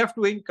whole left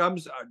wing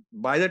comes,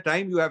 by the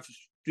time you have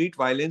street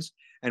violence,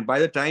 and by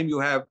the time you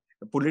have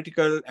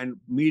political and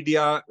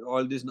media,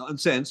 all this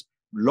nonsense,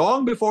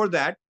 long before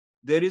that,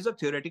 there is a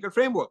theoretical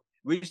framework,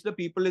 which the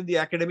people in the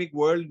academic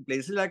world, in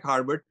places like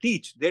Harvard,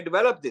 teach. They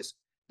develop this.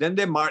 Then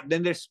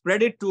they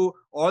spread it to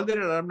all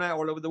their alumni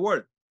all over the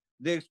world.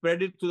 They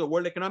spread it to the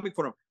World Economic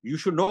Forum. You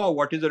should know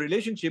what is the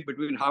relationship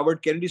between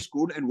Harvard Kennedy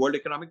School and World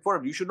Economic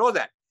Forum. You should know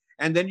that.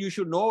 And then you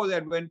should know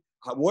that when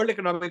World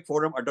Economic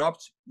Forum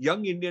adopts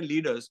young Indian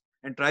leaders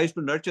and tries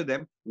to nurture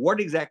them, what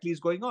exactly is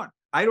going on?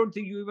 I don't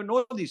think you even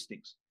know these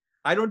things.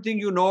 I don't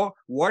think you know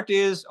what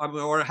is,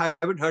 or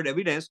haven't heard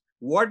evidence,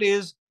 what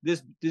is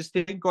this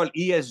thing called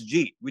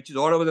ESG, which is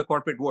all over the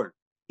corporate world.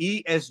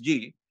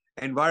 ESG,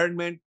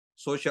 environment,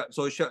 social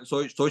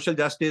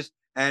justice,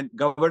 and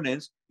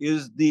governance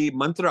is the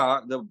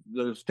mantra,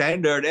 the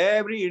standard.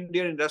 Every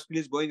Indian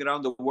industrialist going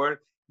around the world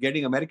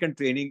getting American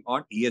training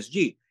on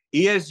ESG.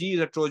 ESG is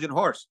a Trojan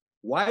horse.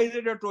 Why is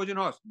it a Trojan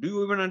horse? Do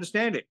you even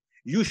understand it?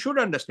 You should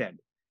understand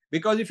it.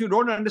 Because if you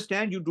don't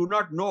understand, you do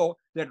not know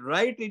that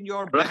right in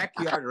your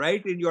backyard,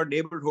 right in your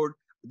neighborhood,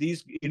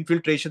 these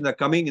infiltrations are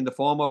coming in the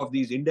form of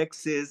these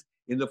indexes,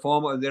 in the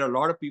form of, there are a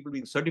lot of people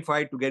being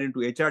certified to get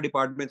into HR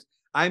departments.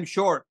 I'm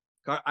sure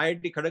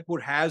IIT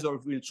Kharagpur has or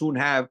will soon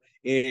have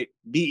a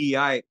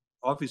DEI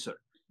officer,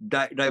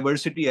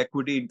 diversity,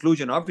 equity,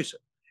 inclusion officer.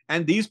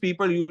 And these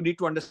people, you need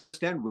to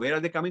understand where are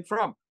they coming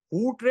from,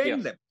 who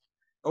trained them.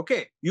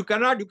 Okay, you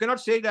cannot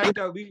say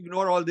that we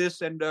ignore all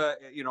this and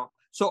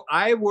So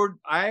I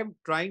am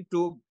trying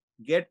to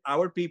get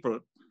our people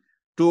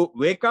to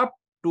wake up,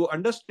 to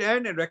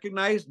understand and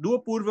recognize, do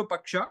a Purva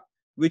Paksha,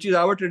 which is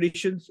our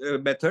tradition's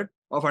method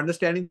of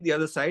understanding the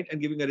other side and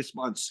giving a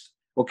response.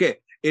 Okay,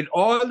 in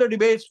all the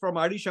debates from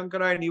Adi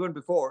Shankara and even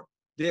before,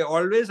 they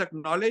always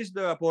acknowledge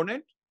the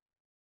opponent,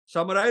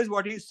 summarize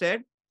what he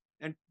said,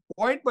 and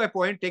point by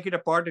point take it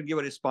apart and give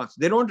a response.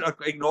 They don't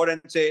ignore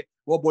and say,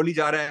 "Wo boli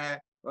ja raha hai,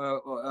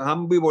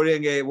 hum bhi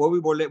bolenge,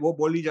 wo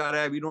boli ja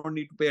raha hai, we don't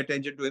need to pay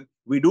attention to him."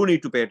 We do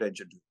need to pay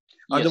attention to him.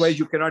 Yes. Otherwise,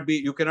 you cannot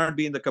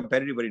be in the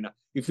competitive arena.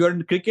 If you're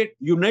in cricket,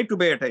 you need to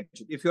pay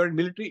attention. If you're in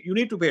military, you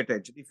need to pay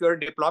attention. If you're in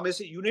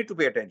diplomacy, you need to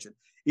pay attention.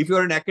 If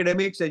you're in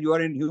academics and you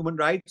are in human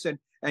rights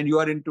and you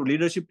are into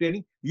leadership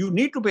training, you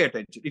need to pay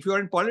attention. If you are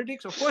in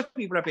politics, of course,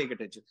 people are paying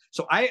attention.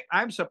 So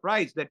I'm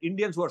surprised that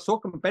Indians who are so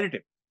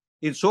competitive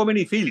in so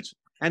many fields,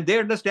 and they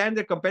understand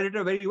their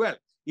competitor very well.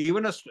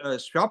 Even a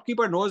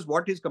shopkeeper knows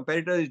what his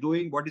competitor is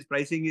doing, what his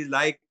pricing is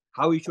like,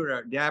 how he should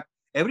adapt.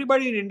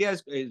 Everybody in India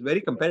is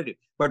very competitive.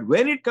 But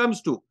when it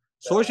comes to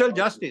social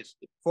justice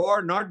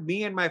for not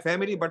me and my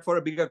family, but for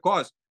a bigger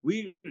cause,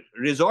 we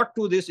resort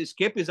to this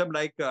escapism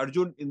like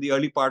Arjun in the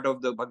early part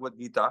of the Bhagavad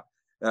Gita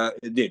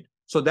did.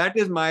 So that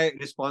is my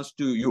response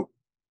to you.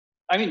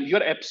 I mean,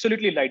 you're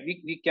absolutely right.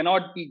 We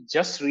cannot be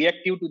just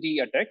reactive to the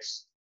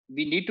attacks.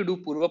 We need to do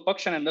Purva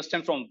Paksha and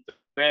understand from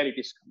where it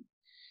is coming.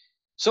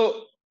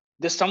 So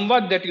the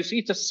Samvad that you see,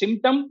 it's a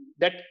symptom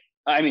that,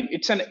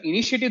 it's an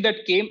initiative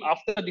that came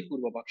after the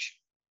Purva Paksha.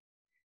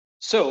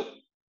 So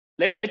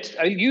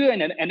I'll give you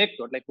an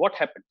anecdote, like what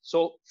happened.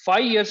 So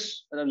 5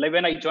 years, like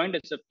when I joined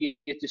as a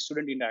PhD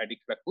student in IIT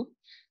Kharagpur,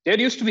 there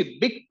used to be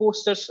big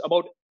posters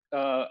about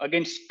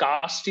against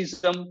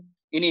casteism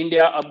in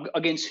India,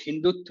 against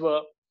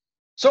Hindutva.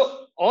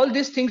 So all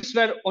these things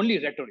were only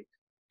rhetoric,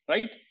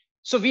 right?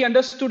 So we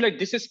understood like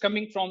this is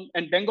coming from,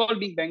 and Bengal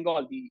being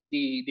Bengal,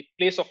 the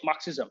place of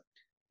Marxism,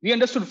 we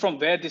understood from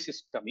where this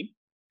is coming.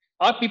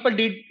 Our people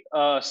did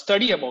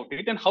study about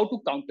it and how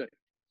to counter it.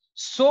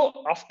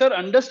 So after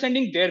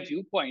understanding their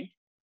viewpoint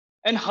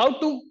and how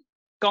to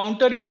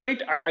counter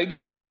it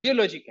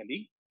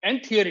ideologically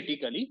and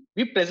theoretically,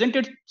 we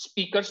presented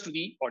speakers to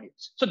the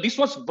audience. So this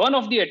was one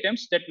of the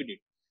attempts that we did.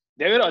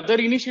 There were other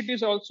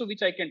initiatives also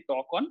which I can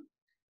talk on,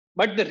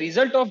 but the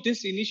result of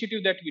this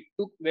initiative that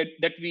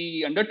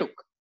we undertook,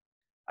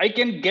 I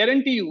can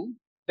guarantee you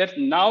that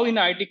now in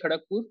IIT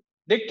Kharagpur,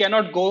 they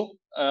cannot go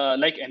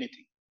like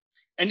anything.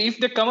 And if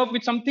they come up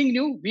with something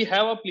new, we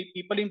have our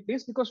people in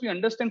place because we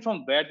understand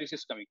from where this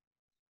is coming.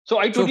 So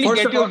I totally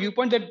get your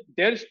viewpoint that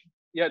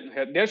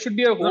there should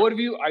be an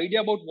overview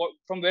idea about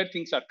from where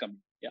things are coming.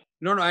 Yeah.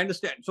 No, I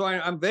understand. So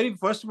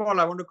first of all,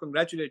 I want to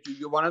congratulate you.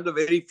 You're one of the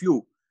very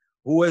few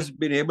who has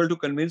been able to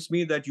convince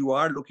me that you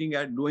are looking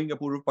at doing a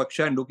Purva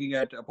Paksha and looking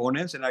at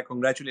opponents, and I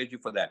congratulate you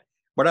for that.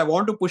 But I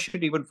want to push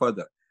it even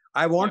further.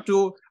 I want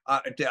to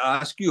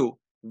ask you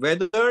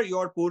whether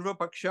your Purva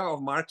Paksha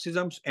of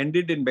Marxism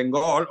ended in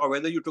Bengal or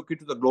whether you took it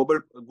to the global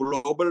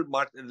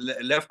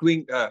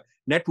left-wing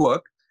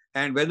network,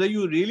 and whether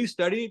you really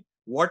studied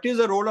what is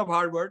the role of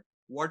Harvard,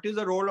 what is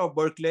the role of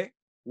Berkeley,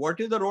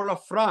 what is the role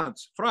of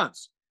France,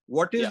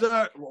 what is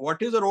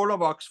the role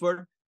of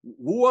Oxford,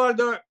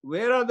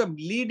 where are the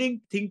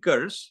leading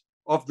thinkers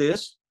of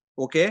this,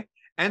 okay,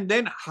 and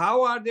then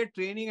how are they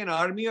training an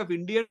army of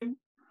Indian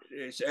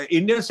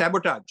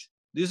sabotage?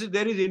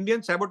 There is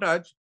Indian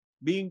sabotage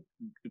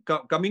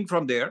coming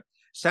from there,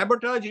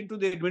 sabotage into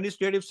the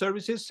administrative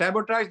services,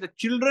 sabotage the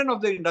children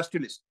of the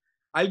industrialists.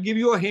 I'll give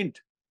you a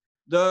hint.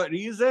 The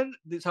reason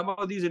some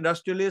of these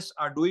industrialists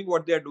are doing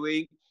what they're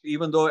doing,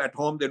 even though at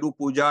home they do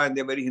puja and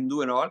they're very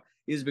Hindu and all,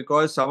 is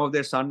because some of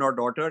their son or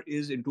daughter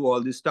is into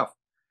all this stuff.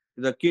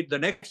 The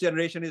next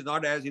generation is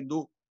not as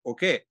Hindu,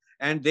 okay,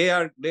 and they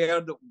are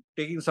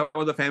taking some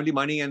of the family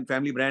money and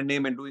family brand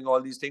name and doing all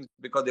these things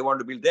because they want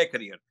to build their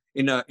career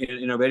in a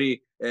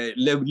very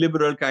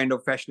liberal kind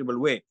of fashionable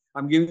way.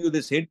 I'm giving you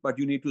this hint, but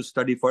you need to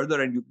study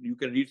further and you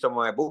can read some of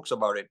my books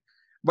about it.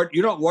 But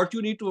what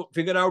you need to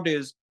figure out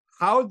is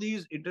how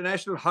these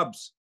international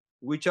hubs,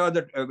 which are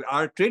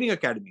our training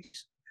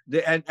academies,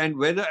 and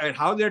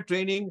how they're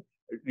training.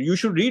 You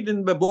should read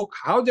in the book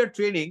how they're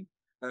training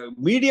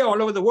media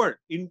all over the world,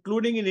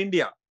 including in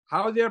India,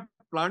 how they're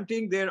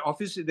planting their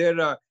office.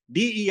 Their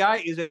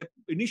DEI is an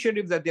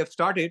initiative that they've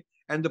started,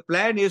 And the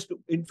plan is to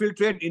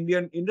infiltrate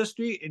Indian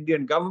industry,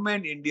 Indian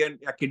government, Indian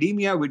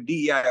academia with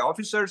DEI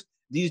officers.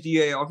 These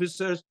DEI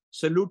officers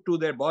salute to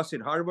their boss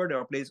in Harvard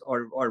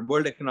or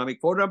World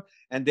Economic Forum,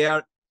 and they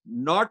are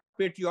not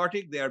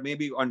patriotic. They are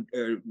maybe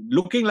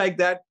looking like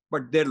that,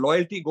 but their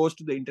loyalty goes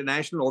to the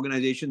international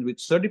organizations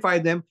which certify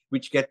them,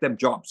 which get them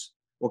jobs.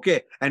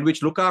 Okay, and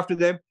which look after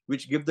them,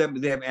 which give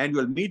them, they have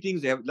annual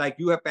meetings. They have, like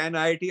you have Pan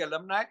IIT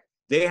alumni,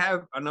 they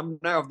have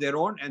alumni of their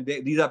own, and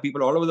these are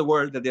people all over the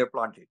world that they have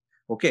planted.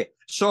 Okay,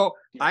 so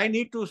I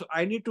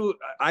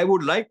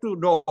would like to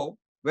know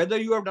whether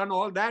you have done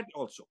all that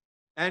also,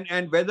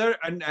 and whether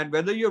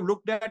you have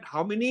looked at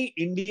how many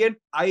Indian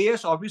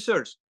IAS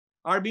officers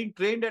are being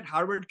trained at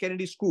Harvard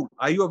Kennedy School.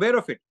 Are you aware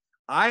of it?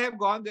 I have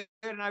gone there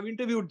and I've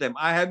interviewed them.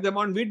 I have them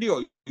on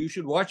video. You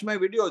should watch my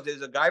videos.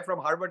 There's a guy from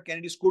Harvard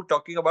Kennedy School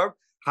talking about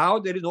how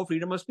there is no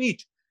freedom of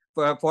speech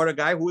for a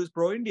guy who is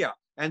pro-India.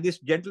 And this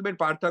gentleman,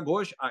 Partha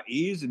Ghosh,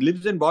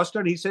 lives in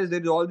Boston. He says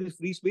there is all this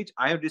free speech.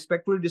 I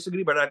respectfully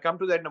disagree, but I'll come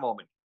to that in a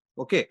moment.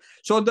 Okay.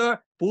 So the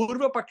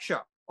Purva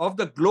Paksha of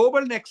the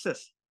global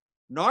nexus,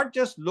 not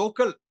just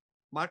local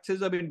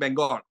Marxism in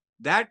Bengal,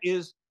 that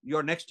is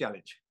your next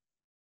challenge.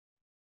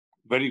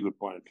 Very good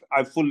point.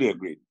 I fully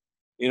agree.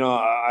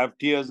 I have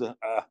tears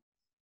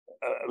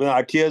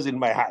in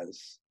my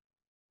eyes.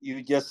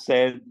 You just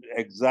said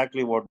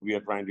exactly what we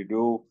are trying to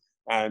do.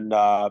 And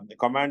the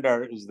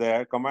commander is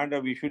there. Commander,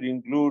 we should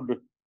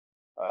include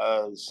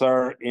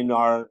sir in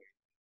our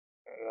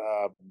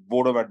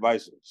board of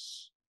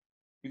advisors.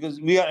 Because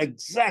we are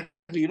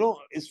exactly,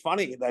 it's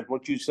funny that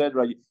what you said,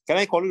 Rajiv. Can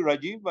I call you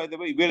Rajiv, by the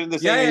way? We're in the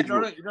same age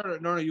group.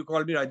 No, you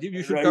call me Rajiv.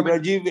 You should come.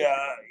 Rajiv,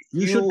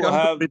 you should come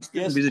have, to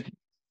yes, visit.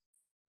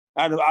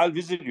 And I'll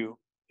visit you.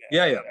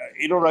 Yeah.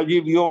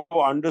 Rajiv, you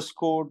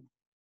underscored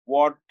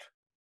what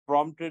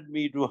prompted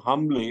me to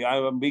humbly, I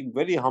am being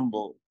very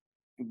humble,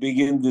 to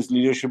begin this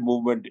leadership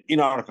movement in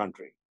our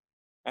country.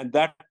 And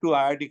that to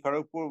IIT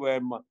Kharagpur, where,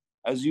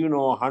 as you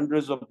know,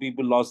 hundreds of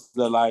people lost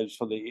their lives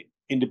for the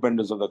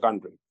independence of the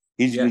country.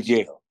 Hijri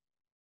jail.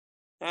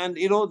 And,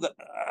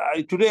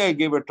 today I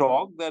gave a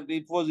talk that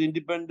it was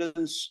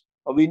independence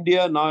of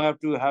India. Now I have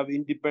to have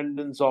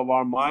independence of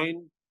our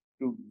mind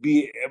to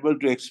be able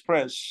to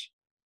express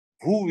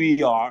who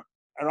we are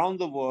around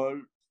the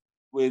world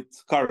with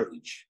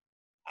courage.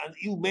 And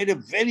you made a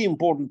very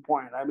important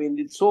point. I mean,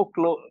 it's so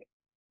close,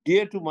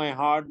 dear to my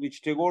heart,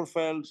 which Tagore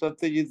felt,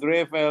 Satyajit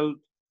Ray felt,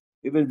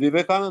 even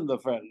Vivekananda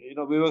felt.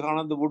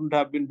 Vivekananda wouldn't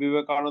have been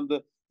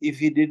Vivekananda if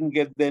he didn't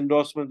get the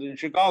endorsement in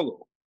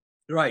Chicago.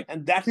 Right.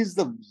 And that is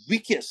the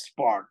weakest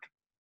part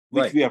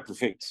which we have to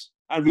fix.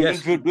 And we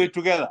will do it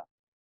together.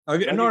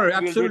 Okay. No,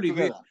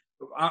 absolutely.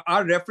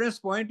 Our reference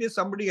point is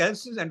somebody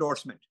else's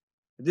endorsement.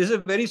 This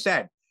is very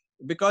sad,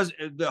 because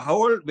the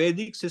whole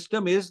Vedic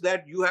system is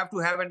that you have to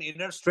have an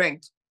inner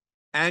strength,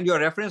 and your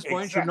reference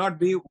point should not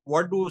be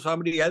what do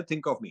somebody else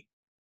think of me.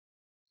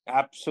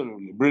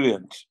 Absolutely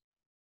brilliant.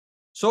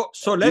 So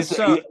let's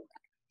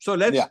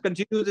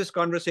continue this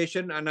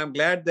conversation, and I'm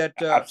glad that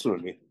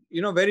absolutely.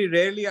 Very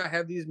rarely I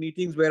have these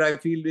meetings where I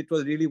feel it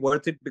was really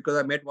worth it, because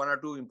I met one or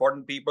two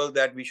important people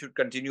that we should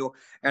continue.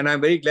 And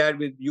I'm very glad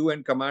with you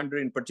and Commander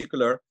in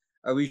particular,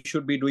 we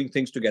should be doing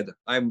things together.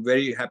 I'm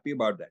very happy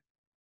about that.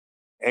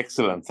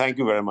 Excellent. Thank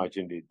you very much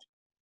indeed.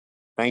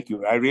 Thank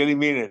you. I really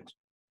mean it.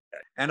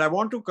 And I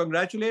want to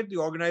congratulate the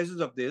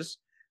organizers of this,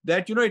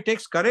 that, it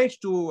takes courage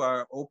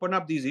to open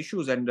up these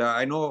issues. And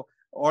I know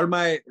all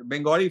my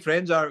Bengali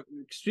friends are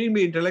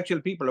extremely intellectual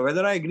people.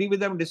 Whether I agree with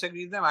them or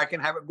disagree with them, I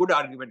can have a good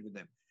argument with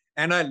them.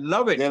 And I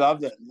love it. They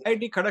love that.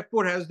 IIT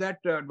Kharagpur has that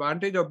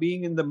advantage of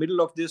being in the middle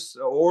of this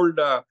old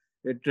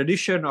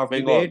tradition of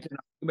debate and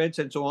arguments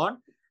and so on.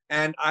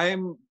 And I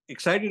am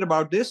excited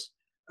about this.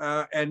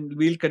 And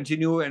we'll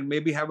continue and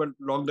maybe have a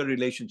longer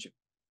relationship.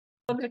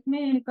 So let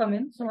me come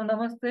in. So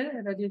namaste,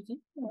 Rajivji.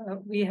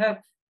 We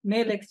have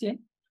mail exchange.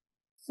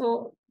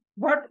 So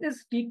what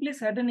is deeply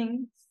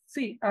saddening,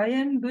 see, I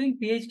am doing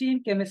PhD in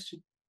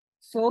chemistry.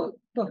 So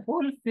the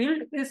whole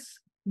field is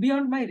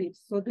beyond my reach.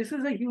 So this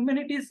is a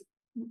humanities,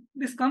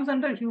 this comes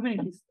under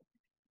humanities.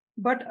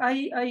 But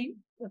I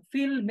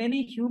feel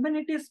many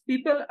humanities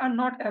people are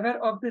not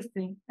aware of this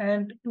thing.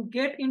 And to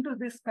get into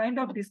this kind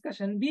of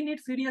discussion, we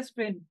need serious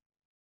training.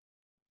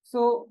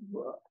 So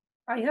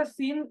I have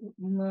seen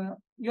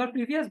your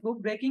previous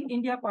book, Breaking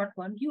India Part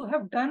 1. You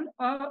have done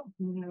a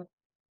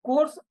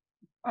course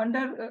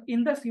under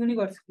Indus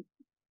University.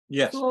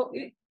 Yes. So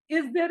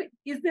is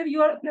there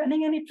you are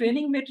planning any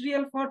training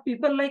material for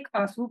people like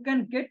us who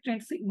can get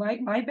trained? See,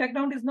 my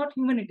background is not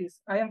humanities.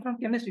 I am from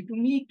chemistry. To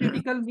me,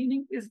 critical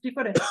meaning is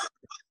different.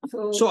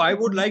 So I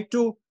would like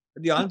to,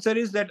 the answer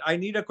is that I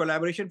need a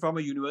collaboration from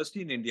a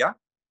university in India.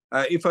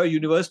 If a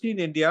university in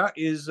India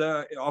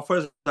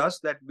offers us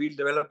that we'll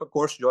develop a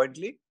course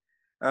jointly,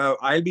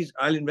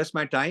 I'll invest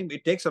my time.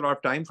 It takes a lot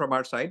of time from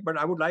our side, but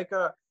I would like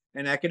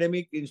an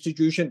academic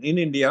institution in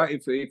India.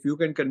 If you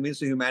can convince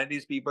the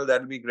humanities people,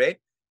 that will be great.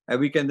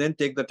 We can then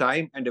take the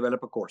time and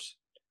develop a course.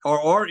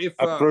 Or if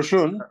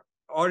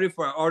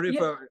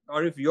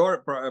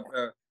your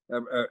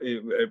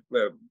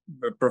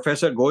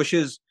Professor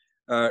Ghosh's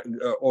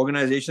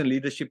organization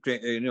leadership,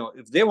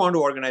 if they want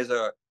to organize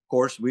a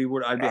course,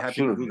 I'll be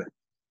happy to do that.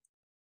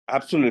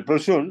 Absolutely.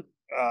 Prasun,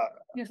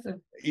 Yes, sir.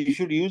 you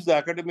should use the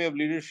Academy of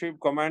Leadership.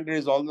 Commander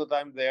is all the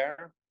time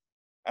there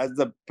as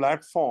the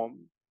platform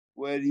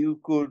where you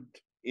could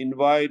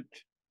invite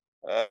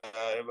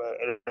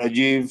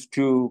Rajiv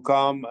to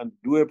come and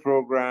do a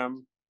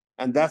program.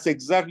 And that's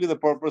exactly the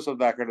purpose of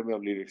the Academy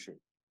of Leadership,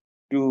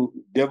 to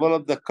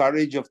develop the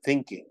courage of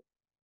thinking.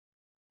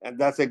 And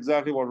that's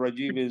exactly what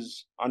Rajiv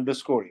is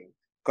underscoring.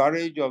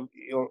 Courage of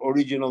your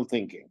original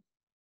thinking.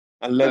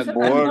 And let Sir, the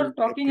I'm world not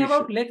talking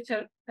about appreciate.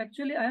 lecture.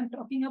 Actually, I am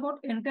talking about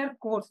entire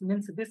course.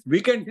 Means this.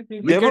 We can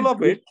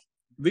Develop it.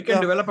 We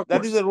can develop a course.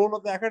 That is the role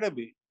of the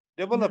academy.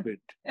 Develop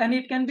it. And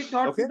it can be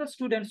taught Okay. to the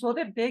students so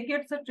that they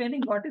get the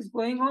training what is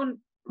going on.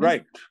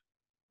 Right.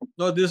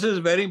 No, this is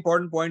a very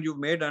important point you've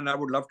made, and I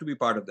would love to be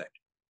part of that.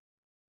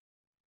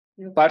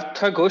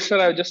 Partha Ghosh, sir,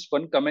 I have just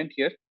one comment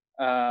here.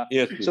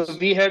 Yes, please. So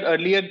we had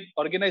earlier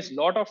organized a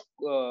lot of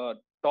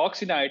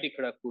talks in IIT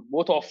Kharagpur,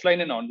 both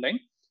offline and online.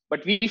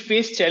 But we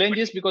face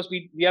challenges because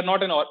we are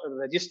not a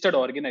registered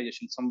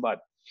organization, Samvad.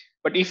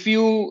 But if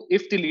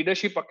the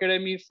Leadership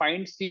Academy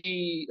finds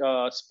the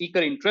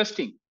speaker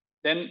interesting,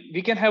 then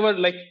we can have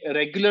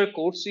regular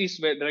courses,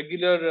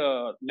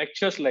 regular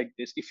lectures like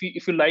this.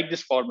 If you like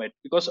this format,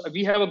 because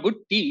we have a good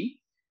team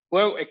who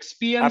have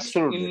experience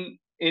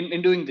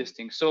in doing this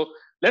thing. So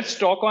let's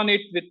talk on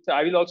it.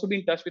 I will also be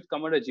in touch with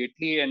Commander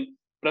Jetli, and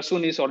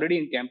Prasun is already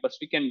in campus.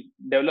 We can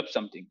develop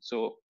something.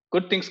 So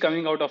good things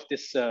coming out of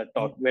this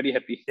talk. Very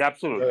happy.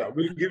 Absolutely. Yeah,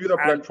 we'll give you the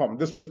platform.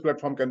 This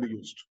platform can be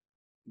used.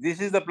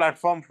 This is the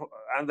platform,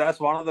 and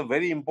that's one of the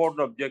very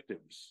important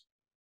objectives.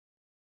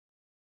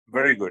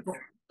 Very good.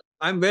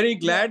 I'm very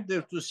glad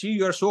to see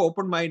you're so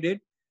open-minded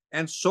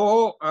and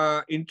so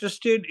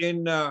interested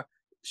in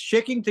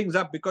shaking things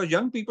up, because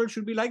young people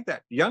should be like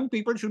that. Young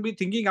people should be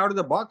thinking out of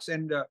the box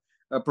and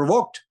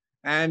provoked,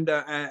 and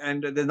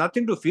there's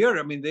nothing to fear.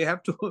 I mean, they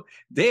have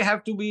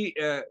to be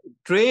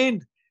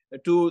trained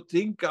to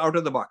think out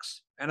of the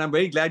box, and I'm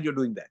very glad you're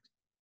doing that.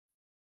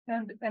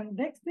 And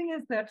next thing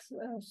is that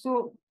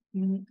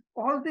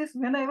all this,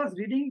 when I was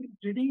reading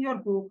your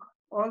book,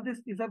 all this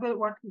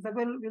what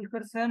Isabel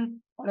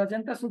Wilkerson or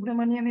Ajanta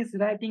Subramanian is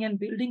writing and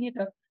building it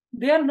up,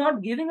 they are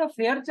not giving a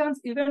fair chance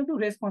even to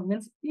respond.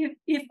 Means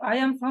if I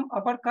am from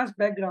upper caste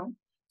background,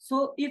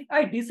 so if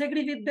I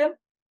disagree with them,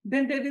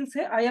 then they will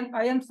say I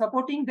am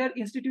supporting their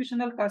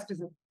institutional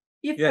casteism.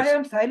 If I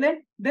am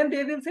silent, then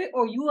they will say,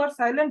 oh, you are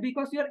silent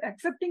because you are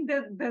accepting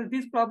that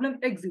this problem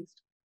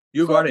exists.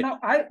 You got it. Now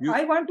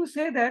I want to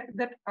say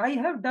that I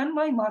have done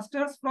my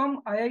master's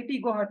from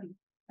IIT Guwahati,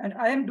 and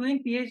I am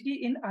doing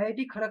PhD in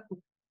IIT Kharagpur.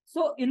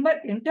 So in my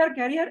entire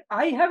career,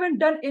 I haven't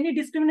done any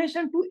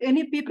discrimination to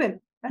any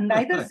people, and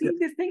neither seen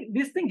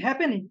this thing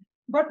happening.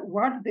 But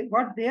what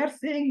they are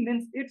saying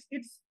means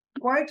it's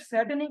quite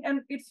saddening,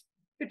 and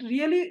it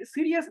really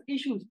serious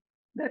issues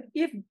that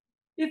if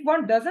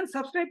one doesn't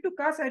subscribe to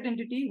caste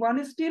identity, one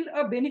is still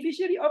a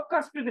beneficiary of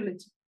caste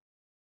privilege.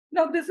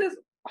 Now this is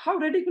how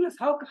ridiculous.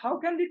 How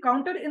can we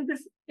counter in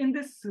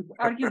this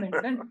argument?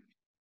 And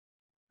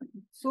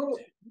so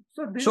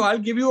I'll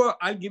give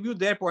you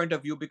their point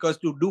of view, because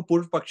to do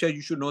Purv Paksha,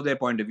 you should know their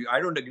point of view. I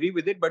don't agree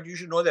with it, but you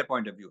should know their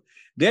point of view.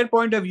 Their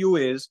point of view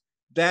is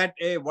that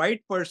a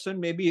white person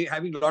may be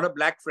having a lot of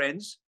black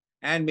friends,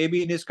 and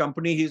maybe in his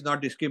company he's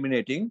not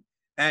discriminating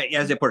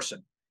as a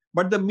person.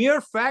 But the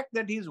mere fact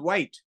that he's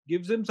white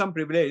gives him some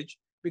privilege,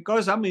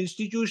 because some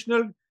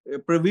institutional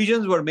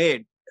provisions were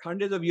made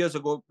hundreds of years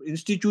ago.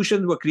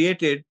 Institutions were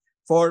created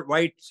for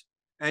whites,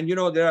 and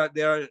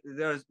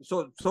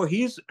so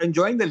he's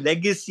enjoying the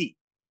legacy.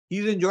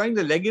 He's enjoying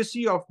the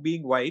legacy of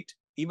being white,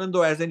 even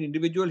though as an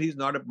individual he's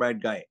not a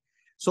bad guy.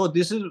 So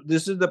this is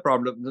the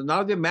problem.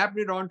 Now they mapped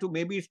it on to,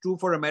 maybe it's true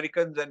for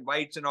Americans and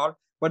whites and all,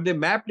 but they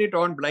mapped it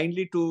on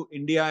blindly to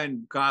India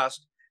and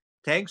caste,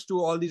 thanks to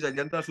all these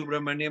Ajanta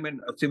Subramaniam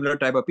and similar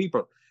type of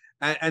people.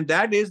 And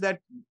that is that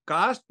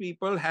caste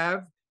people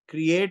have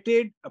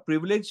created a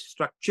privileged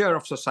structure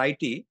of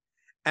society,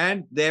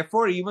 and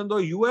therefore, even though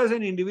you as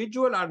an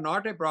individual are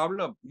not a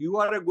problem, you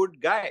are a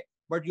good guy,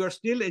 but you are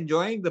still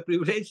enjoying the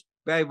privilege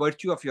by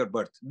virtue of your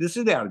birth. This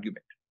is the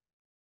argument.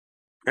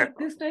 But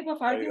this type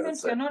of argument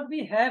cannot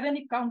be have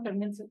any counter.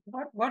 Means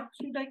what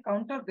should I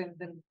counter them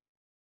then?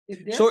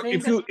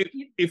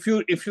 If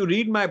you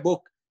read my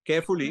book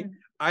carefully,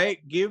 I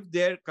give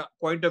their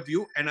point of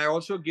view, and I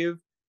also give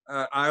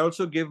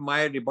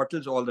my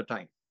rebuttals all the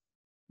time.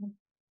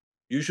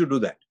 You should do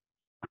that,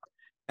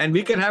 and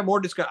we can have more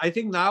discussion. I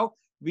think now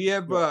we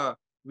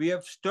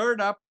have stirred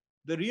up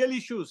the real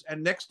issues,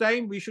 and next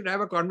time we should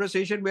have a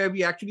conversation where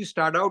we actually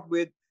start out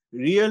with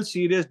real,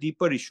 serious,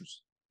 deeper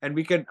issues, and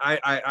we can.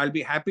 I'll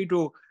be happy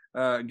to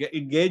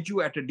engage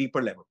you at a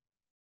deeper level.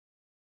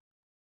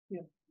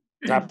 Yeah.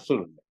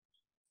 Absolutely.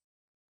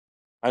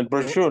 And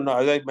Prashun,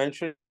 as I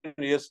mentioned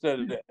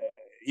yesterday,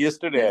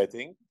 I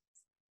think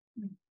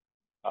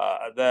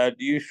that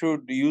you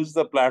should use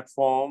the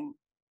platform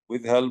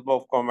with help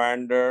of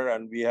Commander,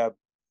 and we have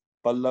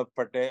Pranav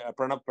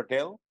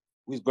Patel,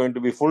 who is going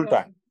to be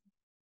full-time.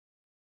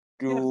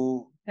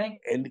 to Thank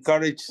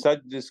encourage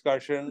such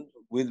discussion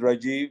with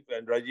Rajiv,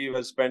 and Rajiv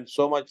has spent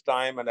so much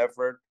time and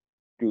effort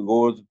to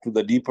go to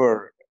the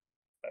deeper,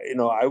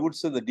 I would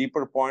say the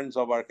deeper points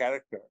of our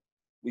character,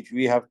 which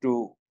we have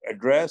to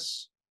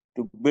address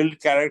to build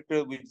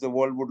character which the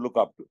world would look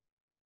up to.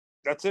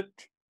 That's it.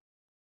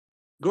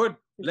 Good.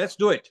 Let's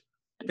do it.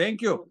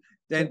 Thank you.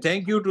 Then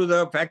thank you to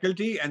the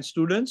faculty and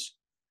students,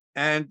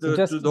 and to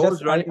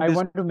those running I this.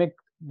 want to make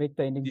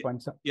the ending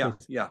point. Sir, Yeah,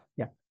 please.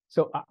 yeah.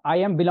 So I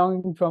am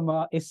belonging from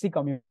a SC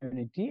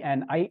community,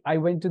 and I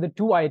went to the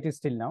 2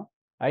 IITs till now.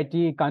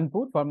 IIT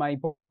Kanpur for my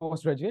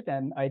postgraduate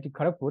and IIT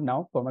Kharagpur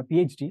now for my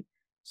PhD.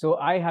 So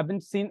I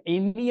haven't seen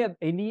any of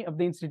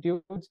the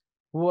institutes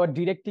who are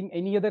directing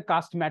any other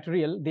caste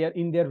material. They are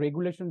in their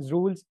regulations,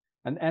 rules,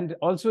 and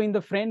also in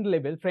the friends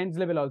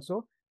level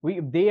also.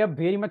 They are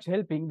very much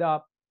helping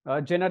the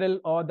general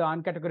or the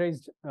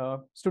uncategorized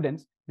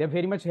students. They're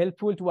very much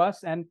helpful to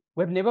us, and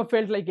we've never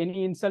felt like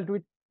any insult to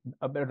it.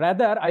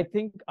 Rather, I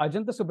think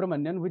Ajanta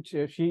Subramanian, which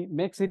she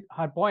makes it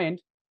her point,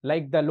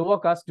 like the lower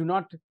caste do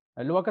not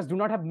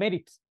have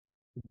merits.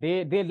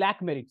 They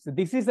lack merits. So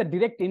this is a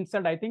direct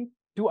insult, I think,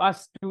 to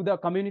us, to the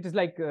communities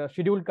like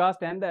scheduled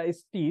caste and the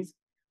STs,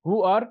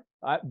 who are,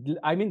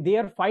 they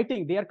are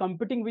fighting, they are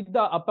competing with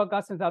the upper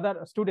caste and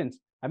other students.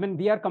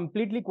 They are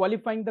completely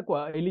qualifying the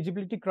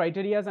eligibility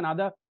criteria and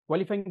other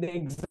qualifying the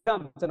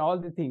exams and all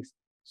the things.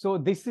 So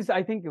this is,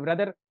 I think,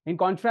 rather in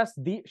contrast,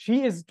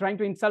 she is trying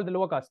to insult the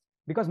lower caste,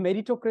 because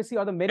meritocracy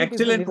or the merit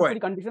is a necessary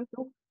condition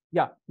to,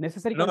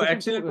 necessary condition. No,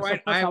 excellent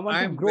point.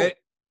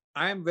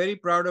 I am very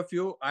proud of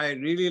you. I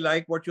really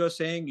like what you're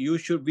saying. We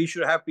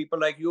should have people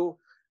like you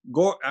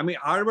go.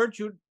 Harvard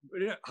should.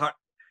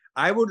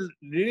 I would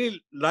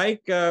really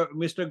like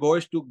Mr.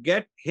 Ghosh to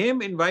get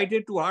him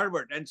invited to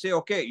Harvard and say,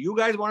 okay, you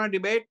guys want to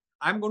debate?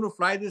 I'm going to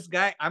fly this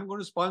guy. I'm going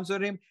to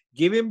sponsor him,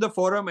 give him the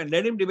forum, and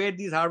let him debate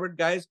these Harvard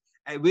guys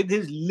with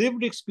his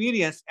lived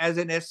experience as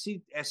an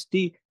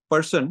ST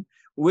person.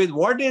 With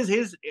what is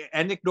his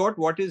anecdote,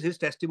 what is his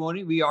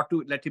testimony, we ought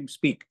to let him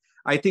speak.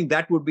 I think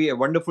that would be a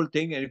wonderful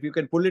thing. And if you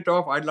can pull it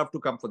off, I'd love to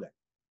come for that.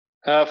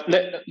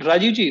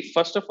 Rajiv ji,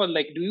 first of all,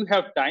 do you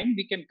have time?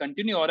 We can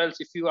continue, or else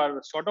if you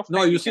are short of time.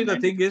 No, you see, the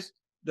thing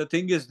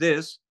is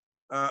this.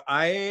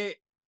 I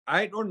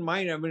don't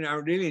mind. I'm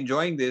really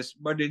enjoying this,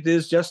 but it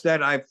is just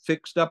that I've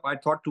fixed up. I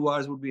thought 2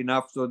 hours would be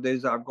enough. So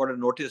I've got a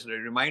notice, a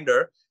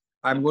reminder.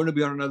 I'm going to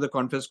be on another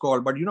conference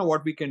call. But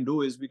what we can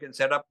do is we can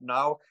set up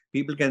now.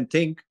 People can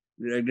think,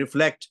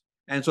 reflect.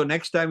 And so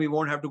next time we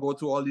won't have to go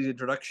through all these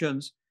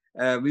introductions.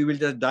 We will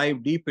just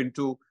dive deep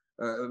into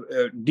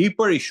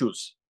deeper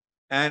issues.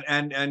 And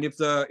if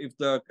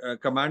the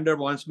commander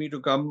wants me to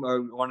come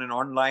on an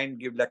online,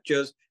 give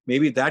lectures,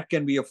 maybe that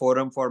can be a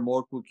forum for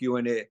more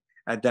Q&A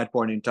at that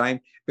point in time.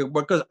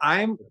 Because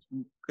I'm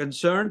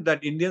concerned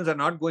that Indians are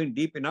not going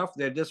deep enough.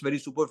 They're just very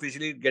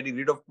superficially getting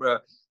rid of,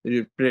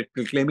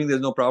 claiming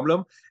there's no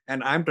problem.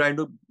 And I'm trying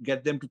to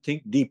get them to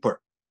think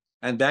deeper.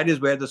 And that is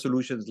where the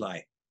solutions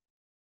lie.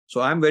 So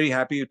I'm very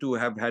happy to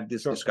have had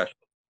this discussion.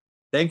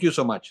 Thank you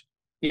so much.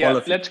 Yeah,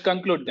 let's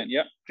conclude then.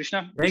 Yeah,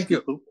 Krishna. Thank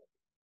you.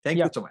 Thank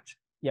you so much.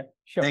 Yeah,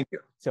 sure. Thank you.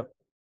 So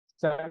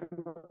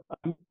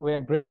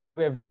we're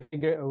very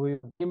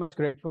much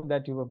grateful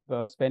that you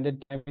have spent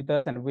time with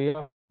us, and we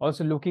are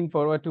also looking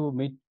forward to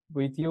meet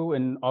with you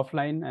in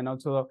offline, and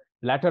also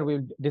later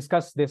we'll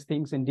discuss these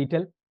things in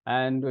detail.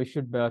 And we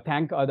should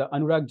thank the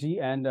Anurag ji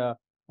and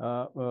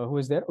who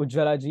is there,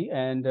 Ujjwala ji,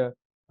 and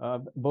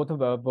both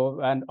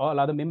and all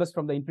other members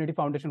from the Infinity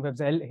Foundation who have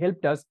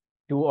helped us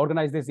to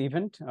organize this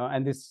event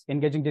and this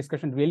engaging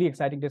discussion, really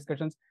exciting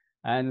discussions,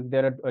 and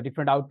there are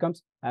different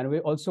outcomes. And we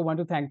also want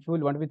to be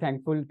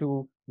thankful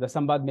to the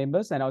Sambad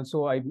members, and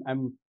also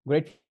I'm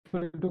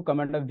grateful to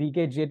Commander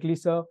V.K. Jetli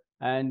sir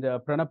and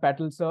Pranab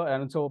Patel sir,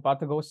 and also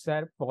Partha Ghosh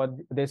sir for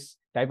this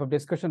type of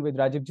discussion with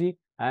Rajiv ji.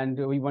 And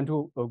we want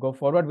to go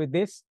forward with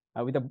this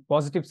with a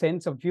positive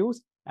sense of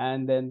views,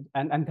 and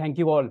thank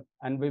you all,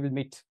 and we will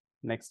meet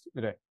next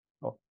day.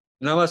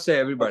 Namaste,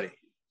 everybody.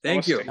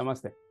 Thank you.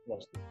 Namaste.